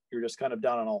 right? You're just kind of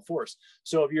down on all fours.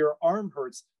 So if your arm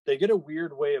hurts, they get a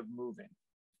weird way of moving.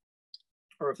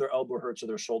 Or if their elbow hurts or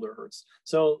their shoulder hurts.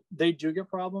 So they do get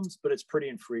problems, but it's pretty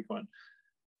infrequent.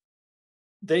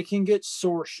 They can get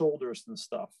sore shoulders and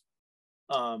stuff.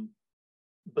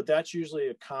 But that's usually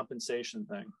a compensation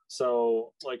thing.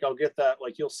 So like, I'll get that,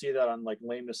 like you'll see that on like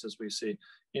lamenesses we see,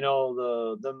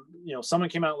 someone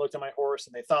came out and looked at my horse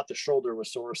and they thought the shoulder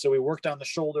was sore. So we worked on the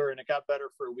shoulder and it got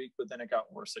better for a week, but then it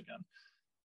got worse again.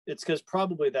 It's because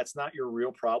probably that's not your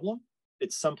real problem.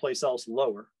 It's someplace else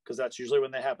lower, because that's usually when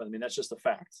they happen. I mean, that's just a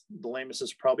fact. The lameness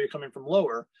is probably coming from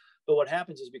lower, but what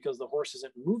happens is because the horse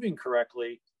isn't moving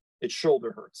correctly, its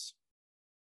shoulder hurts.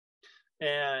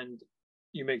 And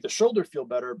you make the shoulder feel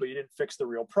better, but you didn't fix the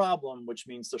real problem, which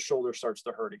means the shoulder starts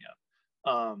to hurt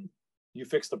again. You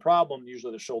fix the problem,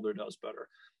 usually the shoulder does better.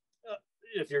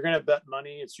 If you're going to bet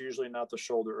money, it's usually not the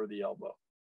shoulder or the elbow.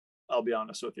 I'll be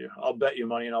honest with you. I'll bet you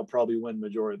money and I'll probably win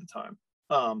majority of the time.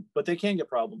 But they can get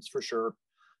problems for sure,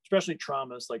 especially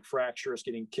traumas like fractures,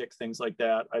 getting kicked, things like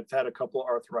that. I've had a couple of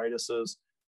arthritises,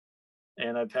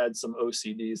 and I've had some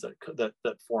OCDs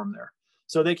that form there.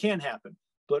 So they can happen,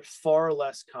 but far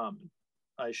less common.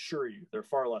 I assure you, they're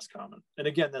far less common. And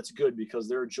again, that's good, because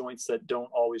there are joints that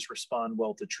don't always respond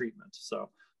well to treatment.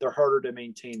 So they're harder to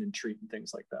maintain and treat and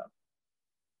things like that.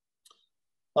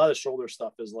 A lot of the shoulder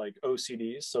stuff is like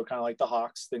OCDs. So kind of like the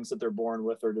hocks, things that they're born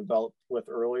with or developed with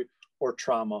early, or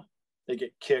trauma. They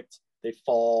get kicked, they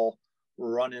fall,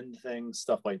 run into things,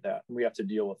 stuff like that. And we have to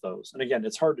deal with those. And again,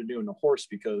 it's hard to do in a horse,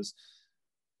 because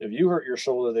if you hurt your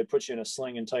shoulder, they put you in a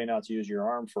sling and tell you not to use your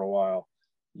arm for a while.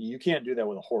 You can't do that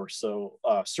with a horse. So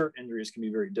certain injuries can be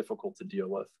very difficult to deal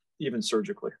with, even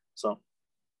surgically. So,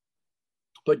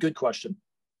 but good question.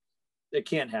 It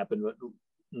can happen, but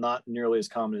not nearly as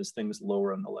common as things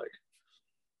lower in the leg.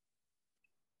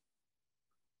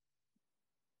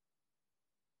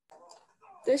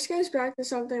 This goes back to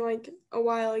something like a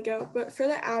while ago, but for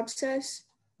the abscess,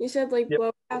 you said like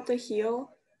blow out the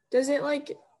heel. Does it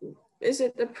like, is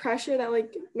it the pressure that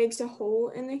like makes a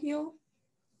hole in the heel?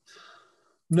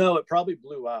 No, it probably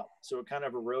blew out. So it kind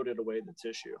of eroded away the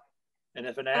tissue. And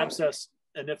if an abscess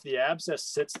And if the abscess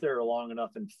sits there long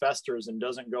enough and festers and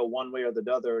doesn't go one way or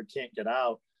the other, it can't get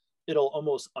out, it'll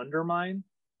almost undermine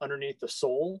underneath the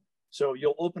sole. So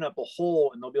you'll open up a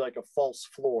hole and there'll be like a false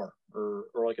floor or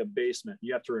like a basement.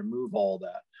 You have to remove all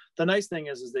that. The nice thing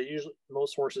is they usually,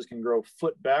 most horses can grow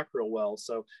foot back real well.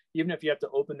 So even if you have to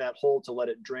open that hole to let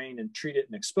it drain and treat it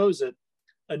and expose it,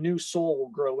 a new sole will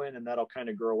grow in and that'll kind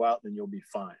of grow out and then you'll be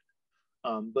fine.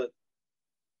 But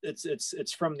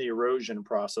it's from the erosion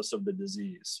process of the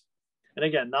disease. And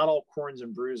again, not all corns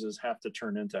and bruises have to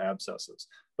turn into abscesses,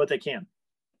 but they can.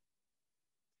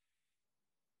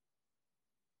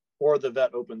 Or the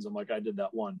vet opens them like I did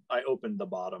that one. I opened the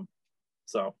bottom.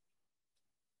 So,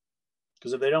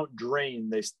 because if they don't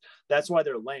drain, that's why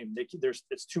they're lame.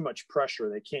 It's too much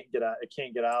pressure. They can't get out. It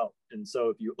can't get out. And so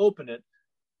if you open it,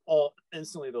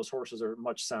 instantly those horses are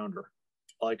much sounder,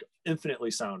 like infinitely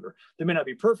sounder. They may not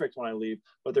be perfect when I leave,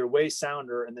 but they're way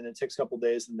sounder. And then it takes a couple of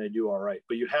days and they do all right.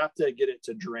 But you have to get it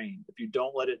to drain. If you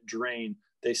don't let it drain,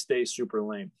 they stay super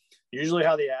lame. Usually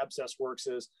how the abscess works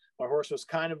is, my horse was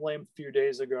kind of lame a few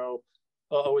days ago.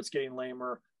 Oh, it's getting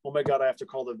lamer. Oh my God, I have to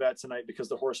call the vet tonight because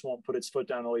the horse won't put its foot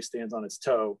down until he stands on its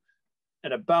toe.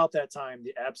 And about that time,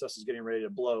 the abscess is getting ready to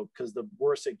blow because the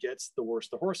worse it gets, the worse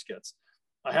the horse gets.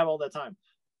 I have all that time.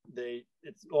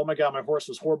 Oh my God, my horse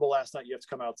was horrible last night. You have to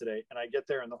come out today. And I get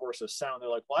there and the horse is sound. They're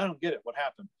like, well, I don't get it. What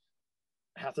happened?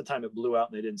 Half the time it blew out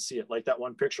and they didn't see it. Like that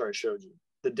one picture I showed you.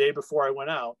 The day before I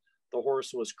went out, the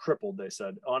horse was crippled, they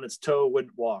said, on its toe,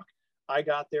 wouldn't walk. I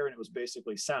got there and it was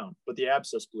basically sound, but the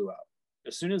abscess blew out.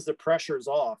 As soon as the pressure is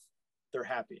off, they're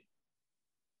happy.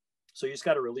 So you just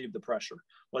got to relieve the pressure,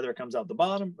 whether it comes out the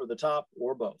bottom or the top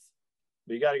or both.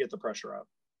 But you got to get the pressure out.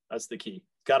 That's the key.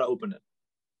 Got to open it.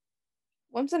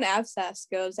 Once an abscess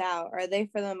goes out, are they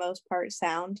for the most part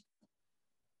sound?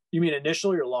 You mean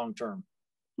initially or long term?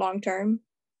 Long term?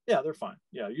 Yeah, they're fine.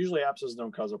 Yeah, usually abscesses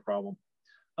don't cause a problem.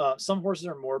 Some horses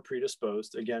are more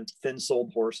predisposed. Again,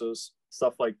 thin-soled horses,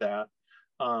 stuff like that.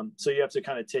 So you have to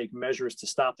kind of take measures to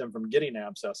stop them from getting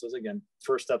abscesses. Again,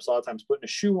 first steps a lot of times putting a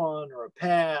shoe on or a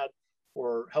pad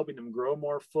or helping them grow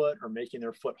more foot or making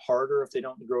their foot harder if they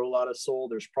don't grow a lot of sole.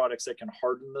 There's products that can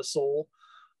harden the sole.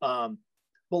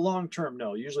 But long term,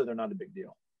 no, usually they're not a big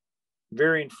deal.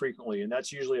 Very infrequently, and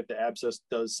that's usually if the abscess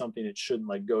does something it shouldn't,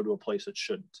 like go to a place it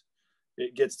shouldn't.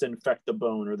 It gets to infect the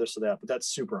bone or this or that, but that's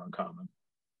super uncommon.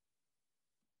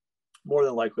 More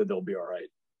than likely, they'll be all right.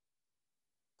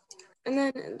 And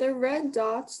then the red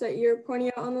dots that you're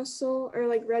pointing out on the sole, or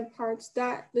like red parts,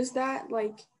 does that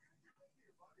like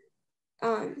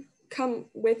come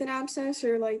with an abscess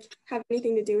or like have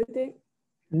anything to do with it?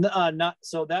 Not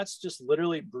so. That's just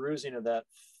literally bruising of that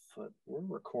foot. Where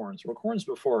were corns? Were corns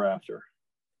before or after?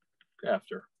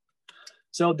 After.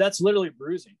 So that's literally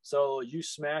bruising. So you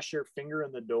smash your finger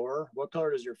in the door. What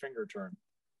color does your finger turn?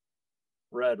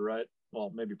 Red, right?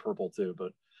 Well, maybe purple too,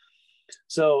 but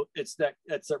so it's that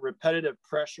repetitive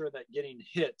pressure that getting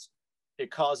hit, it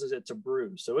causes it to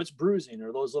bruise. So it's bruising,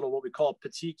 or those little what we call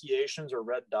petechiations or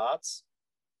red dots.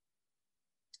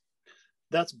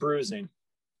 That's bruising.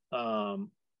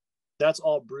 That's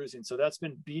all bruising. So that's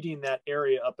been beating that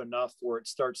area up enough where it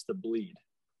starts to bleed.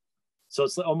 So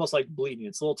it's almost like bleeding.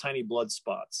 It's little tiny blood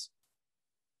spots.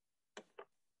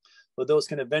 But those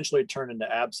can eventually turn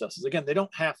into abscesses. Again, they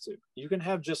don't have to. You can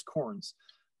have just corns.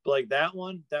 But like that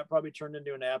one, that probably turned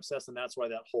into an abscess, and that's why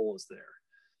that hole is there.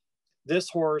 This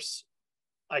horse,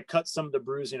 I cut some of the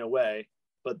bruising away,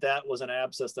 but that was an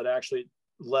abscess that actually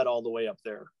led all the way up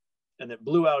there. And it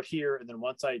blew out here, and then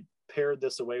once I pared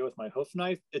this away with my hoof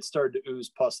knife, it started to ooze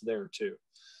pus there too.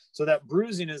 So that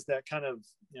bruising is that kind of,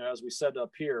 as we said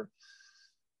up here,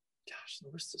 gosh,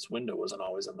 this window wasn't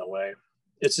always in the way.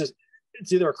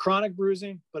 It's either a chronic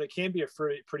bruising, but it can be a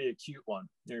pretty acute one.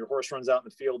 Your horse runs out in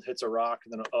the field, hits a rock,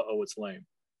 and then, it's lame.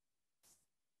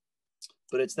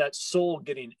 But it's that sole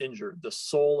getting injured, the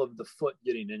sole of the foot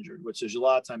getting injured, which is a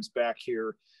lot of times back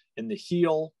here in the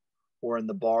heel or in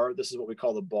the bar. This is what we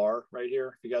call the bar right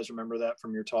here. If you guys remember that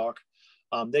from your talk,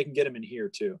 they can get them in here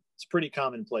too. It's pretty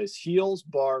commonplace. Heels,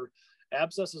 bar,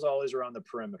 abscess is always around the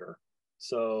perimeter.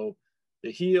 So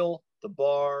the heel, the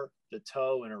bar, the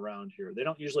toe, and around here. They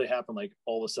don't usually happen like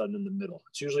all of a sudden in the middle.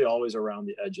 It's usually always around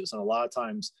the edges, and a lot of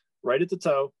times right at the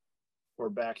toe or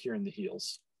back here in the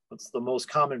heels. That's the most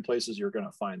common places you're going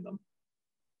to find them.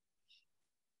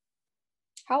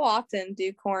 How often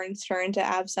do corns turn to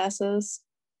abscesses?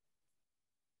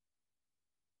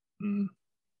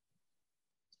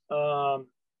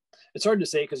 It's hard to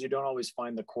say because you don't always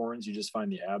find the corns, you just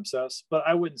find the abscess, but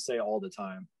I wouldn't say all the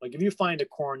time. Like if you find a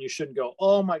corn, you shouldn't go,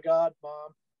 oh my God,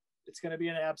 Mom, it's going to be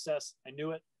an abscess. I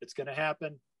knew it. It's going to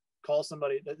happen. Call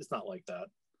somebody. It's not like that.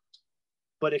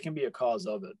 but it can be a cause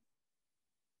of it.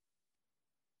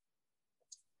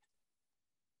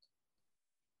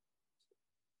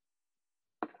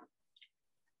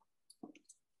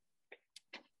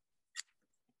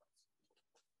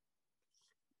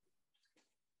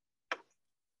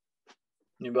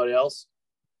 Anybody else?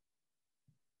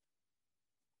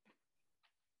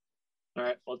 All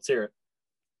right, let's hear it.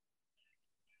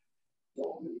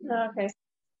 Okay.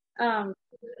 I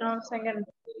was thinking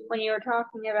when you were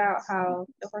talking about how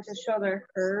the horse's shoulder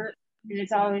hurt and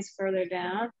it's always further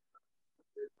down,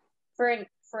 for it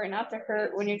not to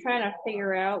hurt, when you're trying to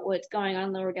figure out what's going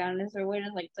on lower down, is there a way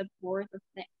to like support the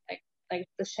thing, like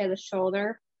the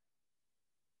shoulder?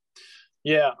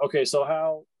 Yeah. Okay. So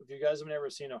how, if you guys have never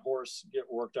seen a horse get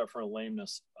worked up for a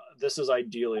lameness, this is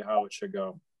ideally how it should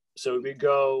go. So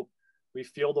we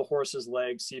feel the horse's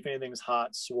legs, see if anything's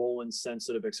hot, swollen,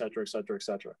 sensitive, et cetera, et cetera, et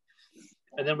cetera.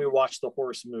 And then we watch the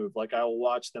horse move. Like I will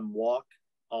watch them walk.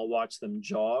 I'll watch them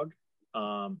jog.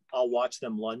 I'll watch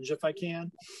them lunge if I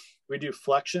can. We do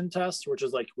flexion tests, which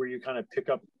is like where you kind of pick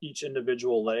up each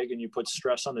individual leg and you put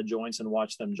stress on the joints and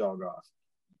watch them jog off.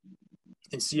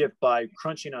 And see if by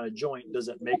crunching on a joint, does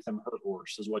it make them hurt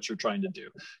worse, is what you're trying to do.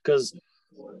 Because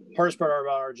hardest part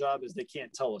about our job is they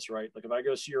can't tell us, right? Like if I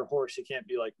go see your horse, you can't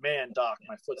be like, man, doc,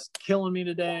 my foot's killing me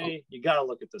today. You got to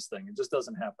look at this thing. It just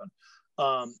doesn't happen.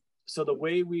 So the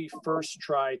way we first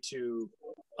try to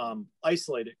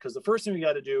isolate it, because the first thing we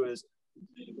got to do is,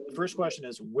 the first question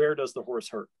is, where does the horse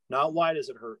hurt? Not why does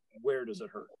it hurt? Where does it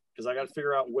hurt? Because I got to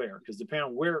figure out where, because depending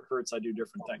on where it hurts, I do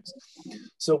different things.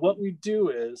 So what we do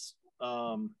is,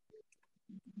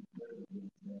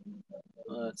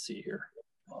 let's see here.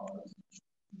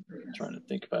 I'm trying to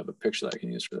think if I have a picture that I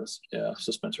can use for this. Yeah,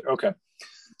 suspensory. Okay.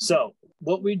 So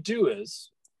what we do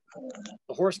is,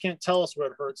 the horse can't tell us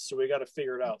what hurts, so we got to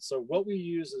figure it out. So what we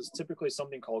use is typically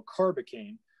something called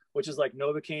carbocaine, which is like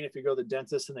Novocaine if you go to the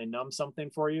dentist and they numb something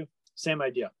for you. Same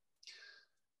idea.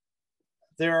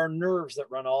 There are nerves that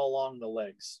run all along the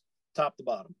legs, top to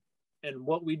bottom. And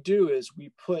what we do is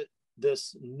we put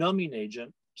this numbing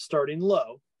agent starting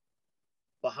low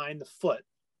behind the foot.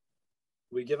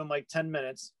 We give them like 10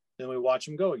 minutes, then we watch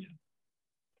them go again.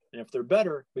 And if they're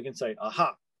better, we can say,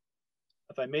 aha.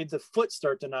 If I made the foot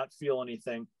start to not feel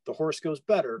anything, the horse goes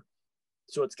better.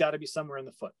 So it's got to be somewhere in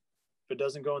the foot. If it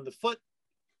doesn't go in the foot,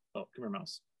 oh, come here,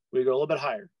 mouse. We go a little bit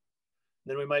higher.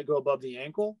 Then we might go above the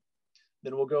ankle.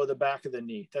 Then we'll go to the back of the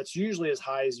knee. That's usually as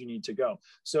high as you need to go.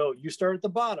 So you start at the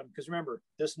bottom, because remember,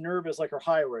 this nerve is like our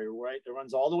highway, right? It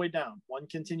runs all the way down, one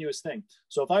continuous thing.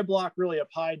 So if I block really up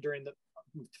high during the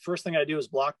first thing I do is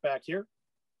block back here.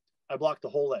 I block the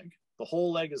whole leg. The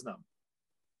whole leg is numb.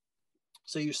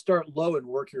 So you start low and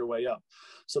work your way up.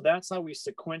 So that's how we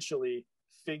sequentially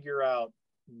figure out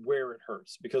where it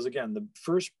hurts. Because again, the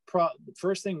first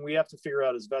thing we have to figure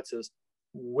out as vets is,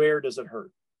 where does it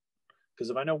hurt? Because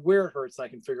if I know where it hurts, I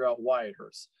can figure out why it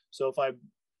hurts. So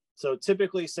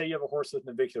typically say you have a horse with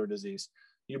navicular disease,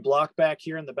 you block back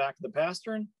here in the back of the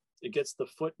pastern, it gets the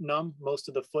foot numb, most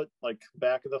of the foot, like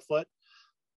back of the foot,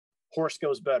 horse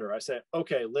goes better. I say,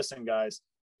 okay, listen guys,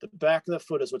 the back of the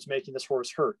foot is what's making this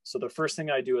horse hurt. So the first thing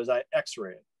I do is I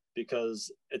x-ray it,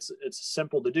 because it's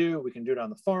simple to do. We can do it on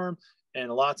the farm. And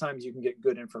a lot of times you can get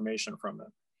good information from it.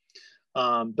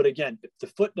 But again, if the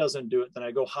foot doesn't do it, then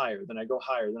I go higher, then I go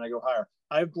higher, then I go higher.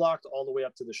 I've blocked all the way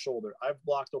up to the shoulder. I've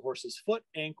blocked the horse's foot,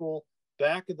 ankle,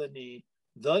 back of the knee,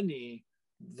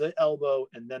 the elbow,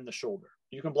 and then the shoulder.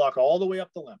 You can block all the way up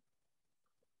the limb.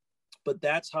 But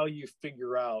that's how you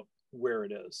figure out where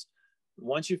it is.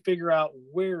 Once you figure out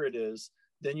where it is,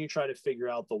 then you try to figure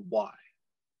out the why.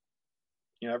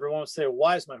 You know, everyone will say,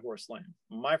 why is my horse lame?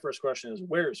 My first question is,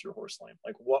 where is your horse lame?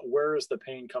 Like, where is the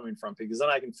pain coming from? Because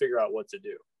then I can figure out what to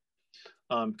do.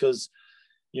 Because,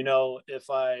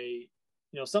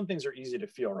 some things are easy to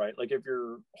feel, right? Like if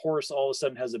your horse all of a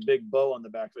sudden has a big bow on the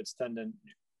back of its tendon,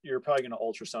 you're probably going to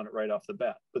ultrasound it right off the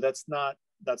bat. But that's not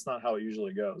how it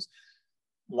usually goes.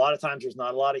 A lot of times there's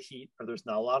not a lot of heat, or there's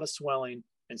not a lot of swelling.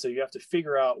 And so you have to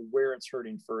figure out where it's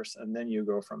hurting first, and then you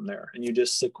go from there. And you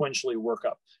just sequentially work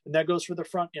up. And that goes for the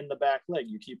front and the back leg.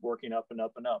 You keep working up and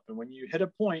up and up. And when you hit a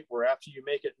point where after you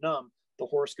make it numb, the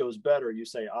horse goes better, you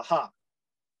say, aha,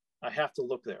 I have to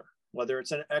look there. Whether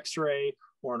it's an x-ray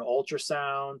or an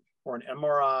ultrasound or an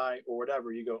MRI or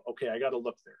whatever, you go, okay, I got to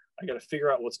look there. I got to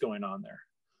figure out what's going on there.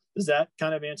 Does that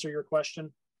kind of answer your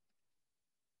question?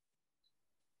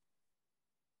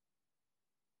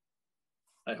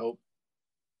 I hope.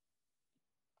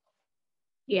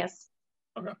 Yes.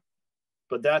 Okay.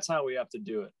 But that's how we have to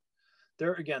do it.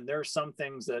 There are some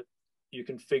things that you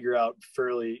can figure out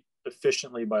fairly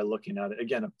efficiently by looking at it.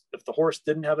 Again, if the horse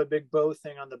didn't have a big bow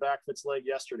thing on the back of its leg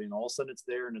yesterday and all of a sudden it's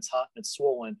there and it's hot and it's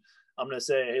swollen, I'm going to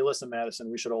say, hey, listen, Madison,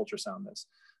 we should ultrasound this.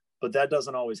 But that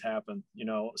doesn't always happen, you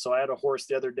know. So I had a horse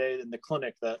the other day in the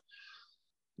clinic that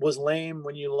was lame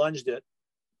when you lunged it,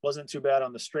 wasn't too bad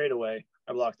on the straightaway.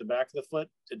 I blocked the back of the foot,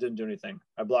 it didn't do anything.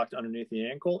 I blocked underneath the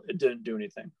ankle, it didn't do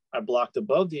anything. I blocked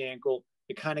above the ankle,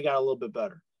 it kind of got a little bit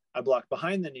better. I blocked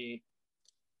behind the knee,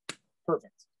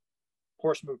 perfect.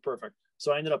 Horse moved perfect.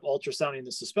 So I ended up ultrasounding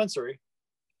the suspensory,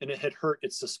 and it had hurt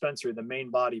its suspensory, the main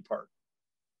body part.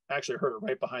 Actually hurt it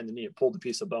right behind the knee. It pulled a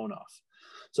piece of bone off.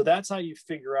 So that's how you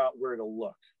figure out where to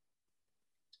look.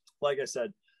 Like I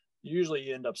said, usually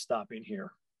you end up stopping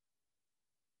here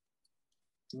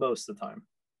most of the time.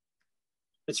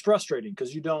 It's frustrating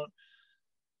because you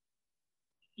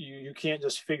can't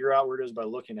just figure out where it is by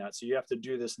looking at it. So you have to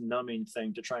do this numbing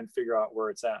thing to try and figure out where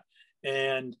it's at.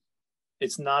 And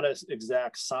it's not an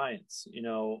exact science. You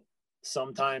know,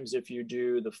 sometimes if you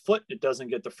do the foot, it doesn't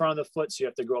get the front of the foot, so you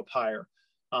have to go up higher.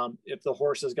 If the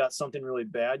horse has got something really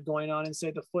bad going on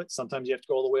inside the foot, sometimes you have to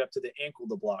go all the way up to the ankle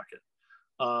to block it.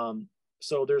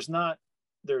 So there's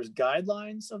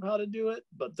guidelines of how to do it,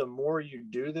 but the more you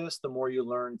do this, the more you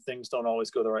learn things don't always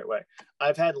go the right way.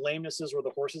 I've had lamenesses where the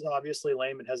horse is obviously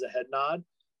lame and has a head nod.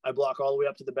 I block all the way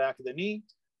up to the back of the knee.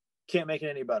 Can't make it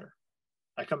any better.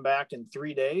 I come back in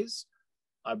 3 days.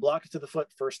 I block it to the foot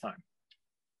first time.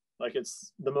 Like,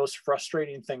 it's the most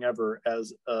frustrating thing ever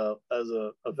as a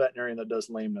veterinarian that does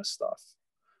lameness stuff.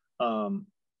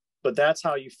 But that's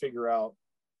how you figure out,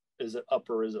 is it up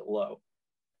or is it low?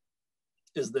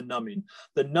 Is the numbing.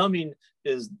 The numbing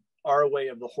is our way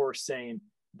of the horse saying,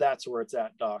 that's where it's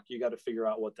at, doc. You got to figure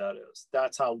out what that is.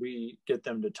 That's how we get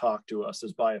them to talk to us,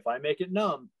 is by, if I make it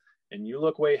numb and you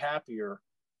look way happier,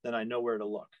 then I know where to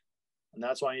look. And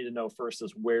that's what I need to know first,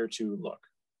 is where to look.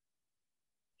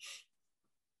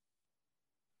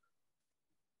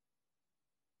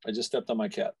 I just stepped on my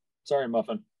cat. Sorry,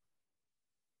 Muffin.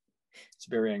 It's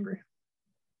very angry.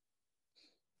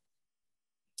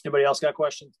 Anybody else got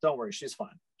questions? Don't worry, she's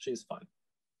fine. She's fine.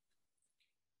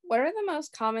 What are the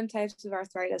most common types of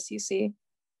arthritis you see?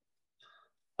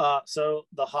 So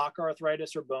the hock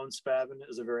arthritis or bone spavin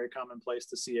is a very common place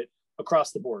to see it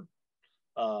across the board.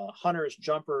 Hunters,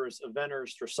 jumpers,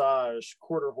 eventers, dressage,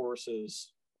 quarter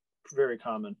horses, very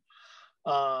common.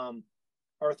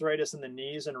 Arthritis in the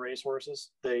knees and race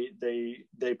horses, they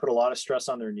put a lot of stress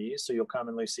on their knees, so you'll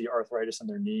commonly see arthritis in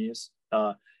their knees.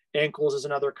 Ankles is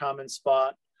another common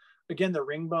spot. Again, the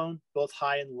ring bone, both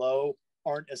high and low,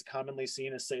 aren't as commonly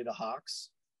seen as, say, the hocks,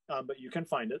 but you can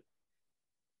find it.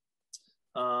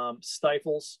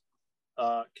 Stifles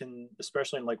can,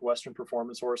 especially in like Western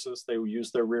performance horses, they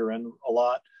use their rear end a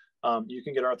lot. You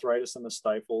can get arthritis in the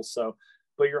stifles. So,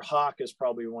 but your hock is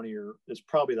probably is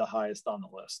probably the highest on the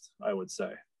list, I would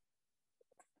say.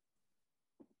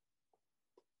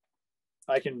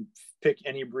 I can pick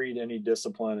any breed, any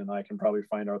discipline, and I can probably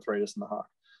find arthritis in the hock.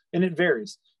 And it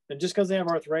varies. And just because they have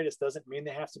arthritis doesn't mean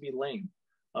they have to be lame.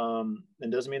 And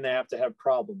doesn't mean they have to have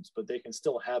problems, but they can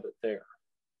still have it there.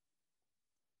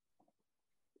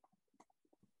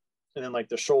 And then like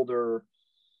the shoulder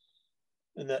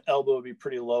and the elbow would be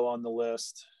pretty low on the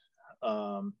list.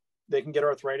 They can get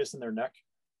arthritis in their neck.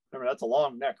 Remember, that's a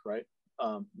long neck, right?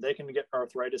 They can get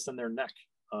arthritis in their neck.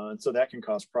 And so that can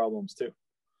cause problems too.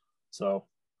 So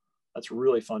that's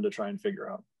really fun to try and figure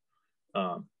out.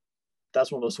 That's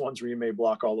one of those ones where you may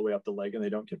block all the way up the leg and they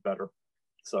don't get better.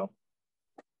 So,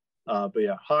 but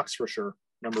yeah, hocks for sure,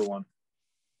 number one.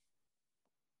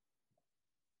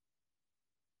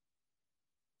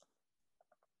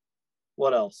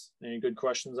 What else? Any good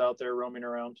questions out there roaming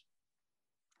around?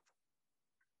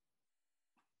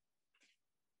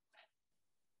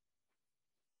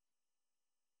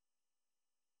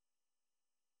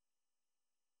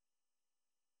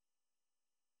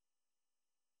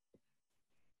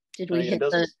 Did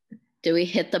we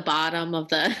hit the bottom of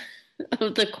the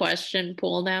of the question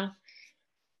pool now?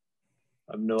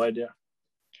 I have no idea.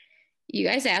 You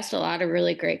guys asked a lot of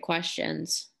really great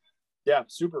questions. Yeah,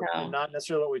 super. So, not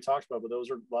necessarily what we talked about, but a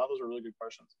lot of those are really good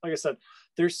questions. Like I said,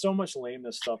 there's so much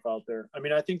lameness stuff out there. I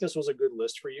mean, I think this was a good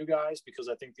list for you guys because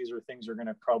I think these are things you're going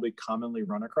to probably commonly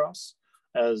run across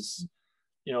as,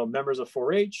 you know, members of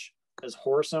 4-H, as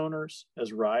horse owners,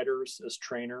 as riders, as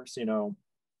trainers. You know,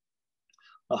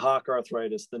 the hock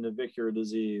arthritis, the navicular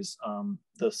disease,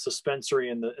 the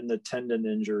suspensory and the tendon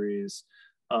injuries.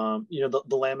 You know,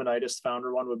 the laminitis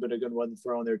founder one would have been a good one to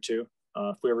throw in there too.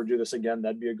 If we ever do this again,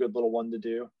 that'd be a good little one to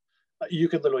do. you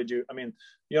could literally do, I mean,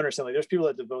 you understand, like there's people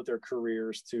that devote their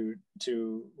careers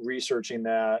to researching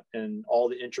that and all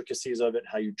the intricacies of it,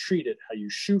 how you treat it, how you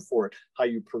shoe for it, how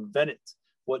you prevent it,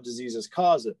 what diseases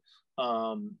cause it.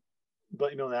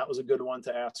 But that was a good one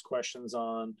to ask questions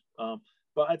on.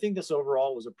 But I think this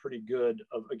overall was a pretty good,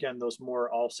 again, those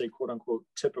more, I'll say, quote unquote,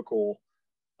 typical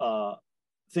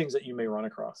things that you may run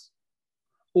across.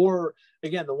 Or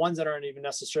again, the ones that aren't even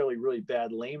necessarily really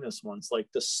bad lameness ones, like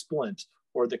the splint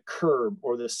or the curb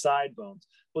or the side bones.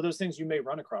 Well, those things you may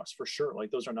run across for sure.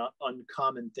 Like those are not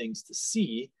uncommon things to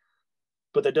see,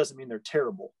 but that doesn't mean they're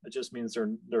terrible. It just means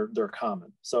they're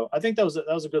common. So I think that was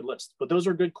a good list. But those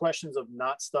are good questions of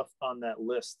not stuff on that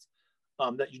list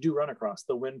that you do run across.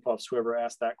 The wind puffs, whoever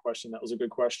asked that question, that was a good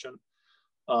question.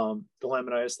 The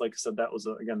laminitis, like I said, that was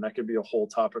again, that could be a whole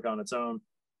topic on its own.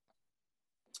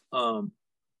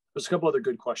 There's a couple other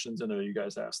good questions in there you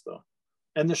guys asked though.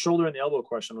 And the shoulder and the elbow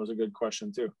question was a good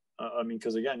question too. I mean,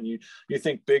 because again, you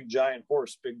think big giant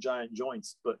horse, big giant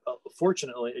joints, but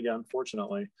fortunately,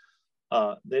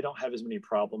 they don't have as many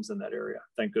problems in that area.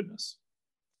 Thank goodness,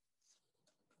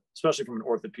 especially from an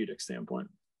orthopedic standpoint.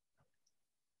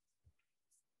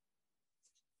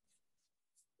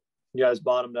 You guys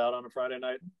bottomed out on a Friday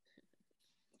night.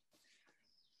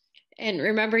 And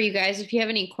remember, you guys, if you have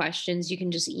any questions, you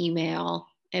can just email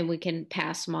and we can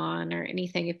pass them on, or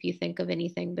anything if you think of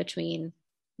anything between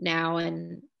now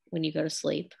and when you go to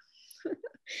sleep.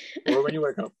 Or when you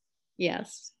wake up.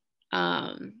 Yes.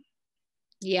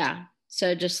 Yeah.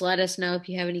 So just let us know if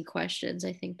you have any questions.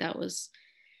 I think that was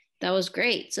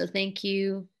great. So thank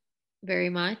you very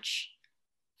much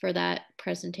for that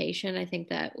presentation. I think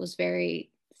that was very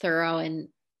thorough, and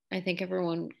I think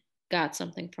everyone got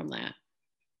something from that.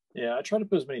 Yeah, I try to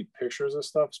put as many pictures of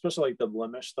stuff, especially like the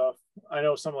blemish stuff. I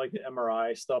know some like the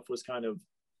MRI stuff was kind of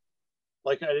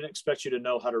like, I didn't expect you to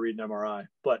know how to read an MRI,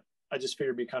 but I just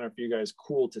figured it'd be kind of for you guys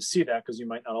cool to see that, because you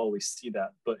might not always see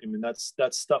that. But I mean, that's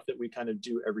stuff that we kind of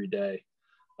do every day,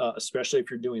 especially if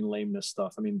you're doing lameness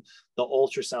stuff. I mean, the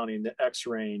ultrasounding, the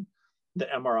x-raying, the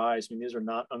MRIs, I mean, these are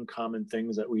not uncommon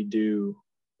things that we do.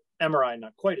 MRI,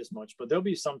 not quite as much, but there'll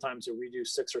be sometimes that we do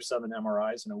 6 or 7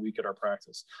 MRIs in a week at our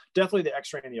practice. Definitely the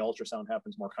x-ray and the ultrasound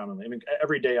happens more commonly. I mean,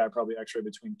 every day I probably x-ray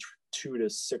between 2 to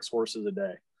 6 horses a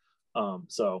day.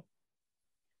 So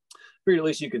at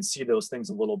least you could see those things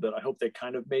a little bit. I hope they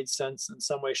kind of made sense in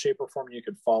some way, shape, or form. You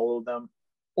could follow them.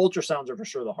 Ultrasounds are for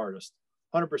sure the hardest.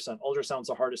 100%. Ultrasound's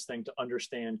the hardest thing to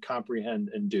understand,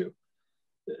 comprehend, and do.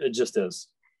 It just is,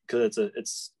 because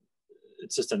it's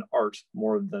just an art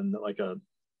more than like a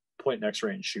point an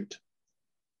x-ray and shoot.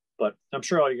 But I'm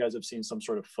sure all you guys have seen some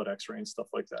sort of foot x-ray and stuff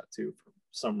like that too, for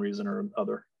some reason or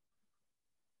other.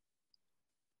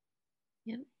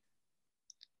 Yep.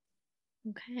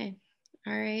 Okay.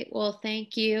 All right. Well,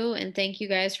 thank you. And thank you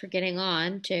guys for getting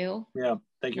on too. Yeah.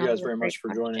 Thank you guys very much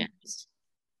for joining.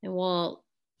 And we'll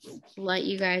let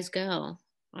you guys go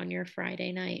on your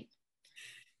Friday night.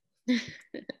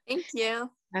 Thank you.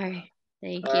 All right.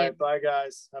 Thank you. All right. Bye,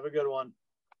 guys. Have a good one.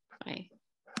 Bye.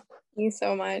 Thank you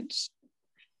so much.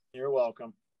 You're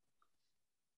welcome.